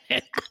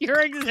planet. Your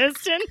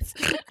existence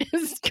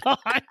is gone.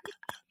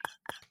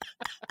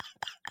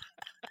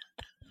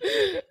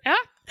 Yeah.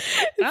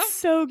 It's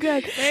so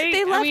good.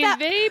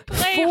 They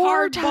play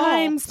 4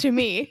 times to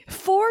me.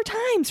 4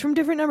 times from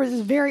different numbers.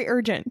 It's very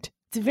urgent.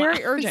 It's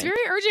very urgent.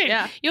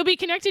 Yeah. You'll be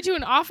connected to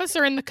an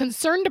officer in the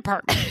concern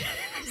department.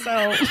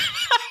 So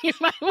you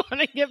might want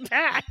to get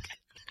back.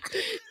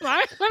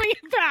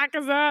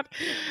 Because that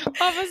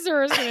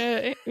officer is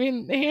going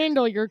to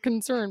handle your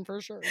concern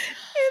for sure. In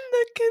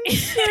the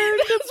concern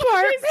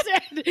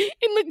department.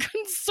 In the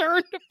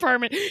concern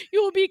department.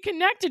 You will be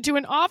connected to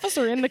an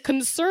officer in the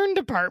concern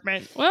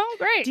department. Well,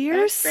 great.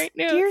 That's great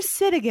news. Dear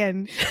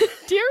Citizen.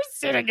 Dear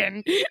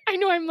Citizen. I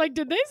know, I'm like,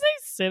 did they say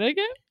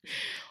Citizen?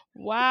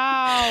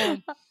 Wow.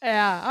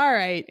 Yeah. All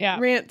right. Yeah.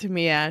 Rant to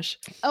me, Ash.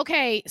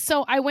 Okay.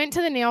 So I went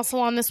to the nail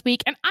salon this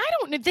week and I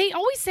don't know. They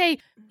always say,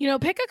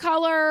 pick a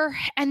color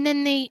and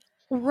then they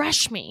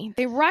rush me.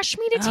 They rush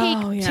me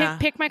to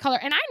pick my color.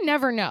 And I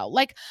never know.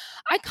 Like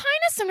I kind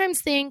of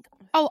sometimes think,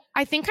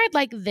 I think I'd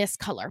like this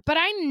color, but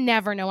I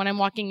never know when I'm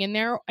walking in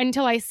there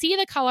until I see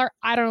the color.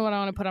 I don't know what I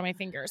want to put on my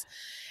fingers.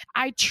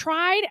 I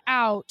tried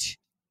out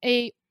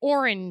a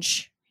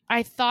orange.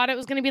 I thought it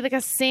was going to be like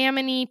a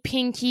salmon-y,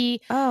 pinky.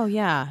 Oh,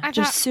 yeah.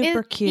 Just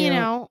super cute.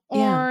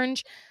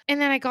 Orange. And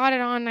then I got it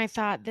on and I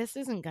thought, this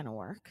isn't going to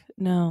work.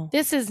 No.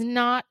 This is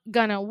not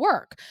going to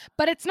work.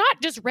 But it's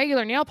not just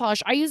regular nail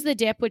polish. I use the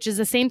dip, which is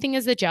the same thing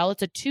as the gel.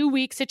 It's a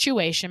 2-week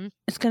situation.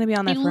 It's going to be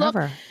on there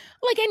forever.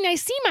 And I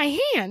see my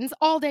hands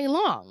all day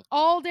long.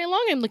 All day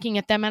long I'm looking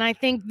at them and I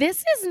think,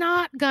 this is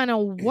not going to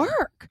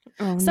work.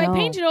 Oh, so I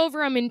painted over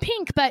them in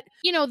pink. But,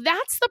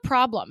 that's the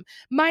problem.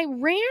 My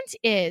rant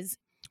is,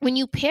 when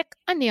you pick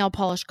a nail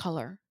polish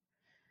color,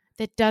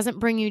 that doesn't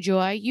bring you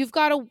joy, you've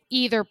got to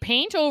either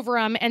paint over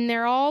them and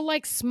they're all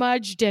like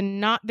smudged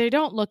and they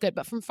don't look good,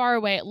 but from far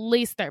away, at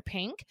least they're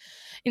pink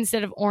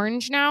instead of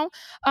orange now.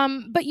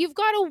 But you've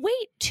got to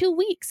wait 2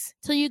 weeks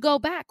till you go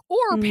back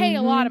or pay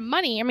a lot of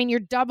money. I mean, you're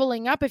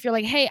doubling up if you're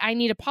like, hey, I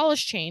need a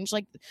polish change,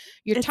 like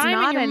your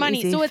time and your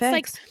money. So it's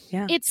like,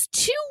 it's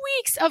 2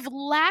 weeks of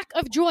lack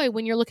of joy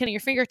when you're looking at your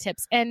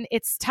fingertips, and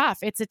it's tough.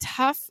 It's a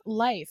tough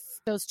life,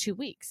 those 2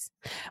 weeks.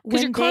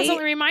 Because you're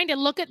constantly reminded,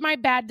 look at my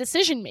bad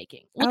decision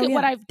making. Look at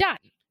what I've done.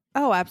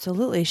 Oh,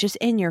 absolutely. It's just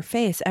in your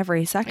face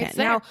every second.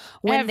 Now,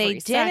 when they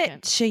did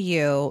it to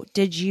you,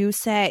 did you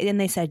say, and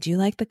they said, do you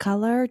like the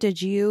color?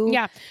 Did you?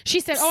 Yeah. She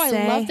said,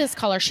 I love this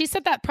color. She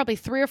said that probably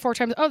 3 or 4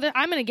 times. Oh,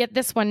 I'm going to get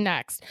this one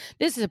next.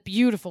 This is a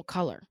beautiful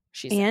color.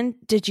 She said. And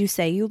did you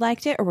say you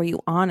liked it, or were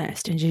you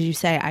honest? And did you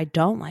say, I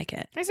don't like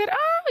it? I said,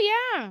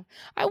 oh, yeah.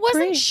 I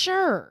wasn't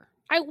sure.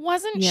 I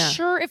wasn't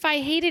sure if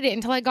I hated it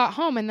until I got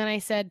home. And then I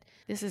said,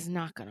 this is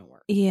not going to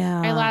work.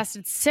 Yeah. I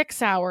lasted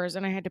 6 hours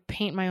and I had to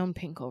paint my own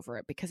pink over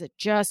it because it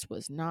just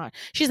was not.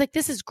 She's like,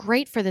 this is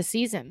great for the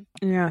season.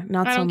 Yeah,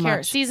 not so much. I don't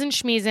care. Season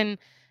schmeezin',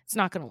 it's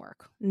not going to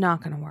work.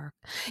 Not going to work.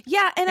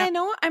 Yeah. And I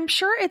know, I'm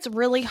sure it's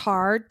really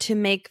hard to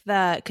make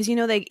because,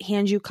 they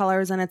hand you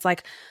colors and it's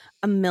like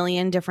a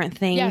million different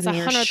things and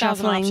you're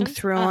shuffling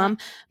through them.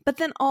 But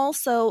then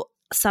also,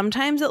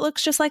 sometimes it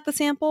looks just like the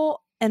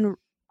sample, and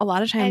a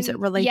lot of times it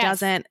really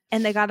doesn't.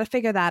 And they got to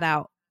figure that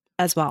out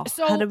as well.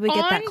 So how did we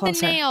get that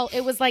closer? On the nail,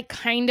 it was like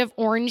kind of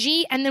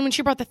orangey. And then when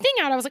she brought the thing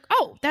out, I was like,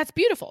 oh, that's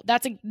beautiful.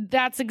 That's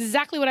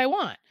exactly what I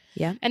want.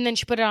 Yeah. And then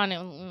she put it on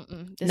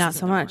and not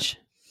so much.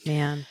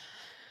 Man.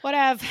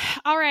 Whatever.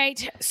 All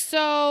right.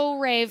 So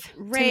rave.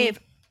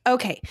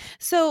 Okay.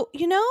 So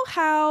you know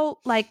how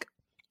like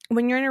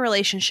when you're in a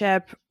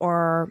relationship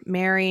or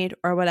married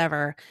or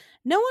whatever,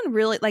 no one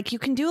really, like, you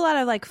can do a lot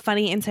of like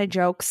funny inside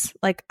jokes,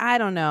 like, I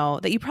don't know,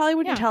 that you probably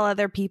wouldn't tell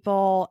other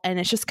people, and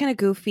it's just kind of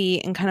goofy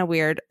and kind of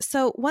weird.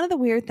 So one of the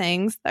weird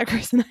things that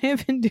Chris and I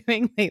have been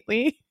doing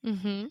lately,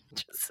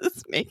 just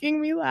is making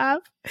me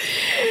laugh,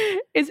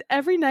 is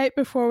every night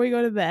before we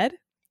go to bed,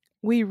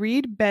 we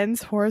read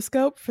Ben's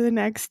horoscope for the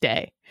next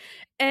day.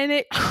 And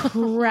it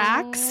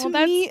cracks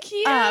me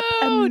up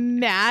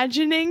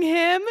imagining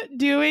him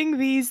doing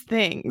these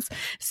things.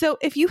 So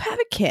if you have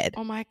a kid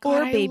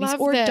or babies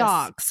or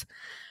dogs,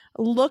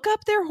 look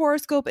up their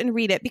horoscope and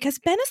read it, because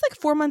Ben is like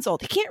 4 months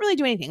old. He can't really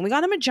do anything. We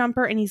got him a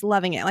jumper and he's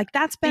loving it. Like,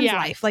 that's Ben's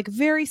life. Like,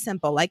 very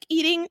simple, like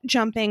eating,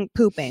 jumping,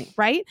 pooping,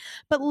 right?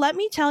 But let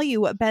me tell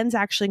you what Ben's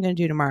actually going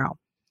to do tomorrow.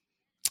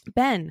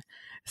 Ben,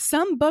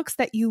 some books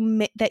that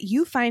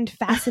you find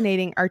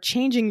fascinating are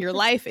changing your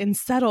life in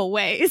subtle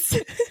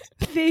ways.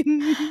 They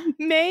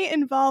may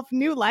involve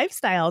new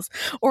lifestyles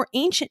or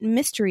ancient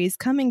mysteries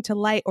coming to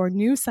light or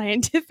new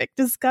scientific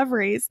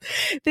discoveries.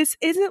 This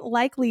isn't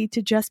likely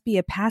to just be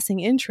a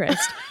passing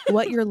interest.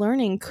 What you're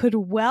learning could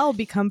well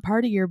become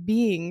part of your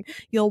being.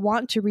 You'll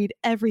want to read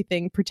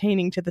everything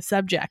pertaining to the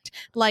subject.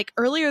 Like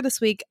earlier this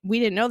week, we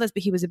didn't know this,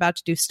 but he was about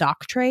to do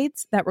stock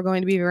trades that were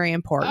going to be very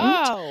important.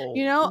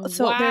 Oh,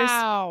 so there's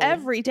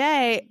every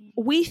day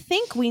we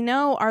think we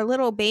know our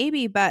little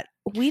baby, but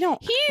we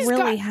don't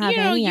really have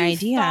any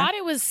idea. You thought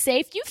it was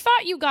safe. You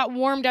thought you got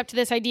warmed up to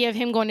this idea of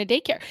him going to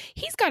daycare.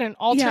 He's got an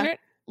alternate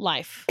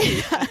life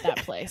at that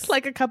place.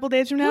 Like a couple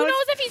days from now. Who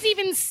knows if he's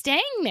even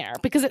staying there?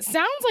 Because it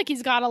sounds like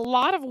he's got a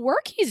lot of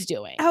work he's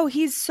doing. Oh,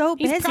 he's so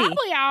busy. He's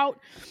probably out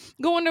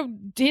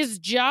going to his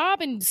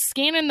job and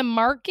scanning the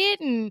market,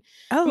 and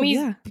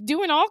he's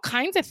doing all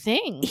kinds of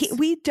things.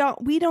 We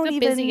don't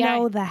even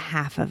know the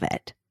half of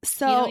it.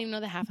 So, you don't even know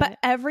the half of it. But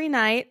every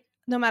night,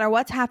 no matter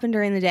what's happened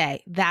during the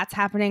day, that's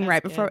happening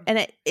right before.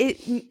 And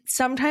it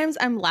sometimes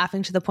I'm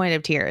laughing to the point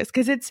of tears,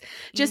 because it's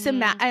just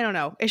I don't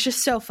know. It's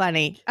just so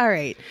funny. All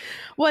right.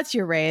 What's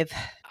your rave?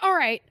 All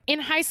right. In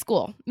high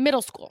school,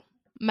 middle school,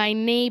 my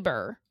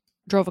neighbor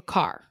drove a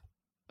car.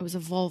 It was a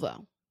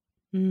Volvo.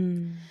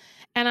 And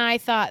I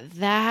thought,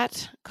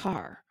 that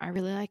car, I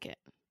really like it.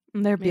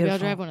 They're beautiful. Maybe I'll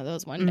drive one of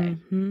those one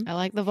day. I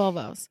like the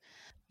Volvos.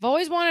 I've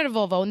always wanted a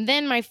Volvo. And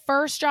then my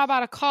first job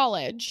out of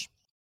college,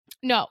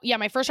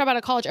 my first job out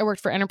of college, I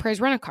worked for Enterprise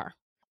Rent-A-Car.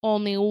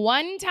 Only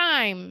one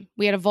time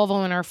we had a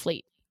Volvo in our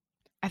fleet.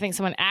 I think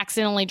someone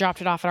accidentally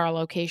dropped it off at our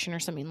location or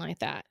something like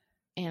that.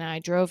 And I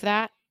drove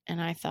that,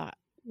 and I thought,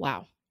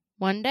 wow,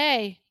 one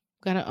day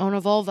I'm going to own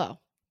a Volvo.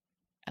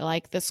 I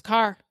like this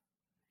car.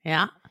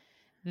 Yeah.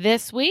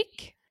 This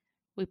week,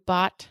 we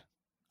bought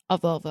a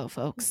Volvo,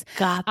 folks.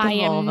 Got the I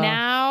Volvo. am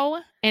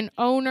now an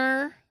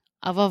owner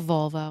of a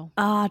Volvo.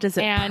 Does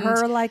it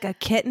purr like a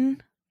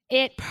kitten?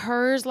 It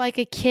purrs like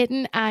a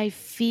kitten. I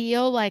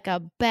feel like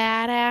a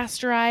badass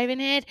driving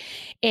it.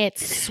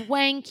 It's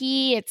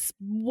swanky. It's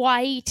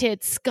white.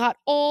 It's got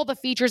all the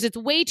features. It's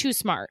way too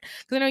smart.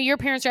 Because I know your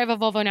parents drive a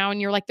Volvo now, and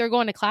you're like, they're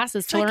going to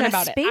classes to learn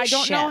about it. I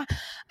don't know.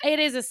 It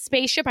is a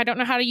spaceship. I don't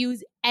know how to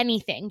use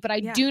anything, but I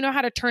do know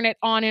how to turn it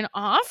on and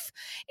off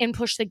and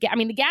push the gas. I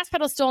mean, the gas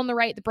pedal's still on the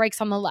right, the brakes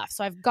on the left.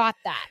 So I've got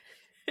that.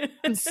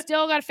 And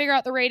still got to figure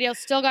out the radio,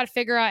 still got to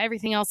figure out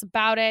everything else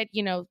about it.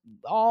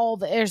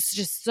 There's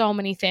just so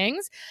many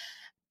things.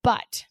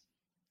 But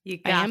You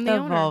got the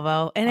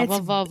Volvo, and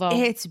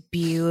it's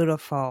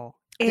beautiful.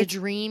 The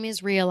dream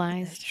is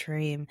realized. The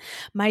dream.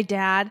 My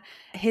dad,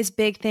 his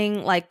big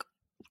thing, like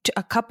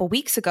a couple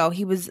weeks ago,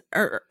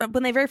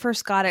 when they very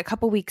first got it, a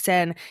couple weeks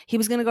in, he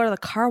was going to go to the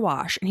car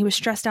wash, and he was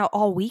stressed out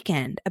all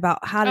weekend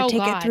about how to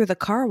take it through the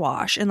car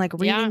wash and like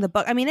reading the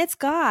book. I mean,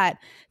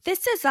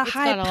 this is a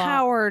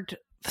high-powered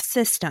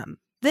system.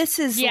 This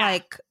is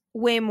like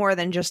way more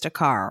than just a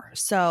car.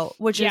 So,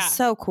 which is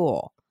so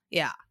cool.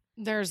 Yeah.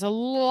 There's a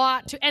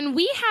lot to, and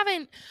we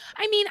haven't,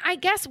 I mean, I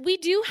guess we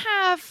do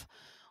have,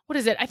 what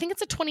is it? I think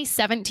it's a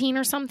 2017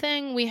 or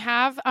something. We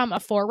have a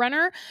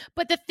 4Runner.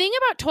 But the thing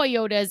about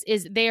Toyotas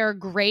is they are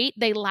great.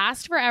 They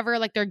last forever.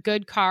 Like, they're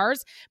good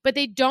cars, but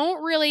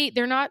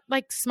they're not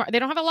like smart. They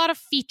don't have a lot of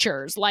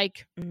features.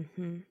 Like,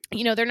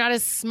 they're not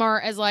as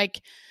smart as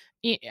like,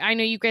 I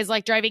know you guys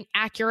like driving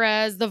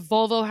Acuras. The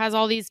Volvo has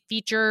all these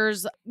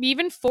features.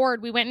 Even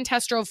Ford, we went and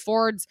test drove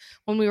Fords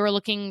when we were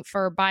looking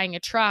for buying a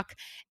truck,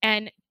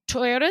 and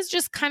Toyotas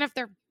just kind of,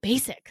 they're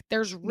basic.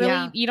 There's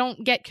really, you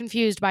don't get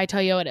confused by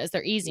Toyotas.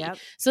 They're easy. Yep.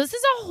 So this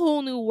is a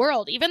whole new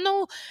world. Even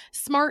though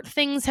smart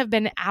things have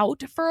been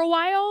out for a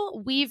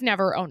while, we've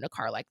never owned a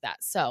car like that.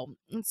 So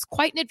it's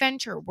quite an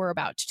adventure we're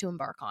about to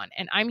embark on,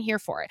 and I'm here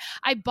for it.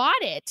 I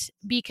bought it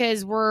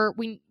because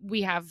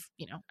we have,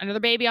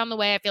 another baby on the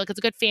way. I feel like it's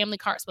a good family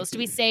car. It's supposed to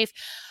be safe.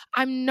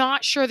 I'm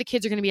not sure the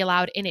kids are going to be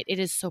allowed in it. It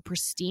is so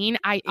pristine.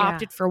 I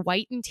opted for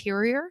white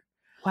interior.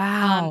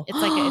 Wow. It's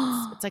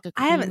like a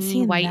I haven't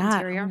seen white that.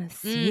 interior. I want to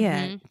see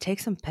it.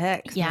 Take some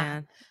pics,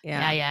 man.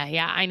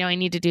 Yeah. I know I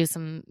need to do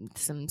some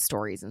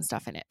stories and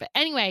stuff in it. But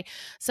anyway,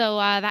 so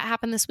that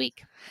happened this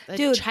week.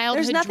 The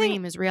childhood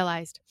dream is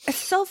realized. It's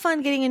so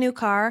fun getting a new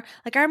car.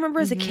 Like, I remember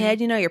as a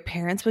kid, your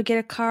parents would get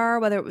a car,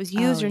 whether it was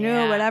used or new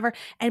or whatever.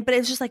 But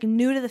it's just like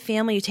new to the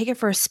family. You take it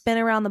for a spin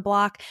around the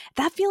block.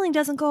 That feeling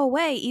doesn't go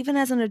away. Even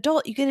as an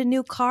adult, you get a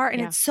new car, and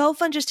it's so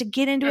fun just to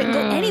get into it and go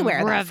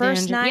anywhere. That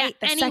first night,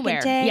 the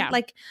second day.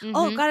 Like,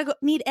 gotta go,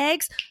 need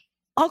eggs.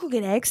 I'll go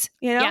get eggs.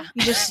 You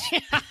just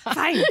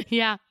fine.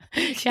 Yeah.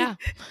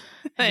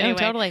 Anyway. No,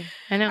 totally.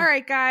 I know. All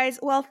right, guys.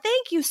 Well,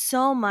 thank you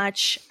so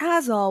much,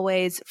 as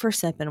always, for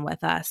sipping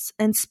with us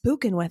and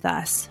spooking with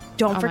us.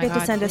 Don't forget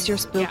to send us your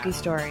spooky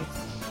stories.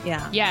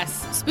 Yeah.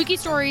 Yes. Spooky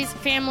stories,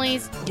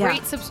 families,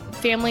 great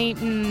family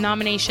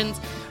nominations.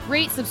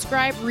 Rate,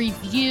 subscribe,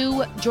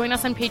 review, join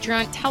us on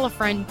Patreon, tell a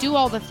friend, do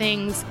all the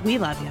things. We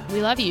love you.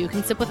 We love you. You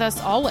can sip with us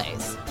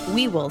always.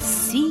 We will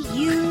see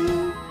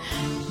you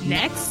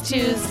next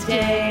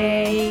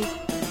Tuesday.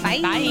 Bye.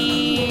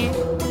 Bye.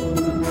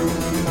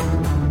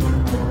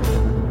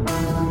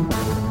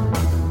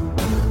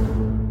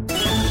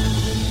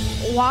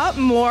 Want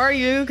more?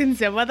 You can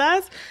sit with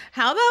us.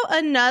 How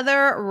about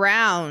another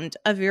round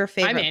of your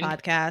favorite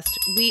podcast?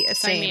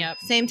 Sign me up.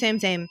 Same.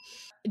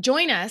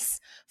 Join us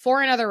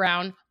for another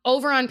round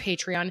over on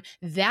Patreon.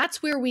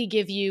 That's where we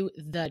give you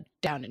the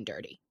down and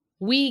dirty.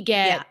 We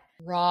get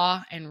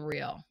raw and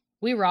real.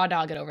 We raw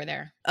dog it over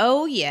there.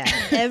 Oh, yeah.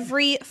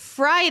 Every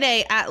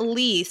Friday, at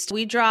least,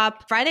 we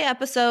drop Friday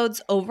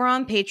episodes over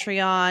on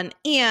Patreon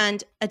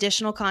and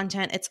additional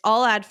content. It's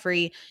all ad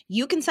free.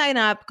 You can sign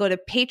up. Go to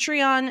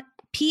Patreon,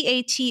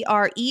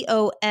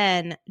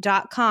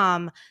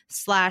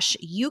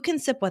 patreon.com/you can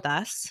sip with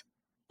us,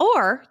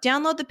 or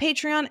download the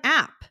Patreon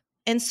app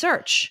and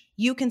search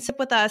You Can Sip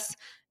With Us.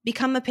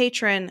 Become a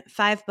patron.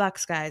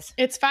 $5, guys.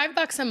 It's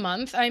 $5 a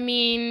month. I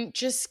mean,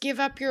 just give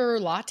up your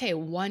latte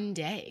one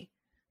day.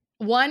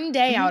 One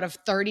day out of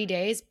 30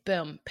 days,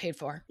 boom, paid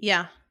for.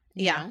 Yeah.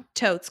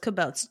 Totes,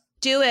 kabotes.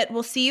 Do it.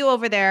 We'll see you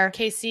over there.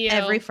 KCO.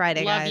 Every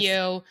Friday, Love guys.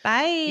 you.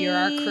 Bye. You're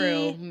our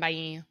crew.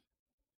 Bye.